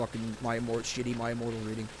the fucking shitty My Immortal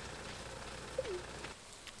reading?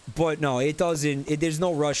 But no, it doesn't. There's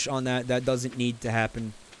no rush on that. That doesn't need to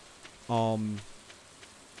happen.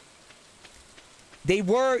 They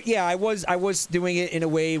were, yeah, I was doing it in a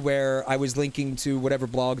way where I was linking to whatever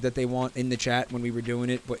blog that they want in the chat when we were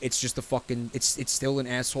doing it, but it's just a fucking, it's still an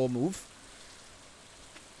asshole move.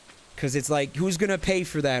 Because it's like, who's gonna pay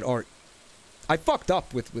for that art? I fucked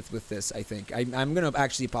up with this, I think. I'm gonna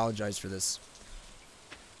actually apologize for this.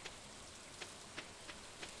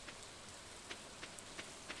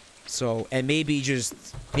 So, and maybe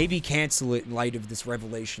cancel it in light of this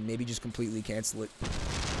revelation. Maybe just completely cancel it.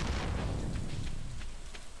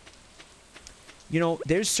 You know,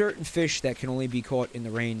 there's certain fish that can only be caught in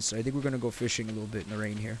the rain, so I think we're gonna go fishing a little bit in the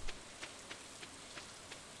rain here.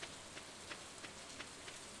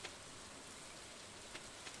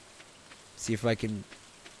 See if I can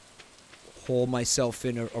haul myself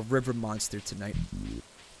in a river monster tonight.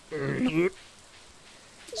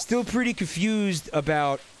 Still pretty confused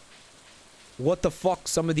about what the fuck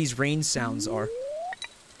some of these rain sounds are.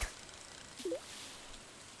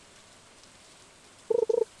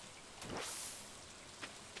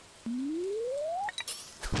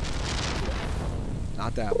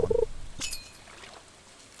 Not that one.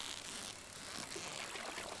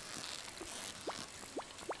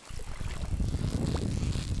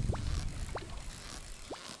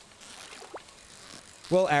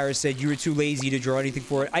 Well, Aris said you were too lazy to draw anything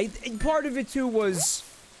for it. And part of it too was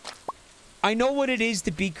I know what it is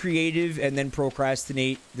to be creative and then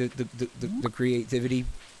procrastinate the creativity.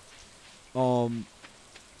 So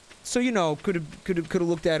you know, could have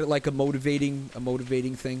looked at it like a motivating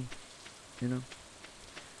thing, you know.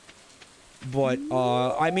 But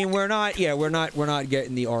I mean, we're not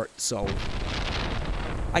getting the art, so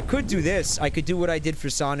I could do this. I could do what I did for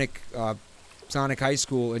Sonic High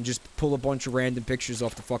School and just pull a bunch of random pictures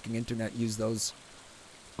off the fucking internet and use those.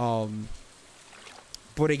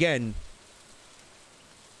 But again,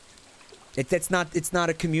 it's not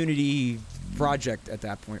a community project at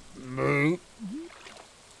that point.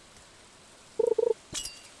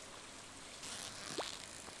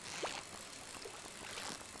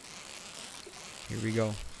 Here we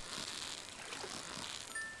go.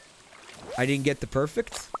 I didn't get the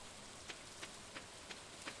perfect.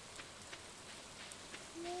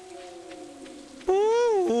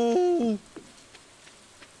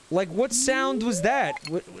 Like, what sound was that?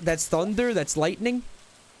 That's thunder? That's lightning?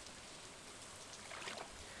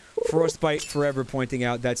 Frostbite Forever pointing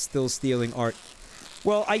out that's still stealing art.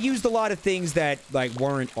 Well, I used a lot of things that, like,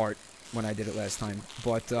 weren't art when I did it last time.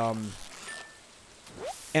 But,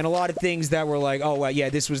 and a lot of things that were like, oh, well, yeah,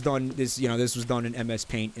 this was done, this was done in MS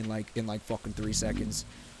Paint in, like, fucking 3 seconds.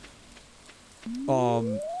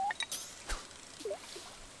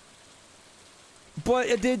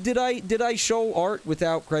 But did I show art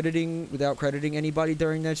without crediting anybody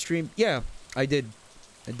during that stream? Yeah, I did,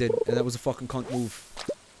 and that was a fucking cunt move.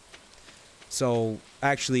 So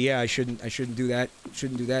actually, yeah, I shouldn't do that.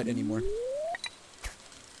 Shouldn't do that anymore.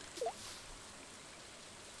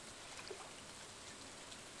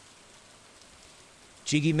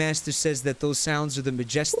 Jiggy Master says that those sounds are the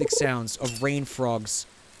majestic sounds of rain frogs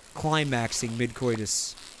climaxing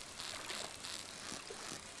mid-coitus.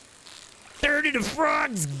 Third of the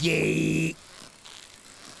frogs gay.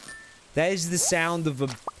 That is the sound of a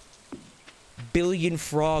billion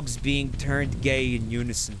frogs being turned gay in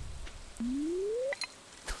unison.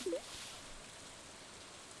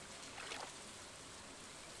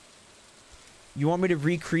 You want me to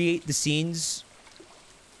recreate the scenes?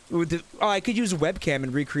 With the, oh, I could use a webcam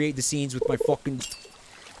and recreate the scenes with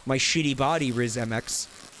my shitty body, Riz MX.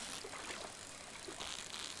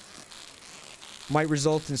 Might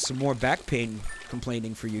result in some more back pain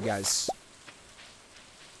complaining for you guys.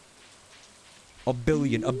 A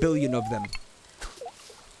billion of them.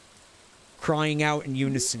 Crying out in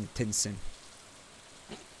unison, Tinsin.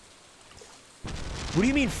 What do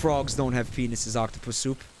you mean frogs don't have penises, Octopus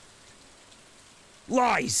Soup?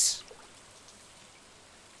 Lies!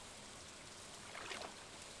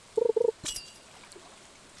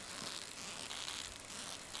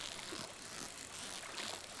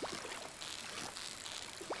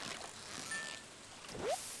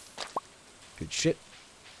 Good shit.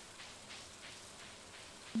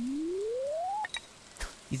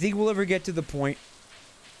 You think we'll ever get to the point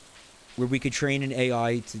where we could train an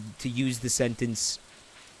AI to use the sentence,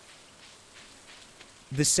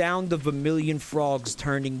 the sound of a million frogs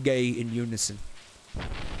turning gay in unison?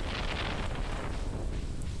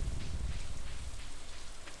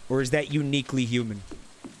 Or is that uniquely human?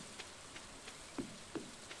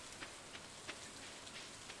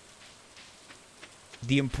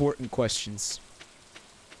 The important questions.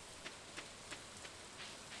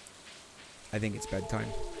 I think it's bedtime.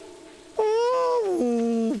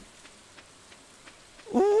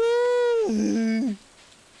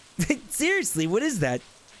 Seriously, what is that?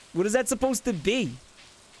 What is that supposed to be?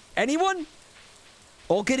 Anyone?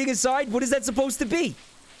 All kidding aside, what is that supposed to be?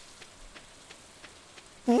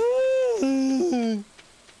 Well,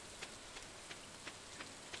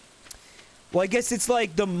 I guess it's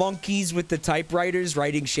like the monkeys with the typewriters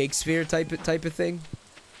writing Shakespeare type of thing.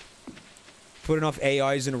 Put enough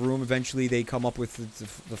AIs in a room, eventually they come up with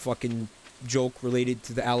the fucking joke related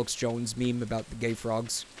to the Alex Jones meme about the gay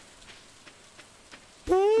frogs.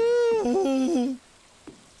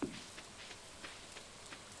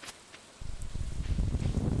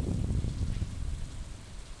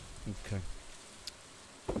 Okay.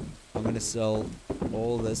 I'm gonna sell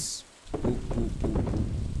all this. Boop, boop, boop, boop,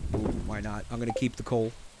 boop. Why not? I'm gonna keep the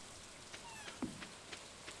coal.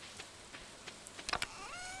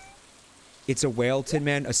 It's a whale, Tin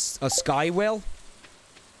Man. A sky whale?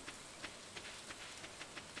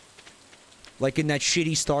 Like in that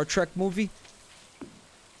shitty Star Trek movie?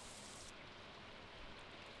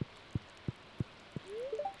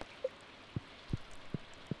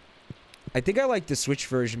 I think I like the Switch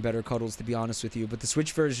version better, Cuddles, to be honest with you. But the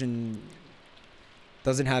Switch version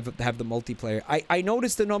doesn't have the multiplayer. I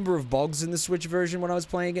noticed a number of bugs in the Switch version when I was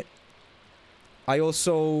playing it. I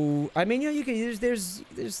also... I mean, you know, you can... There's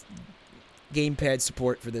gamepad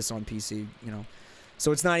support for this on PC, you know.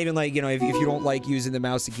 So it's not even like, you know, if you don't like using the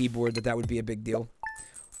mouse and keyboard, that would be a big deal.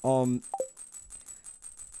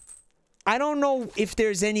 I don't know if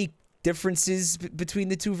there's any differences between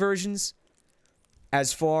the two versions.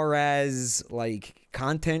 As far as, like,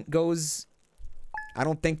 content goes, I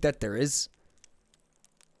don't think that there is.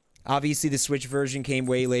 Obviously, the Switch version came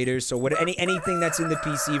way later, so anything that's in the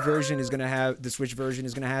PC version is gonna have... The Switch version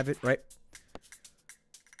is gonna have it, right?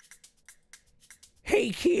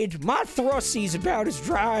 Hey kid, my thrusty's about as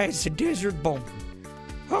dry as a desert bone.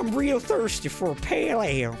 I'm real thirsty for a pale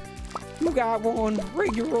ale. You got one?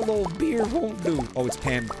 Regular old beer won't do. Oh, it's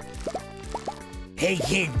Pam. Hey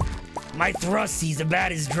kid, my thrusty's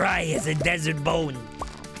about as dry as a desert bone.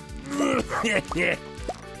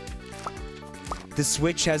 The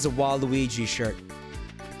Switch has a Waluigi shirt.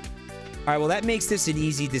 Alright, well that makes this an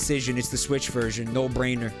easy decision. It's the Switch version. No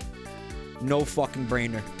brainer. No fucking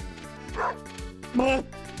brainer.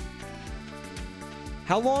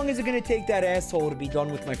 How long is it gonna take that asshole to be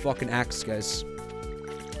done with my fucking axe, guys?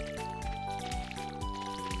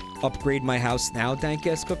 Upgrade my house now, dank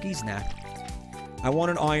ass cookies? Nah. I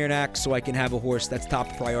want an iron axe so I can have a horse. That's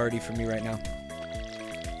top priority for me right now.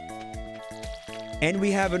 And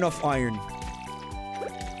we have enough iron.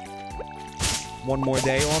 One more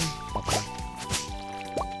day on? Okay.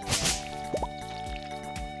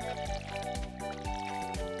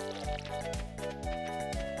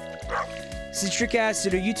 Citric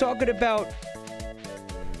acid, are you talking about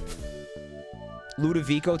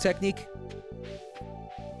Ludovico technique?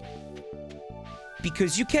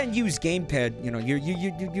 Because you can use gamepad, you know,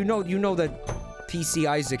 you know that PC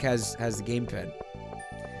Isaac has the gamepad.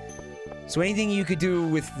 So anything you could do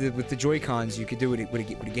with the Joy-Cons, you could do it with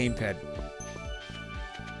a gamepad.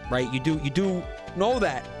 Right? You do know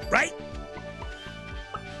that, right?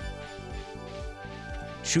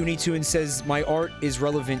 Shuni Toon says, my art is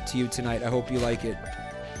relevant to you tonight. I hope you like it.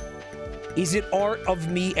 Is it art of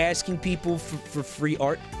me asking people for free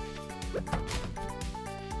art?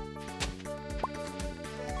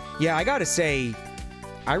 Yeah, I gotta say,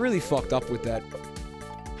 I really fucked up with that.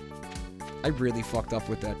 I really fucked up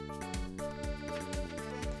with that.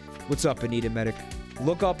 What's up, Anita Medic?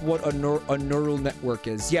 Look up what a neural network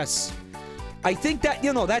is. Yes. I think that,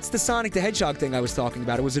 you know, that's the Sonic the Hedgehog thing I was talking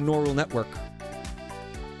about. It was a neural network.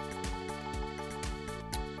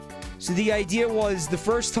 So the idea was the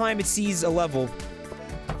first time it sees a level,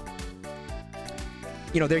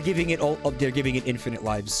 you know, they're giving it infinite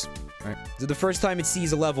lives, right? So the first time it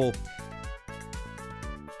sees a level,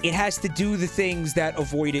 it has to do the things that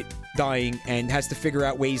avoid it dying and has to figure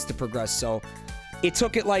out ways to progress. So it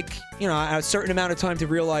took it like, you know, a certain amount of time to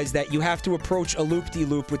realize that you have to approach a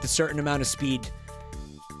loop-de-loop with a certain amount of speed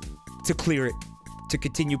to clear it, to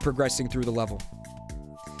continue progressing through the level.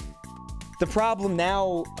 The problem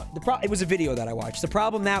now, it was a video that I watched. The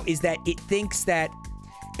problem now is that it thinks that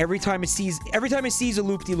every time it sees a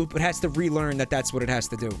loop-de-loop, it has to relearn that that's what it has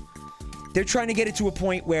to do. They're trying to get it to a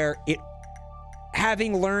point where it,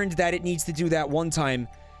 having learned that it needs to do that one time,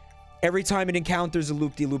 every time it encounters a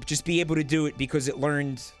loop-de-loop, just be able to do it because it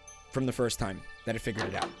learned from the first time that it figured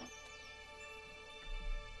it out.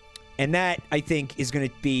 And that, I think, is going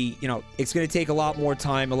to be, you know, it's going to take a lot more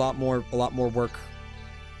time, a lot more work.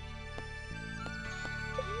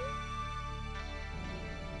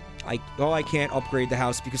 I can't upgrade the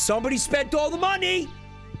house because somebody spent all the money!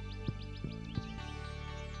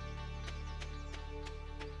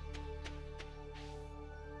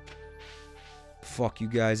 Fuck you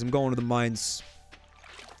guys, I'm going to the mines.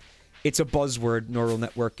 It's a buzzword, neural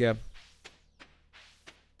network, yeah.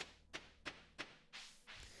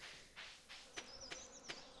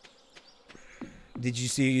 Did you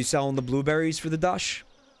see you selling the blueberries for the dash?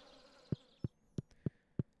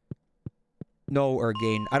 No,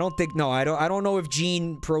 Ergain. I don't think, no, I don't know if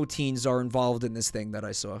gene proteins are involved in this thing that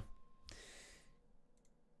I saw.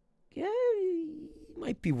 Yeah,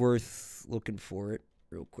 might be worth looking for it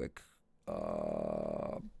real quick.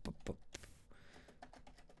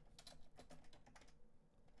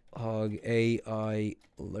 AI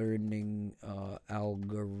learning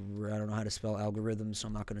algorithm. I don't know how to spell algorithms, so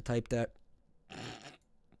I'm not going to type that.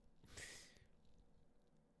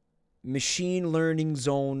 Machine learning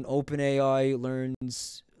zone. OpenAI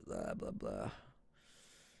learns. Blah blah blah.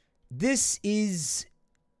 This is.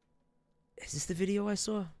 Is this the video I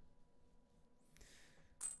saw?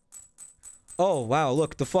 Oh, wow,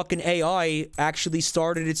 look, the fucking AI actually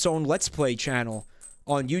started its own Let's Play channel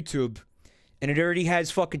on YouTube. And it already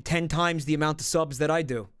has fucking 10 times the amount of subs that I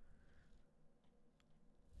do.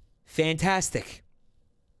 Fantastic.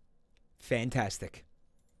 Fantastic.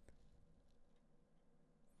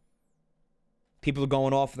 People are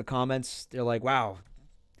going off in the comments. They're like, wow.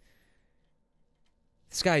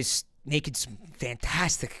 This guy's making some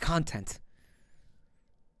fantastic content.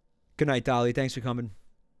 Good night, Dolly. Thanks for coming.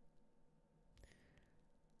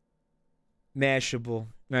 Mashable.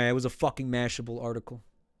 Alright, it was a fucking Mashable article.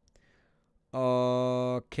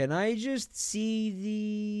 Can I just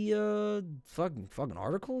see the fucking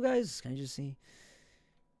article, guys? Can I just see?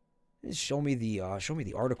 Just show me the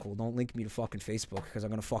article. Don't link me to fucking Facebook because I'm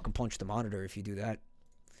gonna fucking punch the monitor if you do that.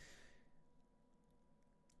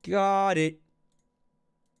 Got it.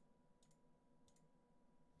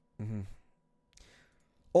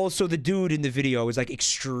 Also, the dude in the video is like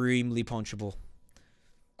extremely punchable.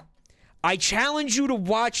 I challenge you to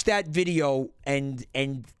watch that video and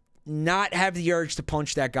not have the urge to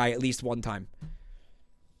punch that guy at least one time.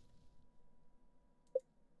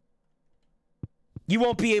 You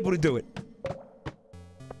won't be able to do it.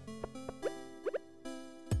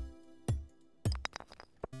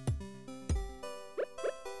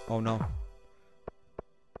 Oh no.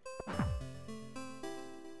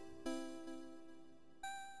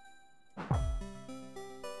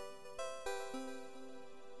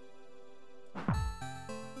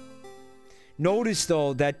 Notice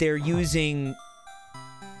though that they're using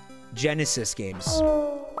Genesis games.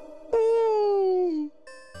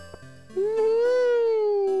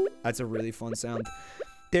 That's a really fun sound.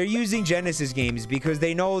 They're using Genesis games because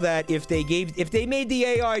they know that if they made the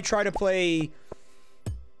AI try to play,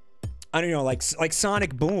 I don't know, like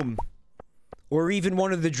Sonic Boom, or even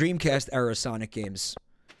one of the Dreamcast era Sonic games,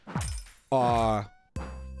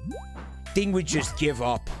 thing would just give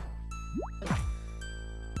up.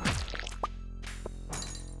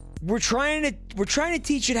 We're trying to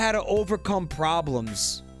teach it how to overcome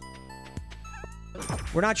problems.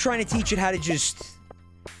 We're not trying to teach it how to just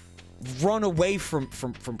run away from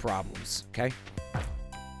problems, okay?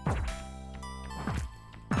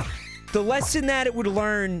 The lesson that it would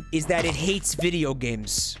learn is that it hates video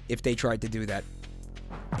games if they tried to do that.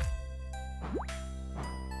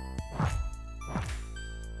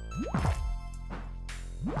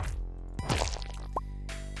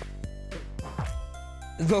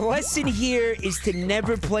 The lesson here is to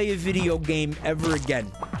never play a video game ever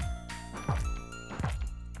again.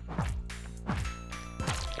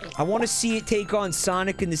 I want to see it take on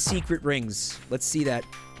Sonic and the Secret Rings. Let's see that.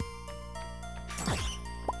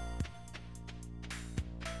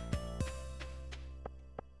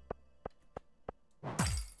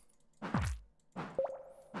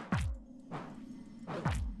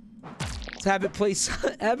 Let's have it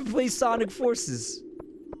play Sonic Forces.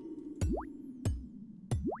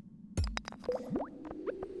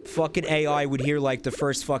 Fucking AI would hear like the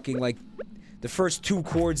first fucking like the first 2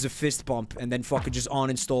 chords of Fist Bump and then fucking just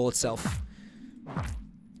uninstall itself.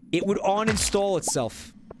 It would uninstall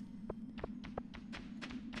itself.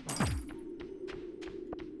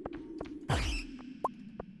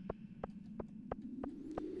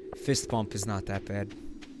 Fist Bump is not that bad.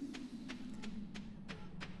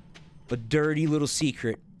 A dirty little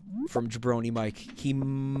secret from Jabroni Mike. He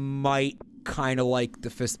might kind of like the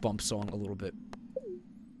Fist Bump song a little bit.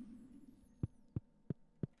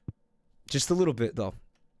 Just a little bit, though.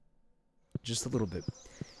 Just a little bit.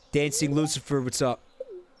 Dancing Lucifer, what's up?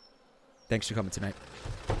 Thanks for coming tonight.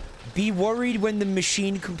 Be worried when the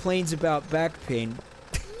machine complains about back pain.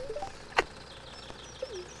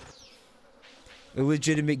 A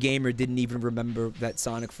legitimate gamer didn't even remember that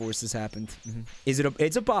Sonic Forces happened. Mm-hmm. Is it a...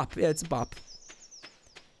 It's a bop. Yeah, it's a bop.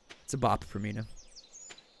 It's a bop for me now.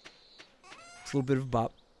 It's a little bit of a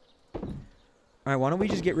bop. Alright, why don't we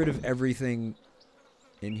just get rid of everything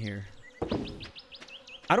in here?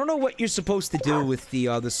 I don't know what you're supposed to do with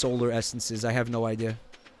the solar essences. I have no idea.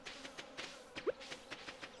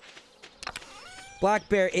 Black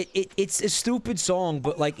Bear, it's a stupid song,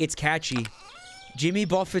 but like it's catchy. Jimmy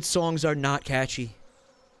Buffett's songs are not catchy.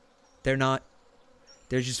 They're not.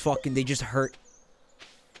 They're just fucking, they just hurt.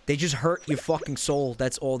 They just hurt your fucking soul.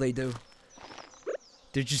 That's all they do.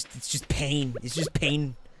 They're just, it's just pain. It's just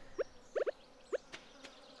pain.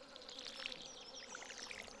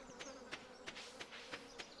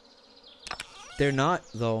 They're not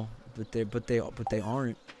though, but they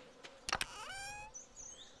aren't.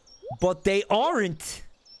 But they aren't.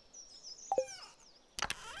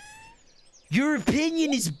 Your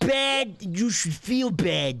opinion is bad, and you should feel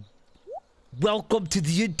bad. Welcome to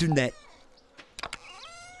the internet.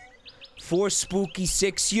 4 Spooky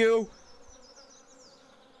 6 you.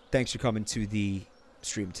 Thanks for coming to the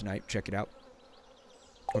stream tonight. Check it out.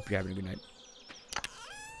 Hope you're having a good night.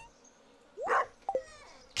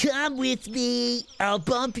 Come with me, I'll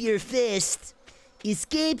bump your fist.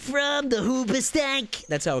 Escape from the hoobastank.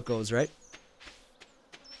 That's how it goes, right?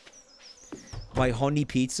 My honey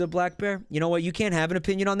pizza, Black Bear? You know what? You can't have an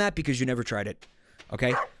opinion on that because you never tried it.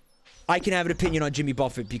 Okay? I can have an opinion on Jimmy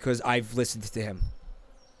Buffett because I've listened to him.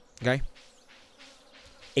 Okay?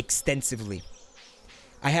 Extensively.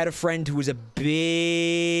 I had a friend who was a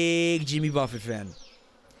big Jimmy Buffett fan.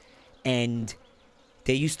 And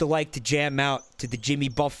they used to like to jam out to the Jimmy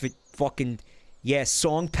Buffett fucking, yeah,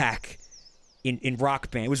 song pack in Rock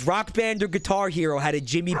Band. It was Rock Band or Guitar Hero had a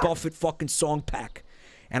Jimmy Buffett fucking song pack.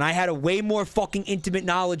 And I had a way more fucking intimate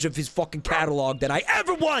knowledge of his fucking catalog than I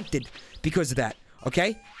ever wanted because of that,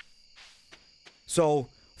 okay? So,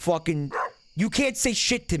 fucking, you can't say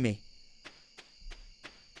shit to me.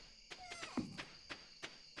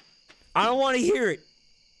 I don't want to hear it.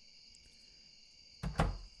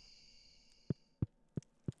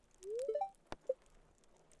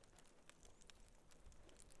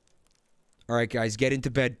 Alright, guys, get into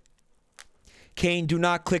bed. Kane, do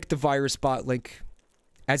not click the virus bot link.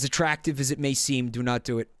 As attractive as it may seem, do not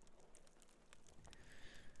do it.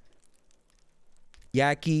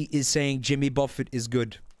 Yaki is saying Jimmy Buffett is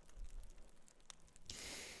good.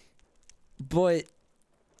 But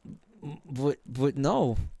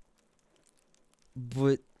no.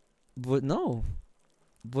 But no. But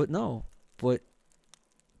no.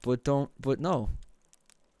 But no.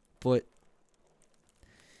 But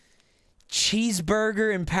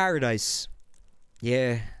Cheeseburger in Paradise.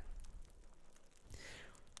 Yeah.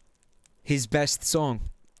 His best song.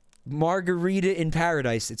 Margarita in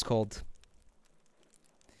Paradise, it's called.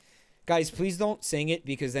 Guys, please don't sing it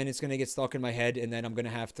because then it's going to get stuck in my head and then I'm going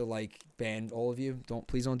to have to, like, ban all of you.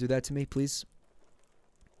 Please don't do that to me, please.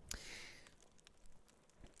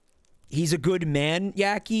 He's a good man,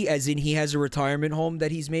 Yaki, as in he has a retirement home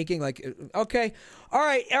that he's making. Like, okay, all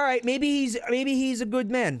right. Maybe he's a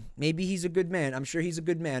good man. Maybe he's a good man. I'm sure he's a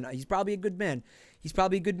good man. He's probably a good man. He's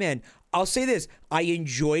probably a good man. I'll say this: I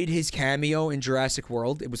enjoyed his cameo in Jurassic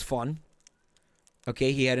World. It was fun.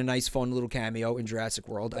 Okay, he had a nice, fun little cameo in Jurassic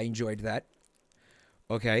World. I enjoyed that.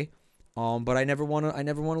 Okay, but I never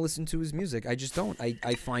wanna listen to his music. I just don't.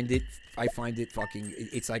 I find it fucking.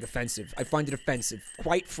 It's like offensive. I find it offensive.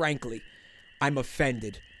 Quite frankly, I'm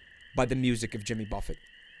offended by the music of Jimmy Buffett.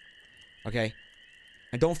 Okay,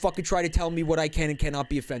 and don't fucking try to tell me what I can and cannot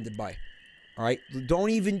be offended by. All right, don't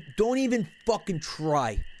even fucking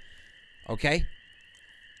try. Okay.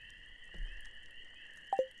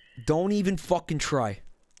 Don't even fucking try.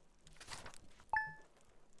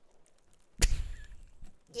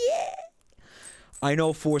 Yeah. I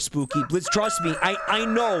know, for Spooky Blitz. Trust me, I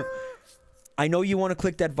know. I know you want to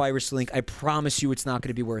click that virus link. I promise you it's not going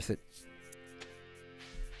to be worth it.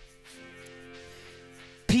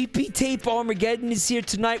 PP Tape Armageddon is here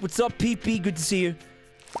tonight. What's up, PP? Good to see you.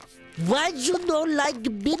 Why'd you don't like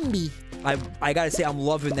Bimby? I gotta say, I'm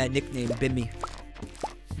loving that nickname, Bimby.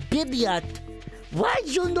 Bimyat. Why'd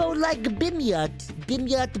you don't like Bimyat?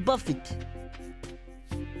 Bimyat Buffett.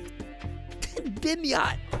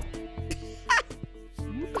 Bimyat.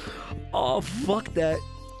 Oh, fuck that.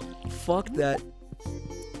 Fuck that.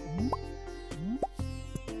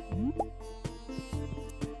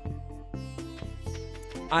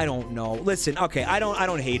 I don't know. Listen, okay, I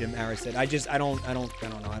don't hate him, Aristid. I don't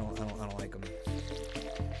like him.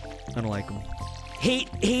 I don't like him. Hate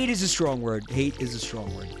is a strong word. Hate is a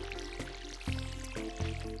strong word.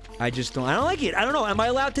 I don't like it. I don't know. Am I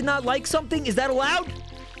allowed to not like something? Is that allowed?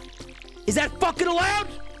 Is that fucking allowed?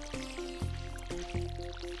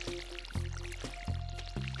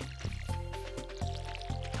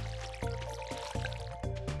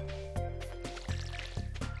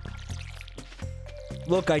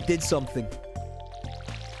 Look, I did something.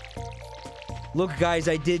 Look, guys,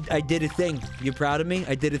 I did a thing. You proud of me?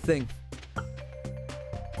 I did a thing.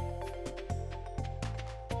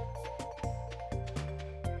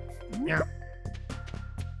 Yeah.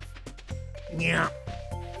 Yeah.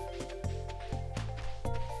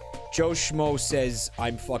 Joe Schmo says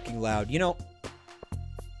I'm fucking loud. You know,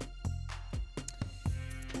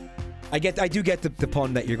 I do get the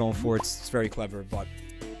pun that you're going for. It's very clever, but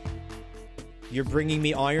you're bringing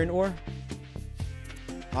me iron ore?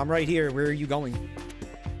 I'm right here. Where are you going?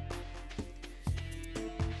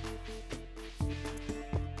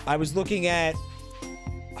 I was looking at...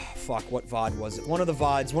 Oh, fuck, what VOD was it? One of the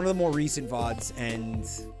VODs. One of the more recent VODs, and...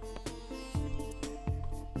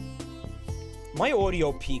 my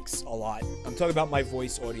audio peaks a lot. I'm talking about my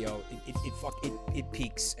voice audio. It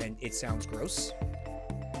peaks, and it sounds gross.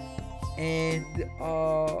 And,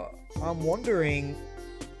 I'm wondering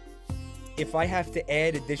if I have to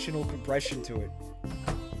add additional compression to it.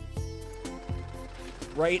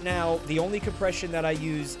 Right now, the only compression that I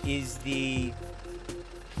use is the...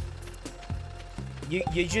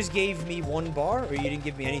 You just gave me 1 bar, or you didn't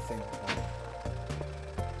give me anything?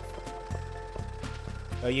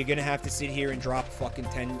 Oh, you're gonna have to sit here and drop fucking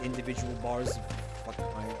 10 individual bars of fucking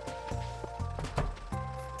iron.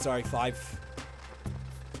 Sorry, 5.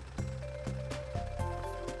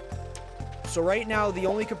 So right now, the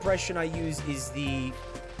only compression I use is the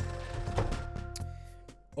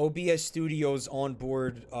OBS Studios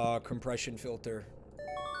onboard compression filter.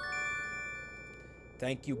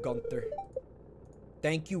 Thank you, Gunther.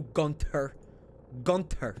 Thank you, Gunther.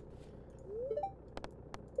 Gunther.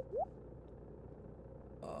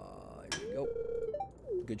 Here we go.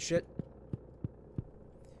 Good shit.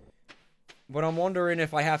 But I'm wondering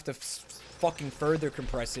if I have to fucking further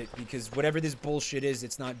compress it, because whatever this bullshit is,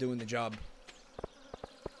 it's not doing the job.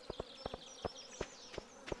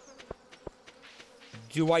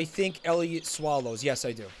 Do I think Elliot swallows? Yes,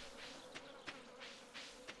 I do.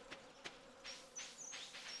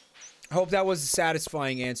 I hope that was a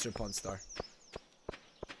satisfying answer, Punstar.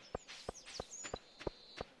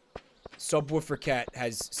 Subwoofer cat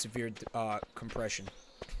has severe compression.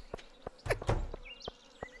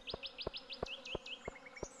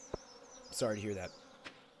 Sorry to hear that.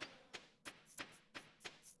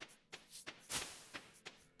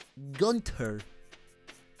 Gunter.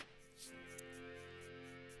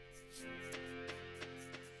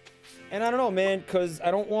 And I don't know, man, because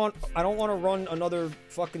I don't want to run another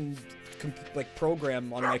fucking like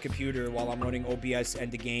program on my computer while I'm running OBS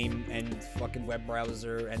and the game and fucking web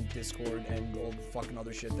browser and Discord and all the fucking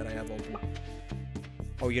other shit that I have open.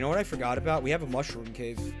 Oh, you know what I forgot about? We have a mushroom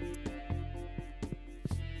cave.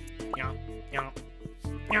 Yeah, yeah,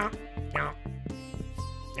 yeah, yeah,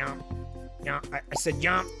 yeah, yeah. I said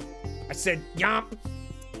yomp. I said yomp.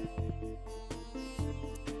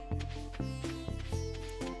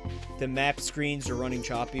 The map screens are running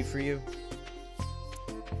choppy for you.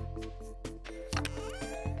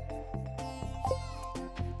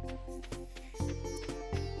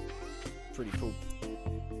 Pretty poop.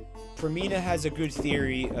 Permina has a good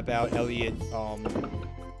theory about Elliot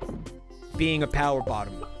being a power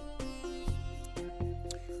bottom.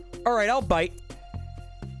 All right, I'll bite.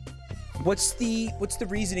 What's the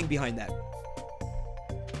reasoning behind that?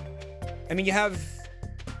 I mean, you have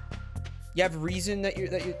reason that you're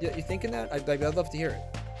thinking that? I'd love to hear it.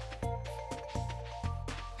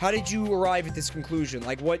 How did you arrive at this conclusion?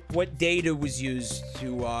 Like, what data was used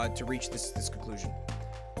to reach this conclusion?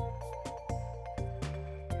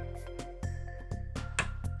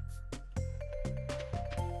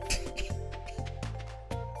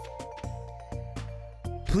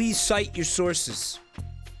 Please cite your sources.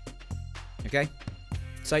 Okay?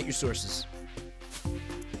 Cite your sources.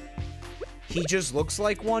 He just looks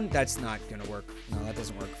like one? That's not gonna work. No, that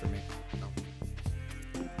doesn't work for me.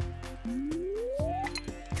 No.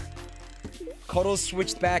 Cuddles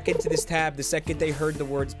switched back into this tab the second they heard the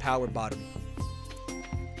words power bottom.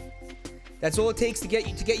 That's all it takes to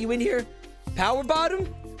get you in here? Power bottom?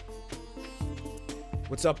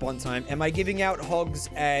 What's up, one time? Am I giving out hugs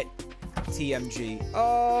at TMG?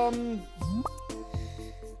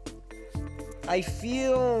 I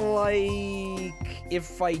feel like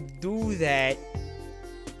if I do that,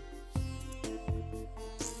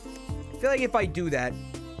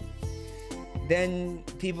 then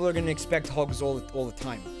people are gonna expect hugs all the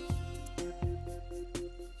time.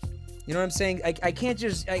 You know what I'm saying? I can't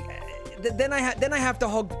just then I have to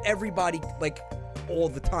hug everybody like all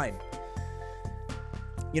the time.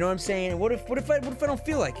 You know what I'm saying? What if I don't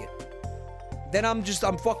feel like it? Then I'm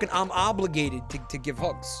obligated to give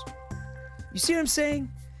hugs. You see what I'm saying?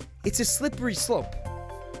 It's a slippery slope.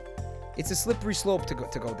 It's a slippery slope to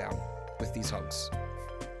go down with these hugs.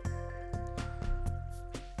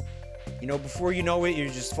 You know, before you know it, you're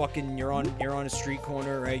just fucking you're on a street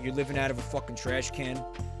corner, right? You're living out of a fucking trash can.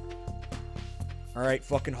 All right,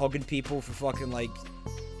 fucking hugging people for fucking like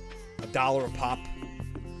 $1 a pop.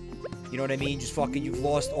 You know what I mean? Just fucking you've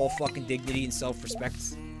lost all fucking dignity and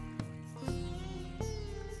self-respect.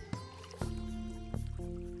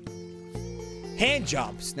 Hand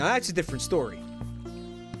jobs. Now that's a different story.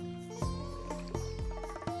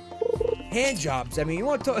 Hand jobs. I mean, you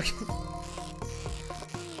want to talk...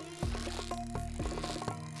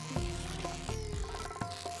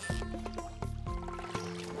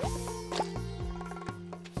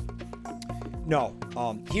 No.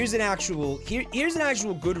 Here's an actual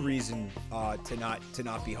good reason to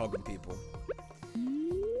not be hugging people.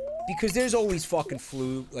 Because there's always fucking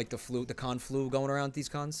flu, like the con flu going around these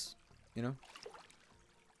cons, you know?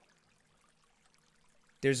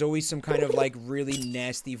 There's always some kind of like really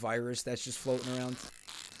nasty virus that's just floating around.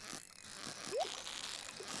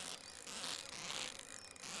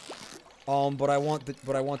 But I want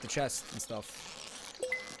the chest and stuff.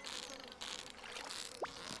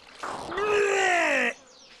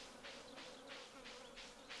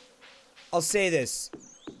 I'll say this.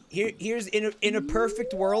 Here's in a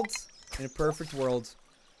perfect world,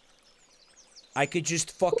 I could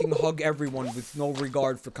just fucking hug everyone with no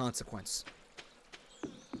regard for consequence.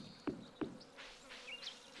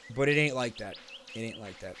 But it ain't like that. It ain't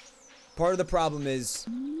like that. Part of the problem is...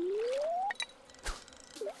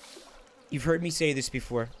 You've heard me say this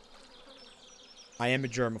before. I am a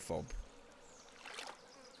germaphobe.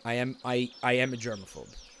 I am a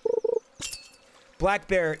germaphobe. Black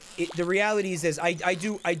Bear, the reality is I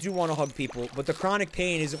do want to hug people, but the chronic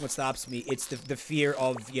pain isn't what stops me. It's the fear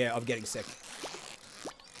of getting sick.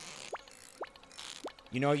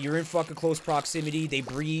 You know, you're in fucking close proximity, they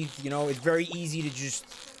breathe, you know, it's very easy to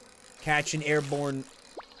just catch an airborne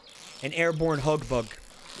hug bug.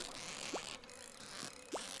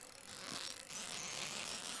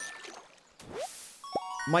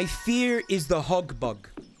 My fear is the hug bug.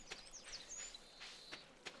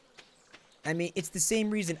 I mean, it's the same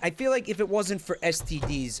reason. I feel like if it wasn't for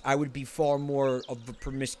STDs, I would be far more of a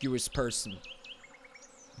promiscuous person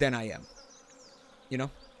than I am. You know?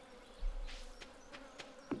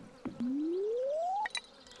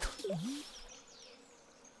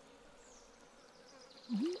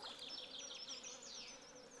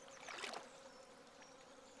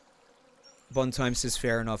 Buntime says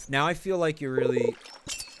fair enough. Now I feel like you're really...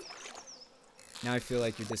 Now I feel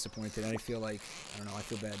like you're disappointed. I feel like... I don't know, I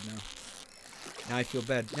feel bad now. Now I feel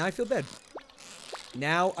bad. Now I feel bad.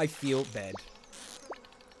 Now I feel bad.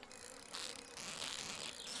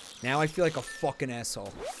 Now I feel like a fucking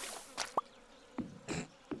asshole.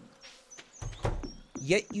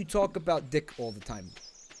 Yet you talk about dick all the time.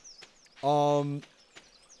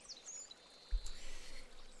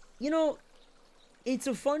 You know... It's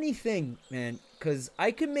a funny thing, man, because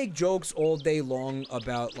I can make jokes all day long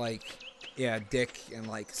about, like, yeah, dick and,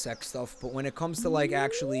 like, sex stuff, but when it comes to, like,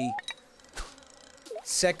 actually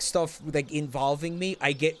sex stuff, like, involving me,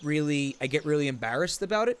 I get really embarrassed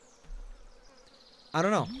about it. I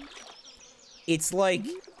don't know. It's like,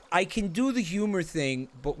 I can do the humor thing,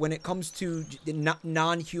 but when it comes to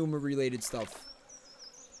non-humor related stuff,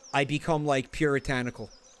 I become, like,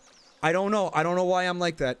 puritanical. I don't know. I don't know why I'm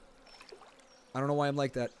like that. I don't know why I'm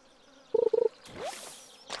like that.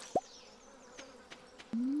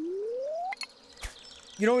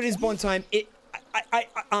 You know what it is, Buntime? I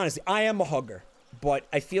honestly, I am a hugger. But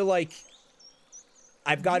I feel like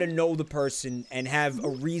I've got to know the person and have a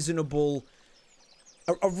reasonable...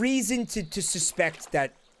 A reason to suspect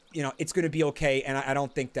that, you know, it's going to be okay, and I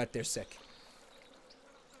don't think that they're sick.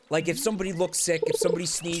 Like, if somebody looks sick, if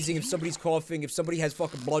somebody's sneezing, if somebody's coughing, if somebody has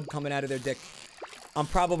fucking blood coming out of their dick... I'm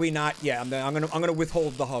probably not. Yeah, I'm gonna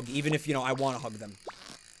withhold the hug, even if, you know, I want to hug them.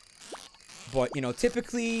 But, you know,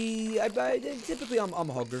 typically I'm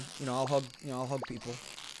a hugger. You know, I'll hug people.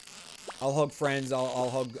 I'll hug friends. I'll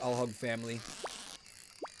hug family.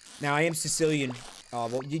 Now I am Sicilian.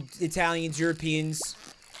 Well, Italians, Europeans,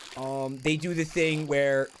 they do the thing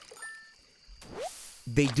where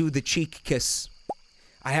they do the cheek kiss.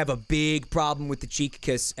 I have a big problem with the cheek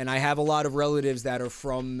kiss, and I have a lot of relatives that are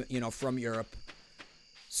from, you know, from Europe.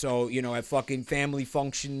 So, you know, at fucking family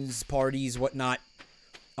functions, parties, whatnot,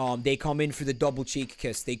 they come in for the double cheek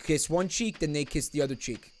kiss. They kiss one cheek, then they kiss the other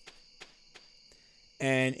cheek.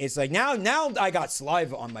 And it's like, now I got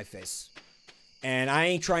saliva on my face. And I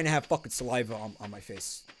ain't trying to have fucking saliva on my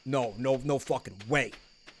face. No fucking way.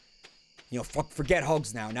 You know, forget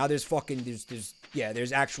hugs now. Now there's fucking,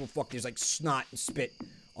 there's actual there's like snot and spit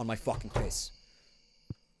on my fucking face.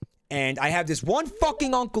 And I have this one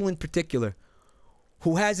fucking uncle in particular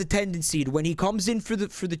who has a tendency to, when he comes in for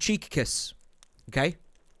the cheek kiss, okay?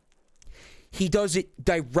 He does it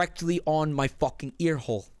directly on my fucking ear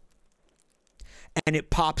hole. And it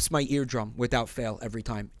pops my eardrum without fail every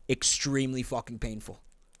time. Extremely fucking painful.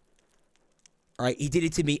 Alright, he did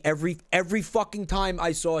it to me every fucking time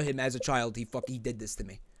I saw him as a child. He did this to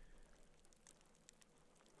me.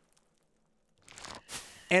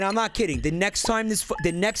 And I'm not kidding. The next time this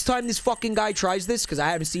fucking guy tries this, because I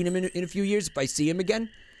haven't seen him in a few years, if I see him again,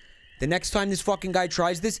 the next time this fucking guy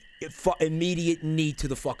tries this, immediate knee to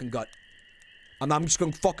the fucking gut. I'm just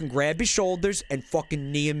gonna fucking grab his shoulders and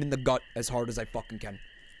fucking knee him in the gut as hard as I fucking can.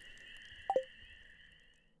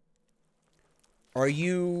 Are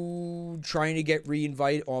you trying to get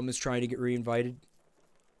re-invited? Almost trying to get re-invited?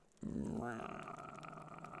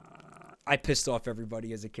 I pissed off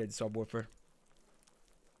everybody as a kid, subwoofer.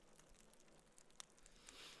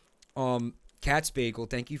 Cat's Bagel,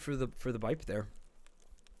 thank you for the bipe there.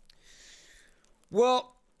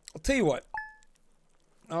 Well, I'll tell you what.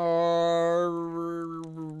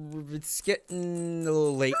 It's getting a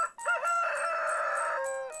little late.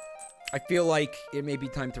 I feel like it may be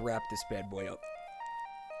time to wrap this bad boy up.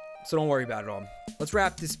 So don't worry about it all. Let's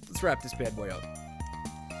wrap this bad boy up.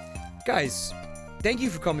 Guys, thank you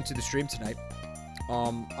for coming to the stream tonight.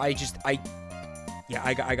 I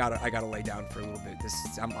gotta lay down for a little bit.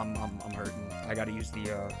 I'm hurting. I gotta use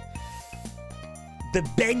the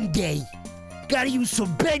Bengay. Gotta use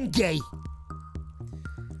some Bengay.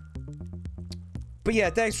 But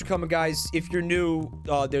yeah, thanks for coming, guys. If you're new,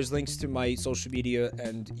 there's links to my social media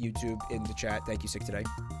and YouTube in the chat. Thank you, Sick Today.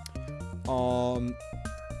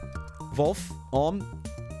 Wolf,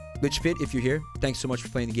 Lichpit, if you're here, thanks so much for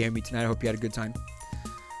playing the game with me tonight. I hope you had a good time.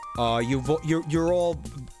 You're all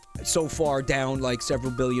so far down like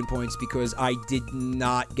several billion points because I did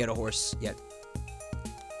not get a horse yet.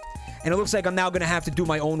 And it looks like I'm now gonna have to do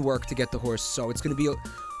my own work to get the horse, so it's gonna be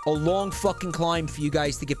a long fucking climb for you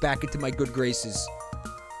guys to get back into my good graces.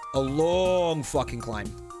 A long fucking climb.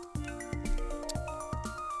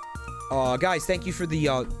 Guys, thank you for the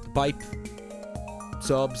bite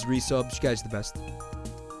subs, resubs. You guys are the best.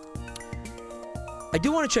 I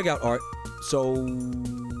do want to check out art, so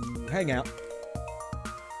hang out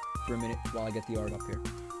for a minute while I get the art up here.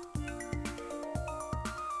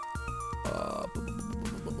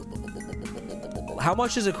 How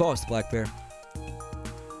much does it cost, Black Bear?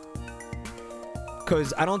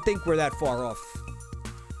 Because I don't think we're that far off.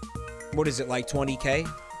 What is it, like 20K?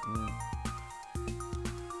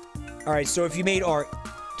 Alright, so if you made art,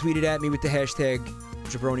 tweet it at me with the hashtag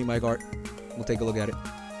JabroniMikeArt. We'll take a look at it.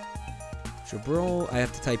 I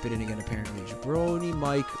have to type it in again, apparently.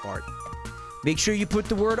 JabroniMikeArt. Make sure you put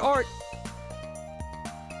the word art.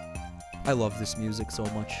 I love this music so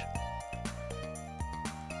much.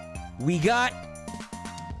 We got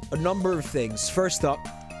a number of things. First up,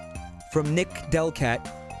 from Nick Delcat.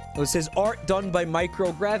 It says, art done by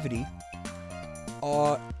microgravity.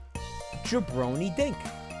 Jabroni Dink.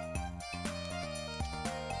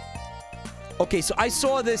 Okay, so I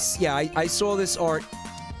saw this, yeah, I saw this art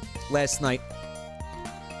last night.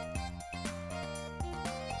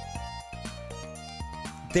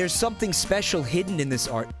 There's something special hidden in this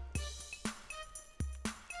art.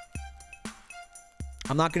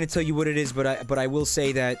 I'm not going to tell you what it is, but I will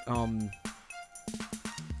say that,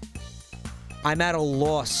 I'm at a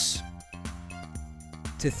loss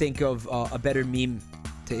to think of a better meme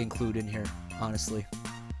to include in here, honestly.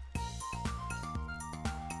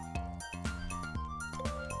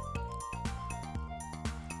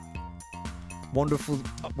 Wonderful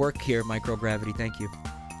work here, Microgravity. Thank you.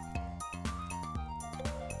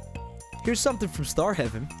 Here's something from Star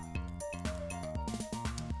Heaven.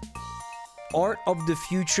 Art of the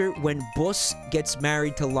future when Bus gets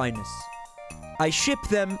married to Linus. I ship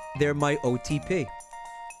them, they're my OTP.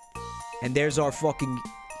 And there's our fucking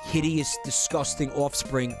hideous, disgusting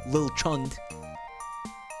offspring, Lil Chund.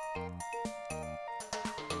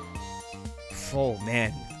 Oh,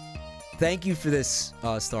 man. Thank you for this,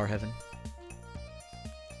 Star Heaven.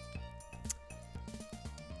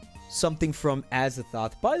 Something from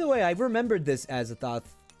Azathoth. By the way, I remembered this Azathoth,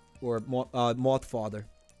 or Mothfather.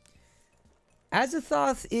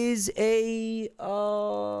 Azathoth is a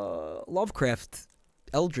Lovecraft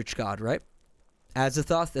eldritch god, right?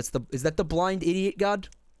 Azathoth, is that the blind idiot god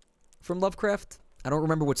from Lovecraft? I don't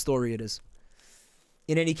remember what story it is.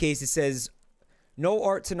 In any case, it says, no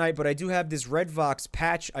art tonight, but I do have this Red Vox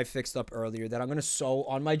patch I fixed up earlier that I'm gonna sew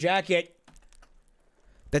on my jacket.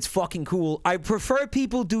 That's fucking cool. I prefer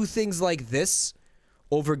people do things like this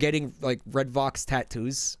over getting, like, Red Vox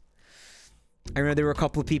tattoos. I remember there were a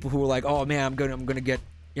couple of people who were like, "Oh man, I'm gonna get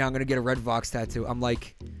a Red Vox tattoo." I'm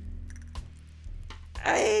like,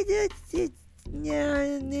 yeah,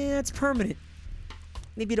 it's permanent.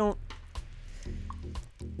 Maybe don't.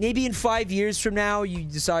 Maybe in 5 years from now, you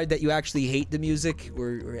decide that you actually hate the music,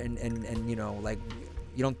 and you know, like,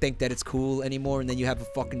 you don't think that it's cool anymore, and then you have a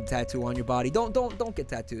fucking tattoo on your body. Don't get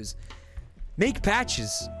tattoos. Make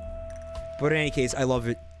patches. But in any case, I love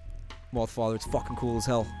it, Mothfather. It's fucking cool as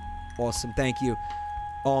hell. Awesome, thank you.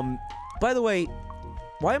 By the way,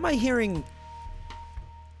 why am I hearing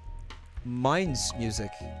Mines music?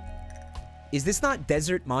 Is this not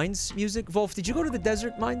Desert Mines music? Wolf, did you go to the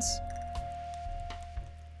Desert Mines?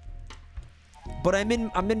 But I'm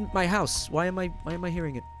in my house. Why am I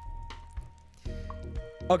hearing it?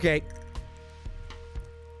 Okay.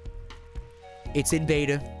 It's in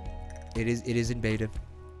beta. It is in beta.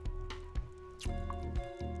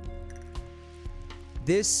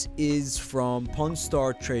 This is from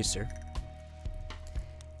Punstar Tracer.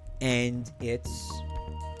 And it's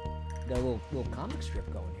got a little comic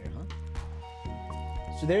strip going here, huh?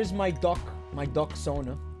 So there's my duck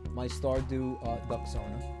Sona, my Stardew duck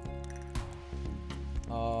Sona.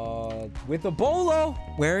 With a bolo,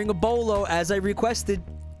 wearing a bolo as I requested.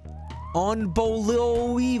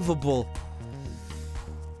 Unbelievable.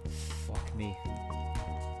 Fuck me.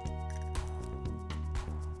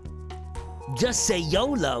 Just say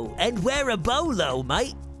YOLO and wear a bolo,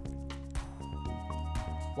 mate.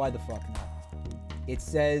 Why the fuck not? It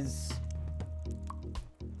says...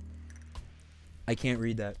 I can't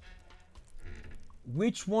read that.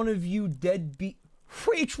 Which one of you deadbeat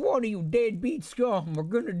scum are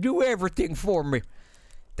gonna do everything for me?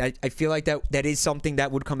 That, I feel like that is something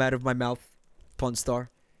that would come out of my mouth, Punstar.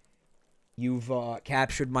 You've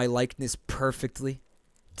captured my likeness perfectly.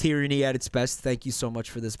 Tyranny at its best. Thank you so much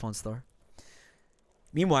for this, Punstar.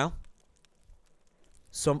 Meanwhile,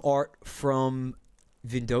 some art from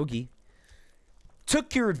Vindogi.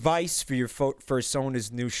 Took your advice for your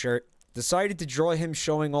Fursona's new shirt. Decided to draw him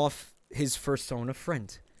showing off his Fursona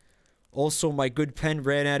friend. Also, my good pen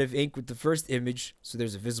ran out of ink with the first image, so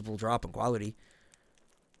there's a visible drop in quality.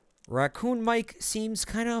 Raccoon Mike seems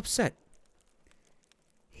kind of upset.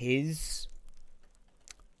 His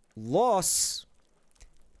loss.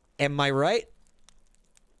 Am I right?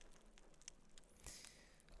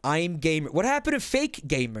 I'm gamer. What happened to fake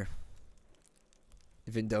gamer?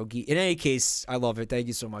 Vindogi. In any case, I love it. Thank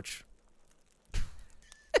you so much.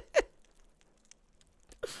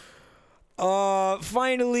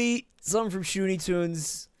 Finally, something from Shoonie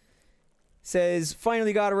Tunes says,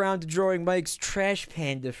 finally got around to drawing Mike's Trash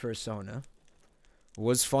Panda persona.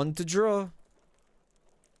 Was fun to draw.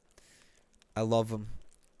 I love him.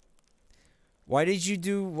 Why did you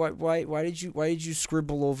do why did you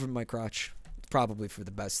scribble over my crotch? Probably for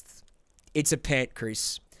the best. It's a pant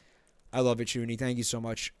crease. I love it, Shoonie. Thank you so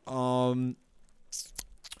much. What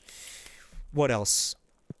else?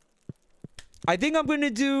 I think I'm gonna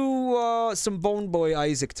do some Bone Boy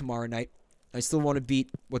Isaac tomorrow night. I still want to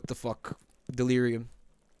beat what the fuck Delirium.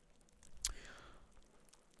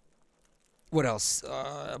 What else?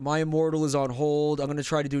 My Immortal is on hold. I'm gonna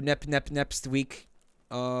try to do Nep next week.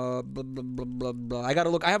 Blah, blah, blah, blah, blah. I gotta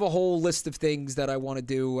look. I have a whole list of things that I want to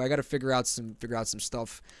do. I gotta figure out some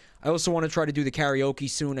stuff. I also want to try to do the karaoke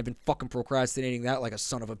soon. I've been fucking procrastinating that like a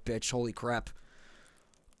son of a bitch. Holy crap.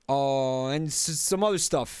 And some other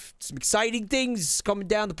stuff. Some exciting things coming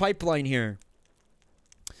down the pipeline here.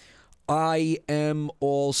 I am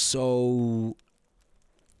also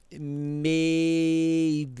maybe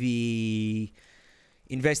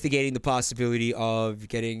investigating the possibility of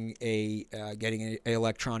getting a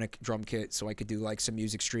electronic drum kit so I could do like some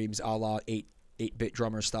music streams a la 8-bit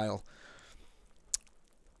drummer style.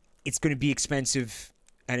 It's going to be expensive,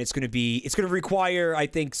 and it's going to require, I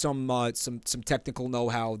think, some technical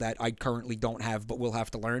know-how that I currently don't have but will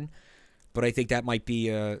have to learn. But I think that might be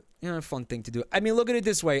a fun thing to do. I mean, look at it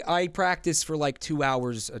this way. I practice for like 2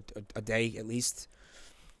 hours a day at least.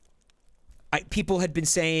 People had been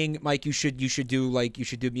saying, Mike, you should do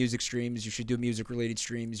music streams, you should do music related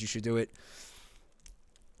streams, you should do it.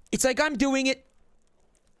 It's like I'm doing it.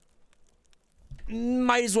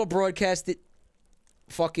 Might as well broadcast it.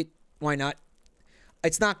 Fuck it. Why not?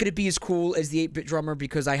 It's not going to be as cool as the 8-bit drummer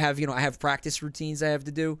because I have practice routines I have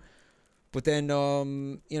to do. But then,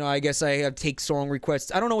 I guess I have take song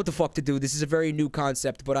requests. I don't know what the fuck to do. This is a very new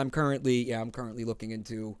concept, but I'm currently looking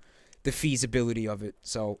into the feasibility of it.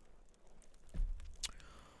 So,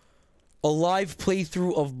 a live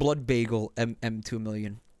playthrough of Blood Bagel M2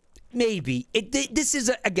 million. Maybe. This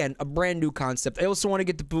is, again, a brand new concept. I also want to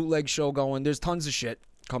get the bootleg show going. There's tons of shit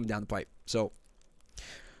coming down the pipe. So,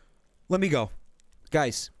 let me go.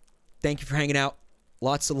 Guys, thank you for hanging out.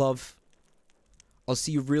 Lots of love. I'll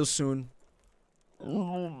see you real soon.